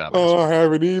 Good job. Oh, I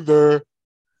haven't either.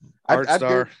 Art I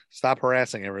Star, did- stop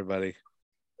harassing everybody.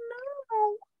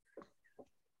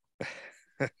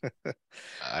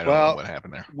 I don't know what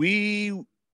happened there. We'll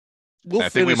I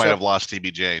think we finish might up- have lost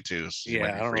TBJ too. So she Yeah, might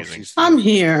I be don't know if freezing. she's. I'm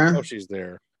here. Oh, she's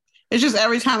there. It's just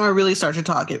every time I really start to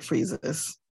talk, it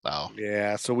freezes. Oh,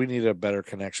 Yeah, so we need a better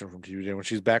connection from TBJ. When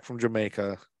she's back from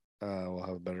Jamaica, we'll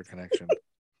have a better connection.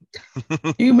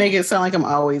 You make it sound like I'm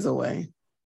always away.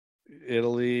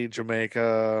 Italy,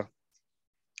 Jamaica,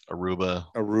 Aruba.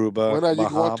 When are you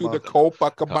going to the Bahama.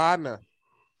 Copacabana?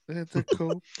 The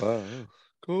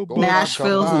Copa.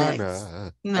 Nashville's next.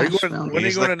 Copacabana. Are you Nashville. going, when are you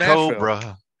He's going the to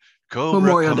Nashville? Cobra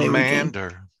Memorial Day weekend.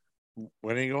 Commander.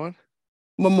 When are you going?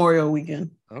 Memorial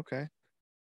weekend. Okay.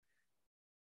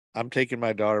 I'm taking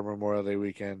my daughter Memorial Day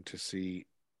weekend to see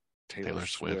Taylor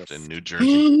Swift in New What?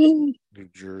 Jersey. New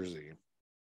Jersey.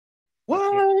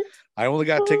 I only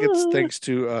got tickets thanks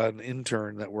to an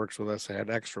intern that works with us. I had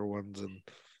extra ones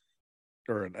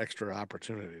or an extra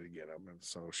opportunity to get them, and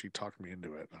so she talked me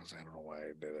into it. And I was like, I don't know why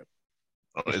I did it.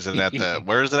 Oh, is it at the?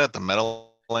 Where is it at? The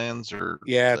Meadowlands or?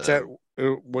 Yeah, it's at what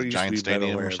the used Giant to be Stadium or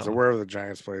Meadowlands, something? wherever the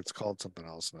Giants play. It's called something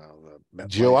else now. The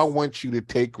Joe, I MetLife. want you to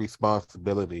take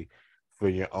responsibility for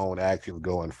your own actions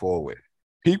going forward.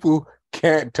 People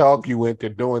can't talk you into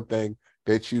doing things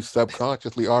that you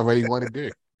subconsciously already want to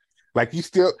do. Like you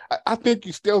still, I think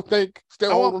you still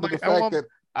hold on to the fact that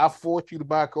I forced you to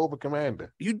buy Cobra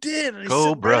Commander. You did. And he's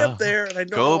Cobra, right up there, and I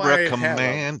don't know Cobra why I had him.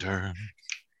 Commander,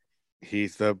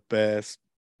 He's the best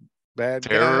bad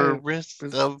terrorist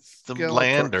guy. of the Skeletor.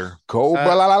 lander.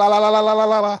 Cobra, la la la la la la la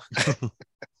la la.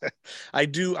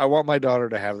 I want my daughter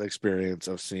to have the experience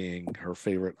of seeing her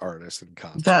favorite artist in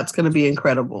concert. That's going to be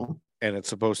incredible. And it's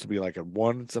supposed to be like a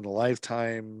once in a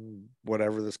lifetime,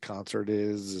 whatever this concert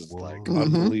is like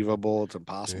unbelievable. It's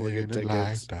impossible to get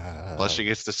tickets. Plus, she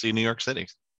gets to see New York City.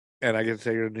 And I get to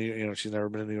take her to she's never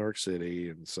been in New York City.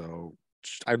 And so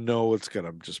I know it's going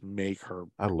to just make her.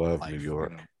 I love New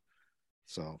York.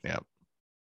 So, yeah.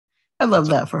 I love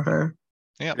that for her.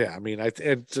 Yeah. Yeah. I mean,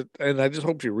 and I just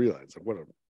hope she realizes what a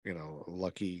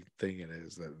lucky thing it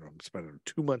is that I'm spending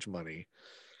too much money.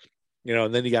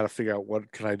 And then you got to figure out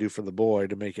what can I do for the boy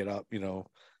to make it up.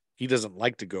 He doesn't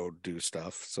like to go do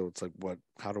stuff. So it's like,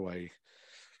 how do I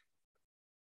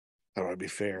be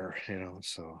fair?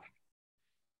 So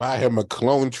buy him a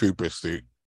clone trooper suit.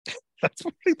 That's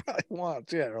what he probably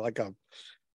wants. Yeah. Or like a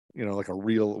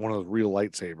real, one of those real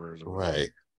lightsabers. Right.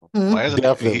 Why isn't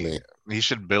Definitely. He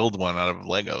should build one out of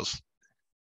Legos.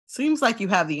 Seems like you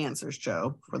have the answers,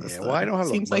 Joe, for this. Well, I don't have.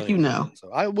 Seems like you know.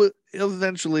 So I would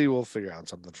eventually. We'll figure out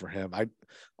something for him. I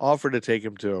offered to take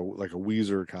him to a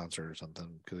Weezer concert or something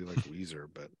because he likes Weezer.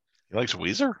 But he likes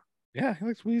Weezer. Yeah, he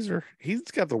likes Weezer. He's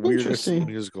got the weirdest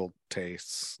musical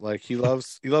tastes. Like he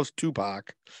loves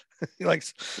Tupac. He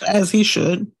likes, as he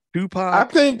should. Tupac. I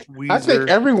think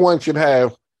everyone should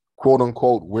have quote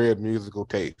unquote weird musical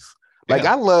tastes. Like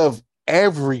I love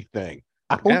everything.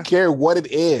 I don't care what it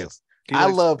is. I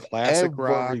love classic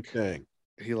everything.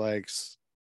 Rock. He likes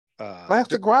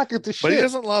classic rock is the shit. But he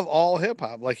doesn't love all hip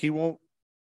hop. Like he won't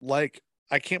like.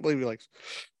 I can't believe he likes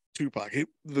Tupac.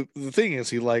 The thing is,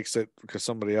 he likes it because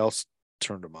somebody else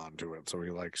turned him on to it. So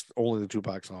he likes only the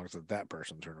Tupac songs that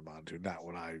person turned him on to, not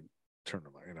when I turned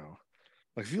him on.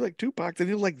 Like if you like Tupac, then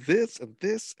you like this and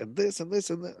this and this and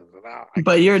this and this.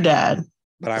 But you're dad.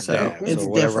 But I'm so dad. It's so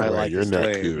whatever different. I like You're is not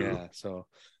lame. cool. Yeah. So,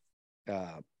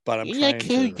 but I'm trying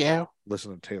to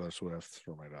listen to Taylor Swift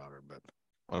for my daughter. But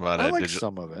what about I like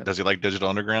some of it. Does he like Digital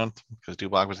Underground? Because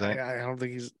Tupac was in it. I don't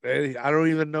think I don't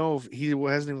even know if he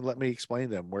hasn't even let me explain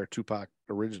to him where Tupac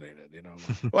originated.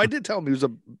 Well, I did tell him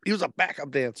he was a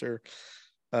backup dancer,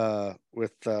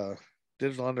 with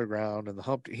Digital Underground and the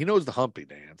Humpty. He knows the Humpty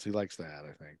dance. He likes that,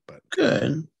 I think. But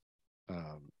good.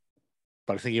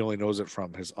 But I think he only knows it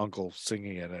from his uncle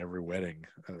singing it at every wedding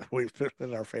we've been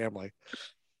in our family.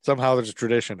 Somehow there's a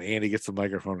tradition. Andy gets the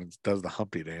microphone and does the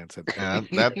Humpty dance.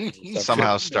 That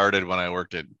somehow started when I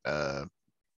worked at I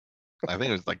think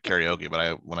it was like karaoke,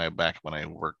 but when I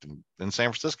worked in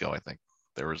San Francisco, I think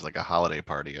there was like a holiday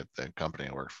party at the company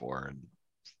I worked for, and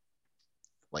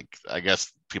like I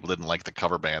guess people didn't like the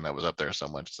cover band that was up there so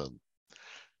much, so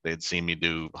they'd seen me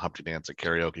do Humpty dance at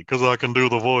karaoke because I can do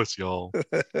the voice, y'all.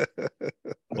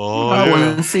 I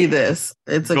want to see this.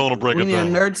 It's we need a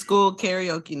nerd school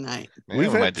karaoke night.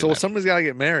 Yeah, somebody's got to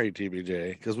get married,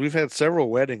 TBJ, because we've had several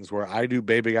weddings where I do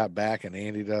Baby Got Back and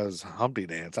Andy does Humpty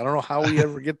dance. I don't know how we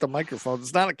ever get the microphones.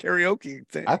 It's not a karaoke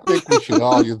thing. I think we should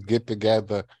all just get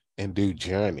together and do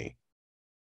Journey.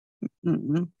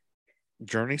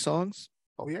 Journey songs.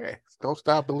 Oh yeah, Don't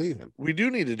Stop Believing. We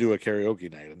do need to do a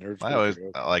karaoke night.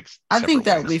 I think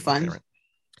that would be fun.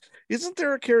 Isn't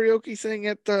there a karaoke thing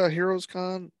at Heroes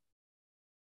Con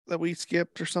that we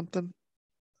skipped or something?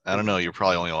 I don't know. You're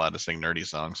probably only allowed to sing nerdy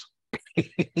songs.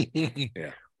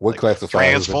 Yeah. What classifies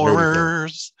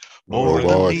Transformers, more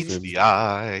than meets the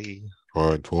eye.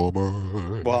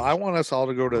 Transformers. Well, I want us all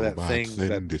to go to that Robots thing, in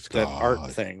that art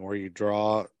disguise. thing where you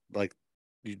draw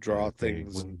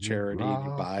things When in you charity and you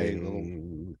draw buy little.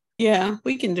 things. Yeah,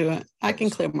 we can do it. I can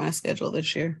Yes. clear my schedule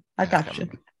this year. I got you.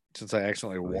 Since I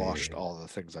accidentally washed all the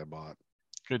things I bought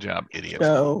Good job, idiot. in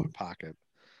So my pocket.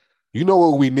 You know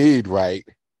what we need, right?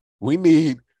 We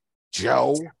need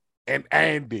Joe and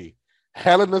Andy,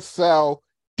 Hell in a Cell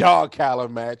dog collar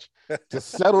match to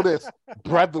settle this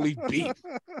brotherly beef.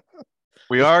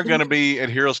 We are going to be at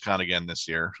HeroesCon again this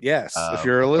year. Yes, if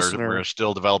you're a listener, we're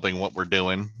still developing what we're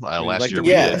doing. we'd Last like year to we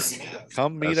yes. did.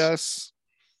 come meet us,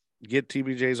 get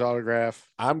TBJ's autograph.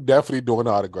 I'm definitely doing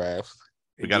autographs.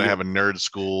 We got to have a nerd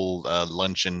school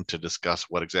luncheon to discuss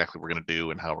what exactly we're going to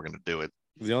do and how we're going to do it.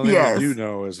 The only thing Yes. we do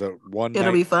know is that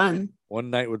It'll be fun. one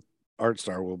night with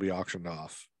ArtStar will be auctioned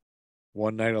off.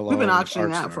 One night alone. We've been with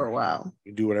auctioning that ArtStar. for a while.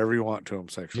 You do whatever you want to them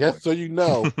sexually. Just so you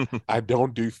know, I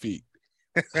don't do feet.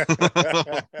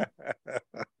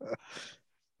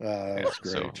 That's great.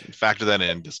 So factor that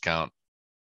in. Discount.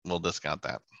 We'll discount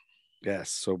that. Yes.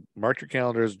 So mark your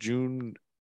calendars. June.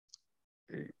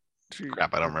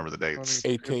 Crap, I don't remember the dates.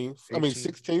 18th. I mean,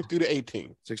 16th through the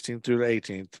 18th. 16th through the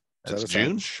 18th. That's Set aside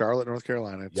June? Charlotte, North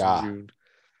Carolina. It's Yeah. in June.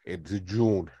 It's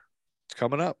June. It's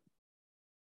coming up.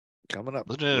 Coming up.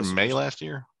 Wasn't it in May last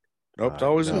year? Nope, it's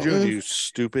always in No. June, you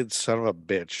stupid son of a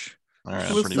bitch. All right, It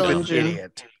I'm was pretty still in good. June.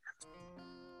 Idiot.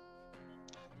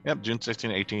 Yep, June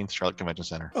 16th, 18th, Charlotte Convention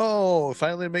Center. Oh,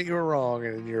 finally admit you were wrong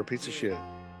and you're a piece of shit.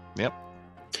 Yep.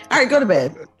 All right, go to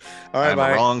bed. All right, I'm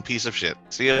bye. a wrong piece of shit.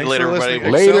 See you Thanks later, for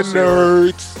everybody. listening. Later, Excelsior.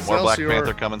 nerds. More Black Excelsior.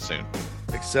 Panther coming soon.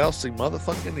 Excelsior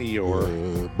motherfucking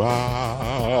Eeyore.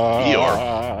 Bye.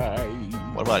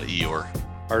 What about Eeyore?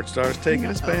 ArtStar's taking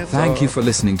his pants Thank off. you for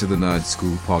listening to the Nerd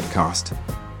School podcast.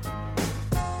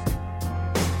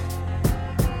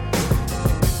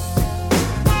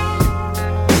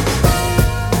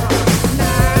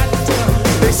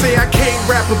 They say I can't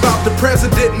rap about the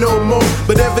president no more,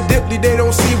 but evidently they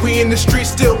don't see we in the streets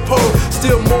still poor.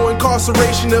 Still more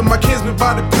incarceration of my kinsmen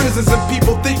by the prisons, and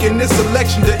people thinking this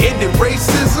election to end in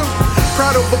racism.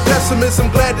 Proud over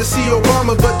pessimism, glad to see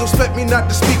Obama, but don't expect me not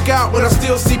to speak out when I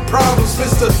still see problems,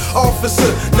 Mr. Officer.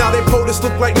 Now they POTUS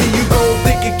look like me, you gon'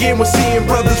 think again when seeing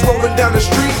brothers rolling down the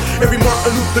street. Every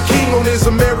Martin Luther King on his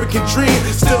American dream.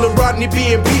 Still a Rodney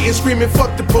being beaten, screaming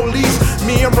fuck the police.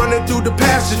 Me, I'm running through the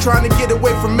pasture, trying to get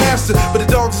away from master, but the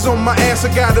dogs is on my ass,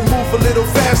 I gotta move a little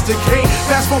faster. Can't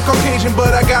pass for Caucasian,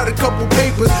 but I got a couple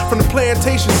papers from the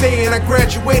plantation saying I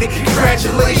graduated.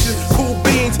 Congratulations, cool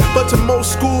beans, but to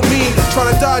most school mean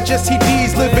trying to dodge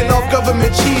STDs, living off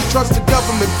government cheese. Trust the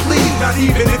government, please. Not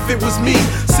even if it was me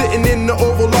sitting in the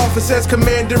Oval Office as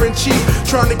commander-in-chief,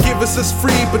 trying to give us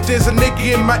free, but there's a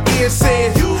nigga in my ear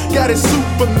saying, you got it,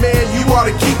 Superman, you ought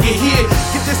to keep it here.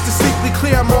 Get this distinctly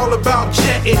clear, I'm all about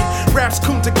jetting. Raps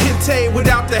Kunta Kinte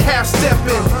without the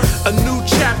half-stepping. A new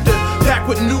chapter, packed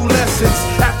with new lessons.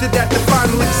 After that, the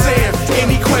final exam.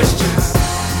 Any questions?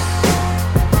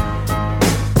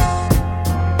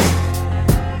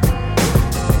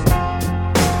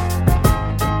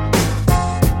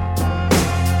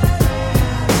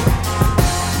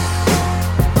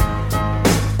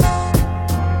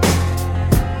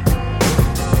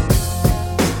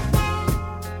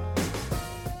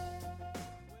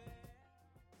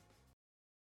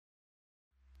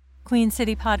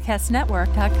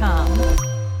 QueenCityPodcastNetwork.com.